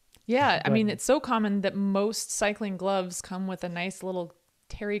 Yeah. I mean, it's so common that most cycling gloves come with a nice little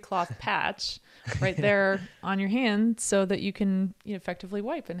terry cloth patch right there on your hand so that you can effectively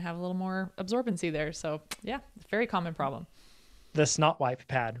wipe and have a little more absorbency there. So yeah, it's a very common problem. The snot wipe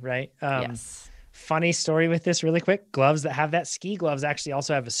pad, right? Yes. Funny story with this really quick. Gloves that have that, ski gloves actually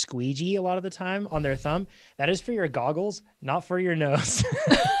also have a squeegee a lot of the time on their thumb. That is for your goggles, not for your nose.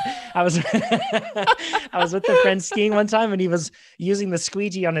 I was with a friend skiing one time and he was using the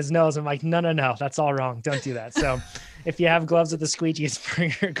squeegee on his nose. I'm like, no, that's all wrong. Don't do that. So if you have gloves with the squeegee, it's for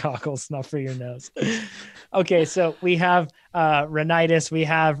your goggles, not for your nose. Okay. So we have rhinitis, we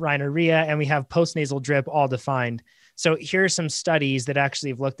have rhinorrhea, and we have postnasal drip all defined. So here are some studies that actually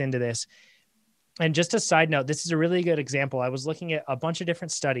have looked into this. And just a side note, this is a really good example. I was looking at a bunch of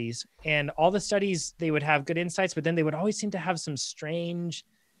different studies, and all the studies, they would have good insights, but then they would always seem to have some strange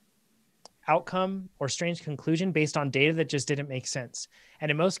outcome or strange conclusion based on data that just didn't make sense.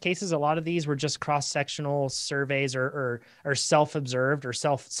 And in most cases, a lot of these were just cross-sectional surveys or self-observed or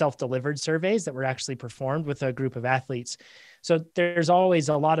self-delivered surveys that were actually performed with a group of athletes. So there's always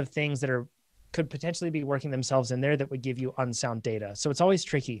a lot of things that could potentially be working themselves in there that would give you unsound data. So it's always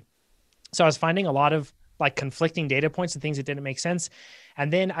tricky. So I was finding a lot of like conflicting data points and things that didn't make sense.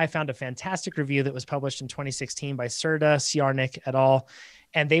 And then I found a fantastic review that was published in 2016 by Serta, Ciarnik et al.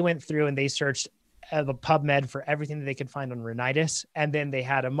 And they went through and they searched the PubMed for everything that they could find on rhinitis. And then they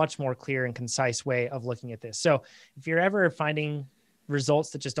had a much more clear and concise way of looking at this. So if you're ever finding results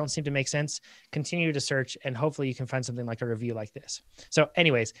that just don't seem to make sense, continue to search, and hopefully you can find something like a review like this. So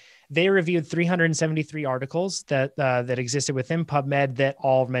anyways, they reviewed 373 articles that existed within PubMed that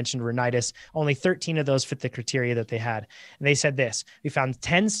all mentioned rhinitis. Only 13 of those fit the criteria that they had. And they said this: we found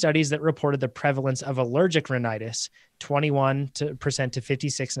 10 studies that reported the prevalence of allergic rhinitis, 21% to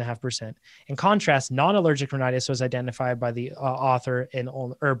 56.5%. In contrast, non-allergic rhinitis was identified by the author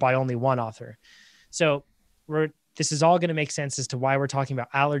by only one author. So this is all going to make sense as to why we're talking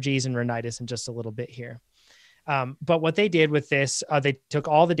about allergies and rhinitis in just a little bit here. But what they did with this, they took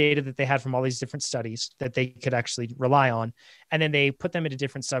all the data that they had from all these different studies that they could actually rely on, and then they put them into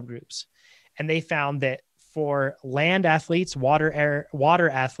different subgroups. And they found that for land athletes, water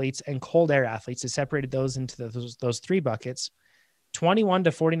athletes, and cold air athletes, they separated those into those three buckets. 21 to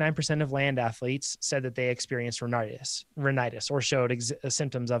 49% of land athletes said that they experienced rhinitis or showed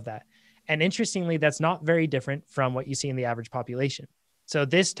symptoms of that. And interestingly, that's not very different from what you see in the average population. So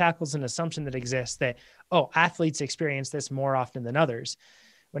this tackles an assumption that exists that, athletes experience this more often than others,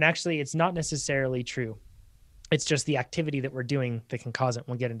 when actually it's not necessarily true. It's just the activity that we're doing that can cause it.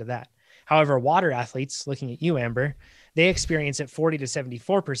 We'll get into that. However, water athletes, looking at you, Amber, they experience it 40 to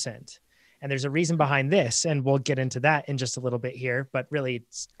 74%. And there's a reason behind this, and we'll get into that in just a little bit here, but really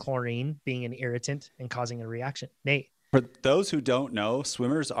it's chlorine being an irritant and causing a reaction. Nate. For those who don't know,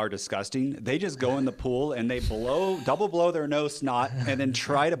 swimmers are disgusting. They just go in the pool and they double blow their nose snot and then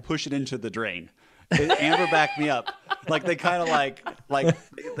try to push it into the drain. Amber backed me up. Like they kind of like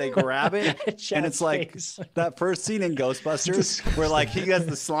they grab it and it's like that first scene in Ghostbusters where like he has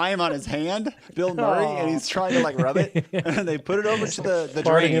the slime on his hand, Bill Murray, and he's trying to like rub it and they put it over to the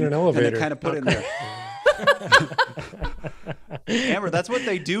drain in an elevator. and they kind of put it in there. Amber, that's what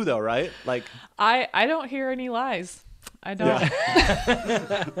they do though, right? Like I don't hear any lies. I don't.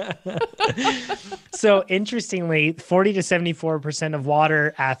 Yeah. So interestingly, 40 to 74% of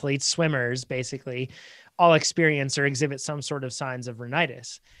water athletes, swimmers, basically all experience or exhibit some sort of signs of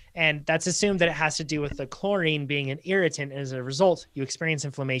rhinitis. And that's assumed that it has to do with the chlorine being an irritant. And as a result, you experience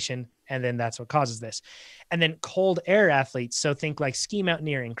inflammation, and then that's what causes this. And then cold air athletes, so think like ski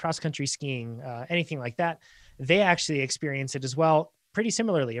mountaineering, cross-country skiing, anything like that, they actually experience it as well, pretty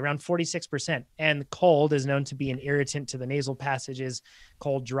similarly, around 46%. And cold is known to be an irritant to the nasal passages,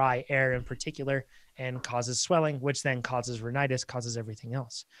 cold, dry air in particular, and causes swelling, which then causes rhinitis, causes everything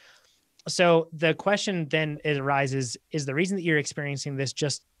else. So the question then arises, is the reason that you're experiencing this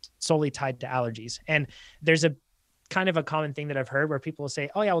just solely tied to allergies? And there's a kind of a common thing that I've heard where people will say,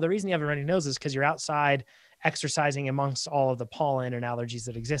 oh yeah, well, the reason you have a runny nose is because you're outside exercising amongst all of the pollen and allergies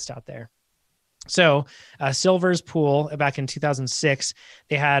that exist out there. So Silver's pool back in 2006,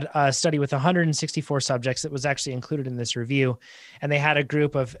 they had a study with 164 subjects that was actually included in this review. And they had a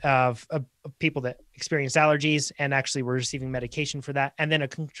group of people that experienced allergies and actually were receiving medication for that. And then a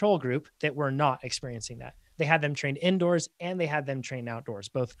control group that were not experiencing that. They had them trained indoors and they had them trained outdoors,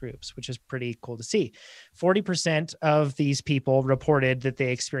 both groups, which is pretty cool to see. 40% of these people reported that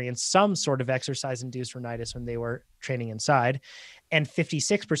they experienced some sort of exercise-induced rhinitis when they were training inside, and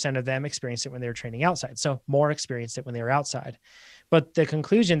 56% of them experienced it when they were training outside. So more experienced it when they were outside. But the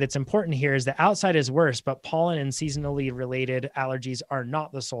conclusion that's important here is that outside is worse, but pollen and seasonally related allergies are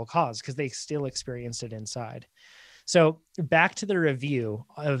not the sole cause because they still experienced it inside. So back to the review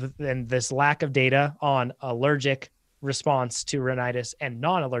of and this lack of data on allergic response to rhinitis and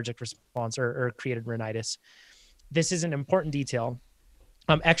non-allergic response or created rhinitis. This is an important detail.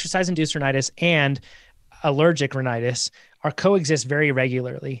 Exercise-induced rhinitis and allergic rhinitis coexist very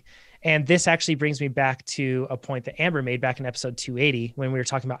regularly. And this actually brings me back to a point that Amber made back in episode 280 when we were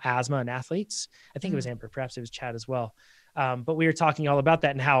talking about asthma in athletes. I think it was Amber, perhaps it was Chad as well. But we were talking all about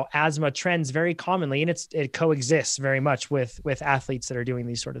that and how asthma trends very commonly, and it coexists very much with athletes that are doing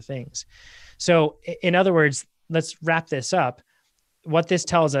these sort of things. So in other words, let's wrap this up. what this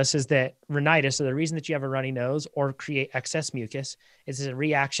tells us is that rhinitis, so the reason that you have a runny nose or create excess mucus, is a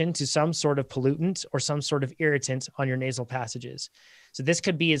reaction to some sort of pollutant or some sort of irritant on your nasal passages. So this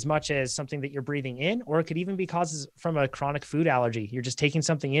could be as much as something that you're breathing in, or it could even be causes from a chronic food allergy. You're just taking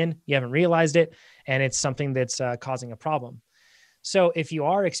something in, you haven't realized it, and it's something that's causing a problem. So if you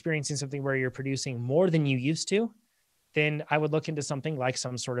are experiencing something where you're producing more than you used to, then I would look into something like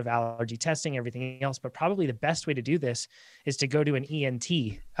some sort of allergy testing, everything else. But probably the best way to do this is to go to an ENT.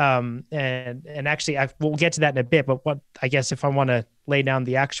 And actually, we'll get to that in a bit. But what I guess if I want to lay down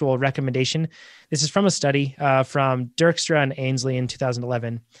the actual recommendation, this is from a study from Dirkstra and Ainsley in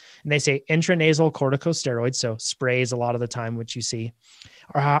 2011. And they say intranasal corticosteroids, so sprays a lot of the time, which you see,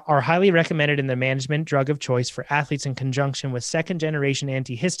 are highly recommended in the management drug of choice for athletes in conjunction with second-generation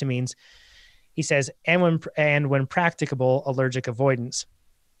antihistamines. He says, and when practicable, allergic avoidance.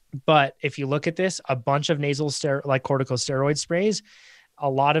 But if you look at this, a bunch of like corticosteroid sprays, a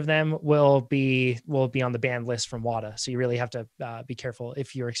lot of them will be on the banned list from WADA. So you really have to be careful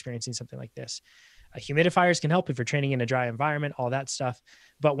if you're experiencing something like this. Humidifiers can help if you're training in a dry environment, all that stuff.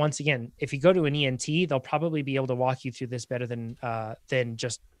 But once again, if you go to an ENT, they'll probably be able to walk you through this better than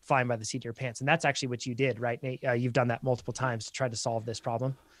just flying by the seat of your pants. And that's actually what you did, right, Nate? You've done that multiple times to try to solve this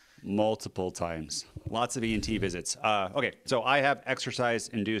problem. Multiple times. Lots of ENT visits. Okay, so I have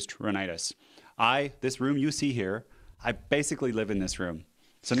exercise-induced rhinitis. This room you see here, I basically live in this room.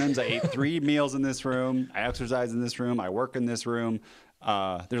 Sometimes I ate 3 meals in this room. I exercise in this room. I work in this room.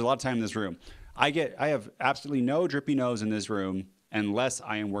 There's a lot of time in this room. I have absolutely no drippy nose in this room unless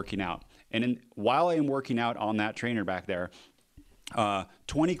I am working out. And while I am working out on that trainer back there,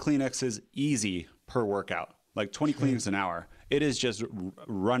 20 Kleenexes easy per workout, like 20 Kleenexes an hour. It is just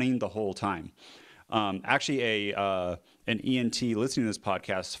running the whole time. Actually, an ENT listening to this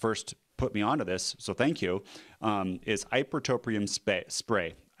podcast first put me onto this, so thank you, is ipratropium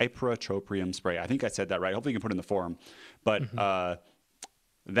spray. Ipratropium spray. I think I said that right. Hopefully you can put it in the forum. But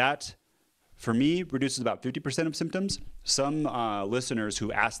that, for me, reduces about 50% of symptoms. Some listeners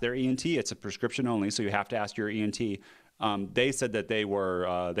who ask their ENT, it's a prescription only, so you have to ask your ENT. They said that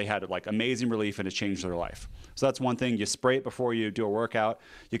they had like amazing relief and it changed their life. So that's one thing. You spray it before you do a workout.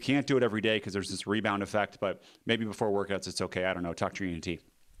 You can't do it every day because there's this rebound effect, but maybe before workouts, it's okay. I don't know. Talk to your ENT.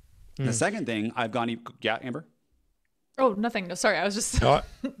 The second thing I've gone, yeah, Amber? Oh, nothing. No, sorry. I was just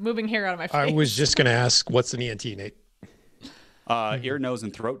moving hair out of my face. I was just going to ask, what's an ENT, Nate? Ear, nose,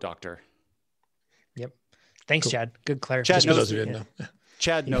 and throat doctor. Yep. Thanks, cool. Chad. Good clarification.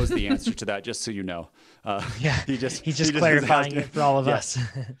 Chad knows the answer to that, just so you know. He's just clarifying it for all of us.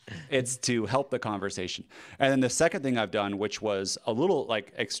 It's to help the conversation. And then the second thing I've done, which was a little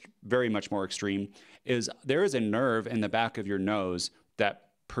like very much more extreme, is there is a nerve in the back of your nose that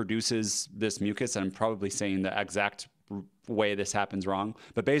produces this mucus. And I'm probably saying the exact way this happens wrong.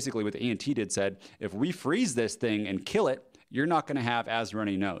 But basically what the ENT did said, if we freeze this thing and kill it, you're not going to have as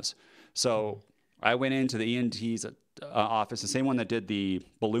runny nose. So I went into the ENT's office, the same one that did the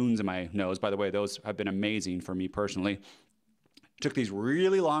balloons in my nose. By the way, those have been amazing for me personally. Took these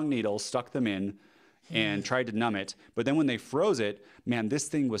really long needles, stuck them in, and tried to numb it. But then when they froze it, man, this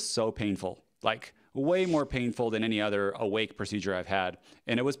thing was so painful. Like way more painful than any other awake procedure I've had.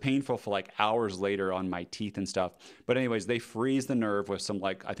 And it was painful for like hours later on my teeth and stuff. But anyways, they freeze the nerve with some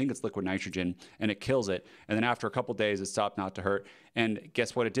I think it's liquid nitrogen, and it kills it. And then after a couple days, it stopped not to hurt. And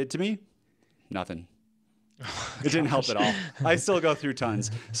guess what it did to me? Nothing. It didn't help at all. I still go through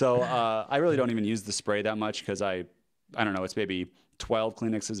tons. So I really don't even use the spray that much because I don't know, it's maybe 12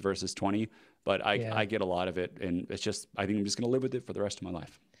 Kleenexes versus 20, but I get a lot of it. And it's just, I think I'm just going to live with it for the rest of my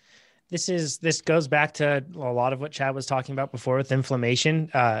life. This goes back to a lot of what Chad was talking about before with inflammation.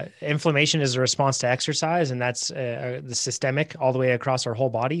 Inflammation is a response to exercise, and that's the systemic all the way across our whole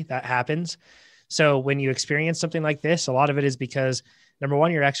body. That happens. So when you experience something like this, a lot of it is because number one,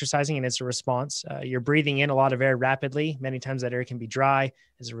 you're exercising and it's a response. You're breathing in a lot of air rapidly. Many times that air can be dry.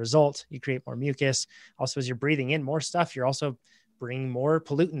 As a result, you create more mucus. Also, as you're breathing in more stuff, you're also bringing more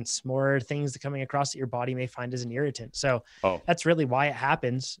pollutants, more things coming across that your body may find as an irritant. So that's really why it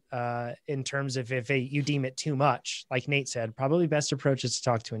happens in terms of if you deem it too much. Like Nate said, probably best approach is to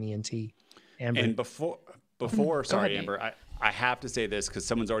talk to an ENT. Amber. And before sorry, Amber, I have to say this because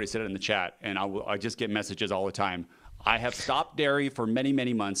someone's already said it in the chat, and I just get messages all the time. I have stopped dairy for many,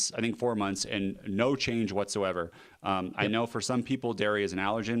 many months, I think 4 months, and no change whatsoever. I know for some people dairy is an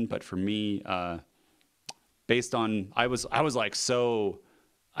allergen, but for me, based on, I was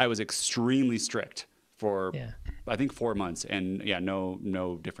extremely strict for, I think 4 months, and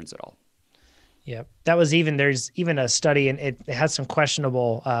no difference at all. Yep. That was there's even a study, and it has some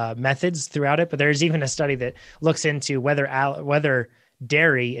questionable methods throughout it, but there's even a study that looks into whether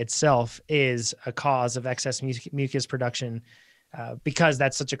dairy itself is a cause of excess mucus production, because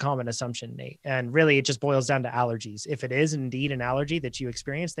that's such a common assumption, Nate. And really it just boils down to allergies. If it is indeed an allergy that you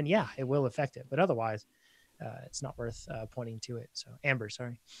experience, then yeah, it will affect it. But otherwise, it's not worth pointing to it. So Amber,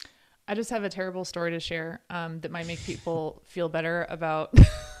 sorry. I just have a terrible story to share that might make people feel better about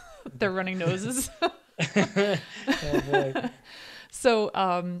their running noses. Oh, boy. So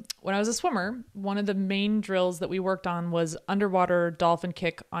when I was a swimmer, one of the main drills that we worked on was underwater dolphin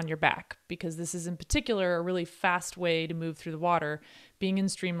kick on your back, because this is in particular a really fast way to move through the water, being in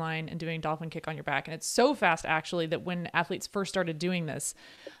streamline and doing dolphin kick on your back. And it's so fast, actually, that when athletes first started doing this,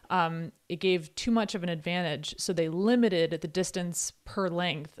 it gave too much of an advantage. So they limited the distance per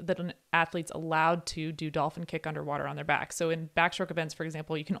length that an athlete's allowed to do dolphin kick underwater on their back. So in backstroke events, for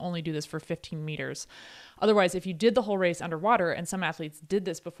example, you can only do this for 15 meters. Otherwise, if you did the whole race underwater, and some athletes did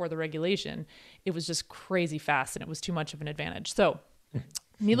this before the regulation, it was just crazy fast and it was too much of an advantage. So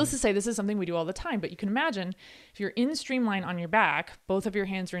needless to say, this is something we do all the time, but you can imagine if you're in streamline on your back, both of your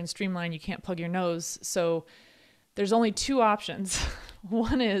hands are in streamline, you can't plug your nose. So there's only two options.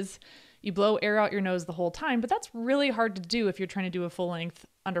 One is you blow air out your nose the whole time, but that's really hard to do if you're trying to do a full length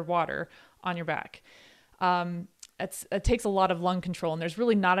underwater on your back. It takes a lot of lung control, and there's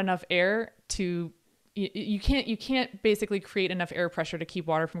really not enough air to, you can't basically create enough air pressure to keep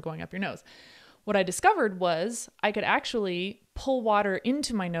water from going up your nose. What I discovered was I could actually pull water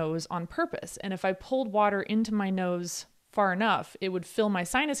into my nose on purpose. And if I pulled water into my nose far enough, it would fill my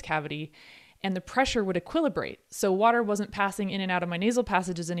sinus cavity and the pressure would equilibrate. So water wasn't passing in and out of my nasal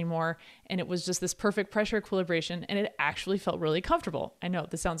passages anymore. And it was just this perfect pressure equilibration. And it actually felt really comfortable. I know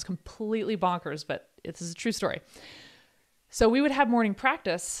this sounds completely bonkers, but this is a true story. So we would have morning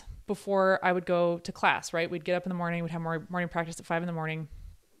practice before I would go to class, right? We'd get up in the morning, we'd have morning practice at 5 a.m.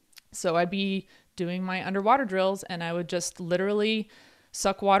 So I'd be doing my underwater drills and I would just literally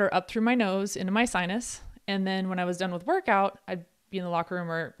suck water up through my nose into my sinus. And then when I was done with workout, I'd be in the locker room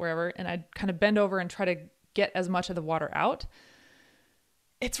or wherever, and I'd kind of bend over and try to get as much of the water out.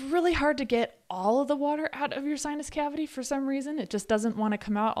 It's really hard to get all of the water out of your sinus cavity for some reason. It just doesn't want to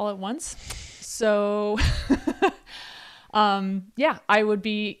come out all at once. So yeah, I would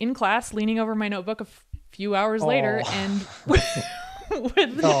be in class leaning over my notebook a few hours later, and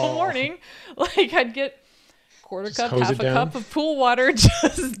with the morning, like I'd get quarter cup, half a cup of pool water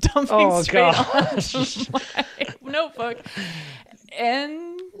just dumping straight on my notebook.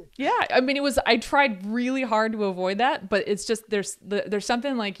 And yeah, I mean, I tried really hard to avoid that, but it's just, there's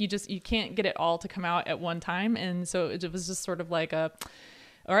something like you can't get it all to come out at one time. And so it was just sort of like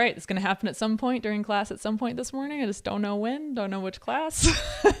all right, it's going to happen at some point during class at some point this morning. I just don't know when, don't know which class.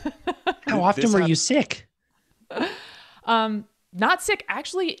 How often were you sick? Not sick.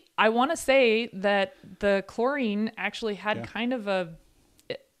 Actually, I want to say that the chlorine actually had kind of a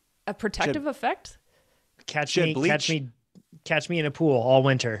protective effect. Catch me in a pool all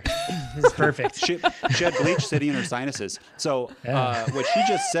winter. It's perfect. She had bleach sitting in her sinuses. So what she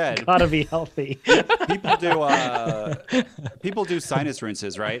just said. Gotta be healthy. People do sinus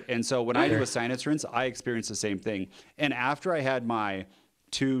rinses, right? And so when I do a sinus rinse, I experience the same thing. And after I had my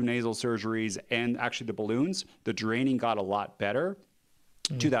 2 nasal surgeries and actually the balloons, the draining got a lot better.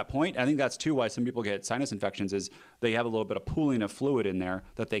 To that point, I think that's too why some people get sinus infections is they have a little bit of pooling of fluid in there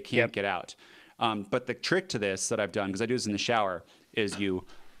that they can't get out. But the trick to this that I've done, because I do this in the shower, is you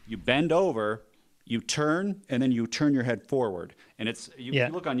bend over, you turn, and then you turn your head forward. And if you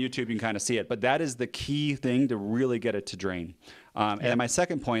look on YouTube, you can kind of see it. But that is the key thing to really get it to drain. And then my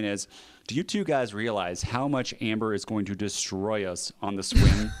second point is, do you two guys realize how much Amber is going to destroy us on the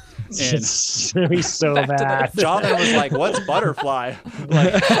swim? It's gonna be so bad. Jonathan was like, "What's butterfly?"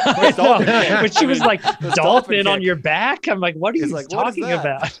 When she was like, "Dolphin on your back," I'm like, "What are you talking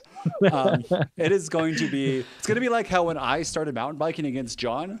about?" It's going to be like how when I started mountain biking against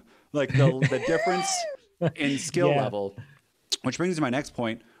John, like the difference in skill level. Which brings me to my next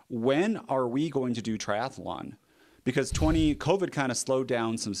point: when are we going to do triathlon? Because COVID kind of slowed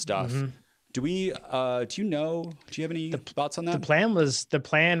down some stuff. Mm-hmm. Do you have any thoughts on that? The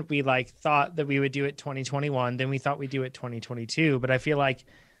plan we thought that we would do it 2021, then we thought we'd do it 2022, but I feel like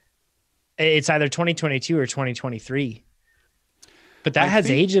it's either 2022 or 2023. But that has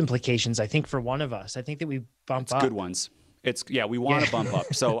age implications, I think, for one of us. I think that we bump up. Good ones. We want to bump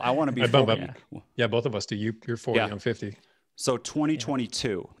up. So I want to be bump up. Yeah, both of us do. You're 40, I'm 50. So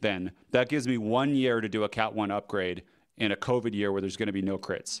 2022, then that gives me 1 year to do a Cat 1 upgrade in a COVID year where there's going to be no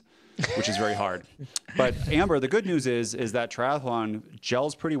crits. which is very hard. But Amber, the good news is that triathlon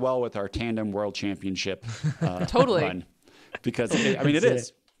gels pretty well with our tandem world championship Totally. run. Because it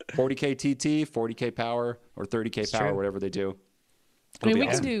is 40K TT, 40K power, or 30K It's power, true. whatever they do. I mean, It'll be we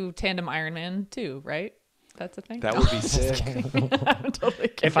awesome. can do tandem Ironman too, right? That's a thing. That would be sick. I'm totally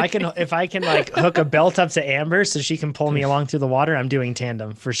kidding. If I can like hook a belt up to Amber so she can pull me along through the water, I'm doing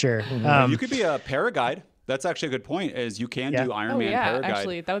tandem for sure. You could be a paraguide. That's actually a good point. Is you can do Ironman Oh yeah, paraguide.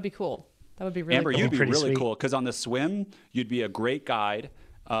 actually, that would be cool. That would be really Amber, cool. you'd be Pretty really sweet. cool because on the swim, you'd be a great guide.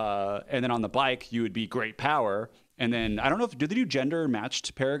 And then on the bike, you would be great power. And then I don't know do they do gender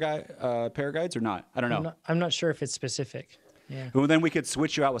matched paraguides or not? I don't know. I'm not sure if it's specific. Yeah. Well, then we could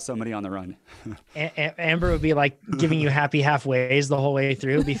switch you out with somebody on the run. Amber would be like giving you happy halfways the whole way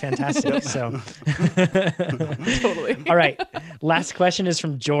through. It'd be fantastic. So, Totally. all right. Last question is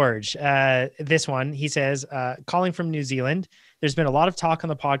from George. This one, he says, calling from New Zealand, there's been a lot of talk on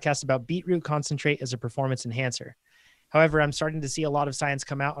the podcast about beetroot concentrate as a performance enhancer. However, I'm starting to see a lot of science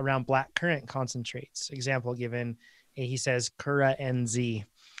come out around black currant concentrates. Example given, he says, Cura NZ.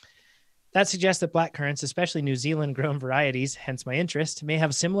 That suggests that black currants, especially New Zealand grown varieties, hence my interest, may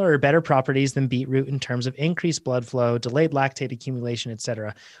have similar or better properties than beetroot in terms of increased blood flow, delayed lactate accumulation,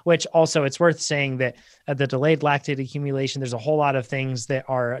 etc. Which also, it's worth saying that the delayed lactate accumulation, there's a whole lot of things that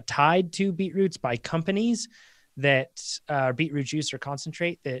are tied to beetroots by companies that beetroot juice or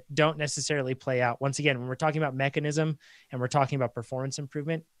concentrate that don't necessarily play out. Once again, when we're talking about mechanism and we're talking about performance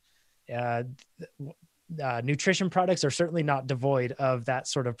improvement, nutrition products are certainly not devoid of that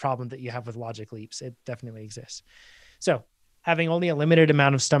sort of problem that you have with logic leaps. It definitely exists. So having only a limited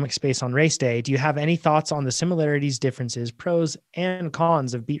amount of stomach space on race day, do you have any thoughts on the similarities, differences, pros and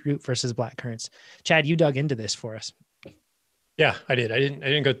cons of beetroot versus black currants? Chad, you dug into this for us. Yeah, I did. I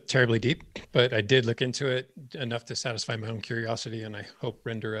didn't go terribly deep, but I did look into it enough to satisfy my own curiosity and I hope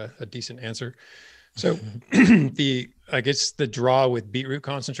render a decent answer. So I guess the draw with beetroot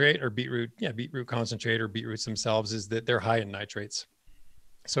concentrate or beetroot concentrate or beetroots themselves is that they're high in nitrates.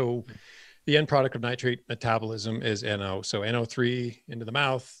 So the end product of nitrate metabolism is NO. So NO3 into the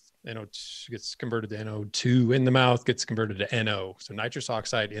mouth, NO gets converted to NO2 in the mouth, gets converted to NO. So nitrous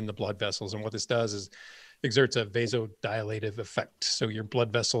oxide in the blood vessels. And what this does is exerts a vasodilative effect. So your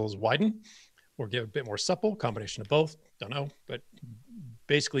blood vessels widen or get a bit more supple, combination of both, don't know, but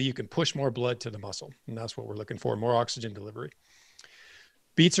basically you can push more blood to the muscle. And that's what we're looking for, more oxygen delivery.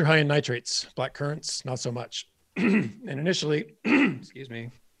 Beets are high in nitrates, black currants, not so much. And initially, excuse me,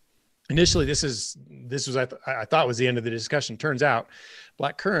 this was I thought was the end of the discussion. Turns out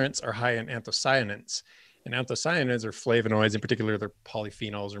black currants are high in anthocyanins. And anthocyanins are flavonoids, in particular, they're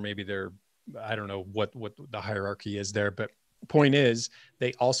polyphenols, or maybe they're, I don't know what the hierarchy is there, but point is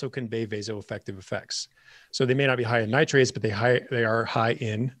they also convey vasoaffective effects. So they may not be high in nitrates, but they are high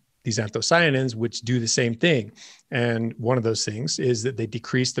in these anthocyanins, which do the same thing. And one of those things is that they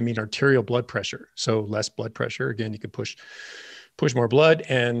decrease the mean arterial blood pressure. So less blood pressure, again, you can push more blood,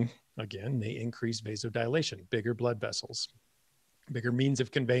 and again, they increase vasodilation, bigger blood vessels, bigger means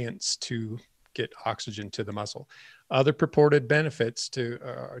of conveyance to get oxygen to the muscle. Other purported benefits to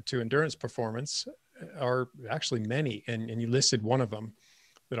endurance performance are actually many, and you listed one of them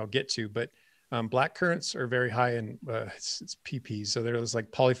that I'll get to, but black currants are very high in it's PPs. So there's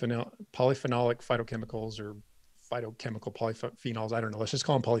like polyphenolic phytochemicals or phytochemical polyphenols. I don't know. Let's just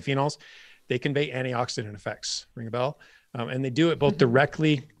call them polyphenols. They convey antioxidant effects. Ring a bell? And they do it both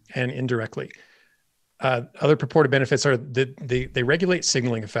directly and indirectly. Other purported benefits are that they regulate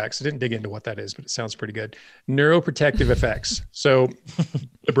signaling effects. I didn't dig into what that is, but it sounds pretty good. Neuroprotective effects. So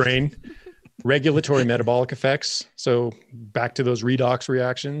the brain, regulatory metabolic effects. So back to those redox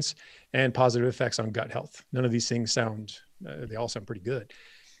reactions, and positive effects on gut health. None of these things they all sound pretty good.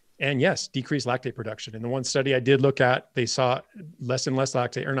 And yes, decreased lactate production. In the one study I did look at, they saw less and less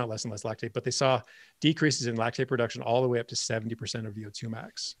lactate, or not less and less lactate, but they saw decreases in lactate production all the way up to 70% of VO2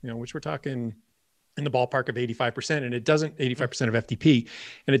 max, which we're talking in the ballpark of 85%, and it doesn't 85% of FTP.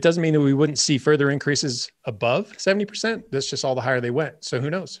 And it doesn't mean that we wouldn't see further increases above 70%. That's just all the higher they went. So who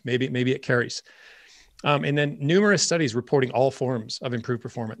knows, maybe it carries. And then numerous studies reporting all forms of improved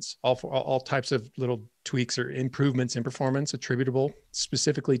performance, all types of little tweaks or improvements in performance attributable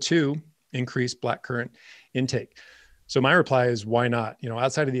specifically to increased black currant intake. So my reply is, why not?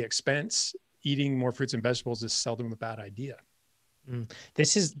 Outside of the expense, eating more fruits and vegetables is seldom a bad idea.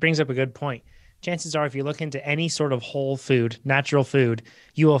 This brings up a good point. Chances are, if you look into any sort of whole food, natural food,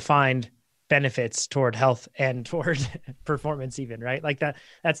 you will find benefits toward health and toward performance even, right? Like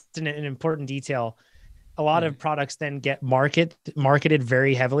that's an important detail a lot of products then get marketed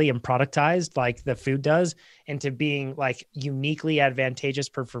very heavily and productized like the food does into being like uniquely advantageous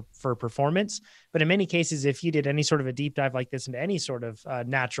for performance. But in many cases, if you did any sort of a deep dive like this into any sort of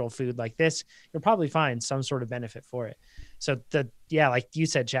natural food like this, you'll probably find some sort of benefit for it. So like you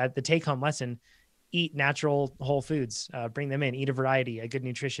said, Chad, the take home lesson, eat natural whole foods, bring them in, eat a variety, a good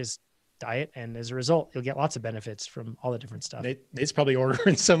nutritious diet, and as a result you'll get lots of benefits from all the different stuff. Nate's probably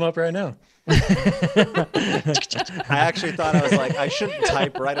ordering some up right now. I actually thought, I was like, I shouldn't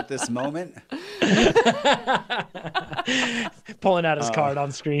type right at this moment. Pulling out his card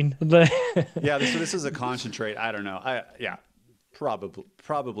on screen. Yeah, this is a concentrate. I don't know.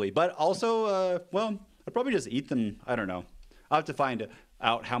 Probably, but also, well, I'd probably just eat them. I don't know. I'll have to find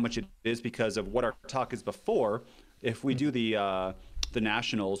out how much it is because of what our talk is before. If we do the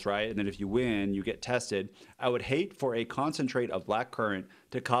nationals, right, and then if you win, you get tested. I would hate for a concentrate of blackcurrant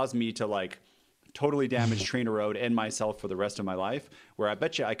to cause me to like totally damage TrainerRoad and myself for the rest of my life, where I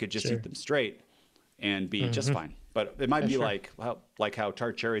bet you I could just eat them straight and be just fine. But it might be like how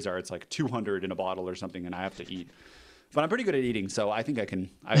tart cherries are. It's like 200 in a bottle or something, and I have to eat. But I'm pretty good at eating, so I think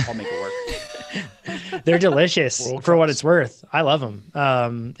I'll make it work. They're delicious for what it's worth. I love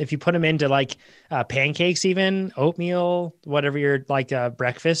them. If you put them into like pancakes, even oatmeal, whatever your like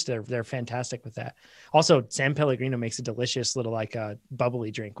breakfast, they're fantastic with that. Also, San Pellegrino makes a delicious little like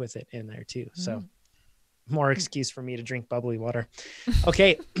bubbly drink with it in there too. So more excuse for me to drink bubbly water.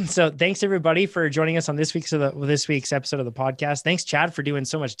 Okay, so thanks everybody for joining us on this week's episode of the podcast. Thanks, Chad, for doing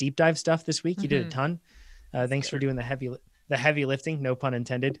so much deep dive stuff this week. You did a ton. Thanks for doing the heavy lifting, no pun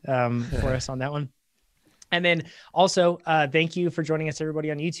intended, for us on that one. And then also, thank you for joining us,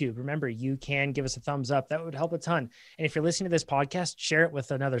 everybody on YouTube. Remember, you can give us a thumbs up. That would help a ton. And if you're listening to this podcast, share it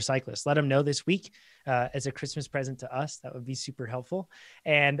with another cyclist. Let them know this week as a Christmas present to us. That would be super helpful.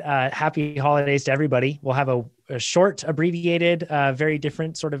 And happy holidays to everybody. We'll have a short, abbreviated, very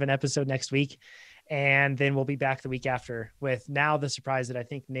different sort of an episode next week. And then we'll be back the week after with now the surprise that I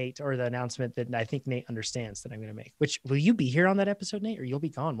think Nate, or the announcement that I think Nate understands that I'm going to make. Which, will you be here on that episode, Nate, or you'll be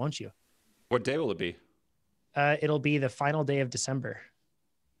gone, won't you? What day will it be? It'll be the final day of December.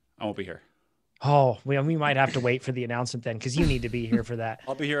 I won't be here. Oh, we might have to wait for the announcement then, because you need to be here for that.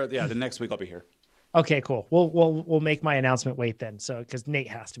 I'll be here. Yeah, the next week I'll be here. Okay, cool. We'll make my announcement wait then. So, because Nate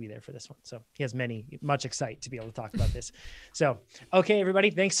has to be there for this one. So he has much excite to be able to talk about this. So, okay, everybody,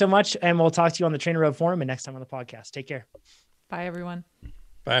 thanks so much. And we'll talk to you on the TrainerRoad forum and next time on the podcast. Take care. Bye, everyone.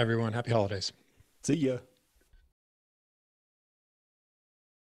 Bye, everyone. Happy holidays. See ya.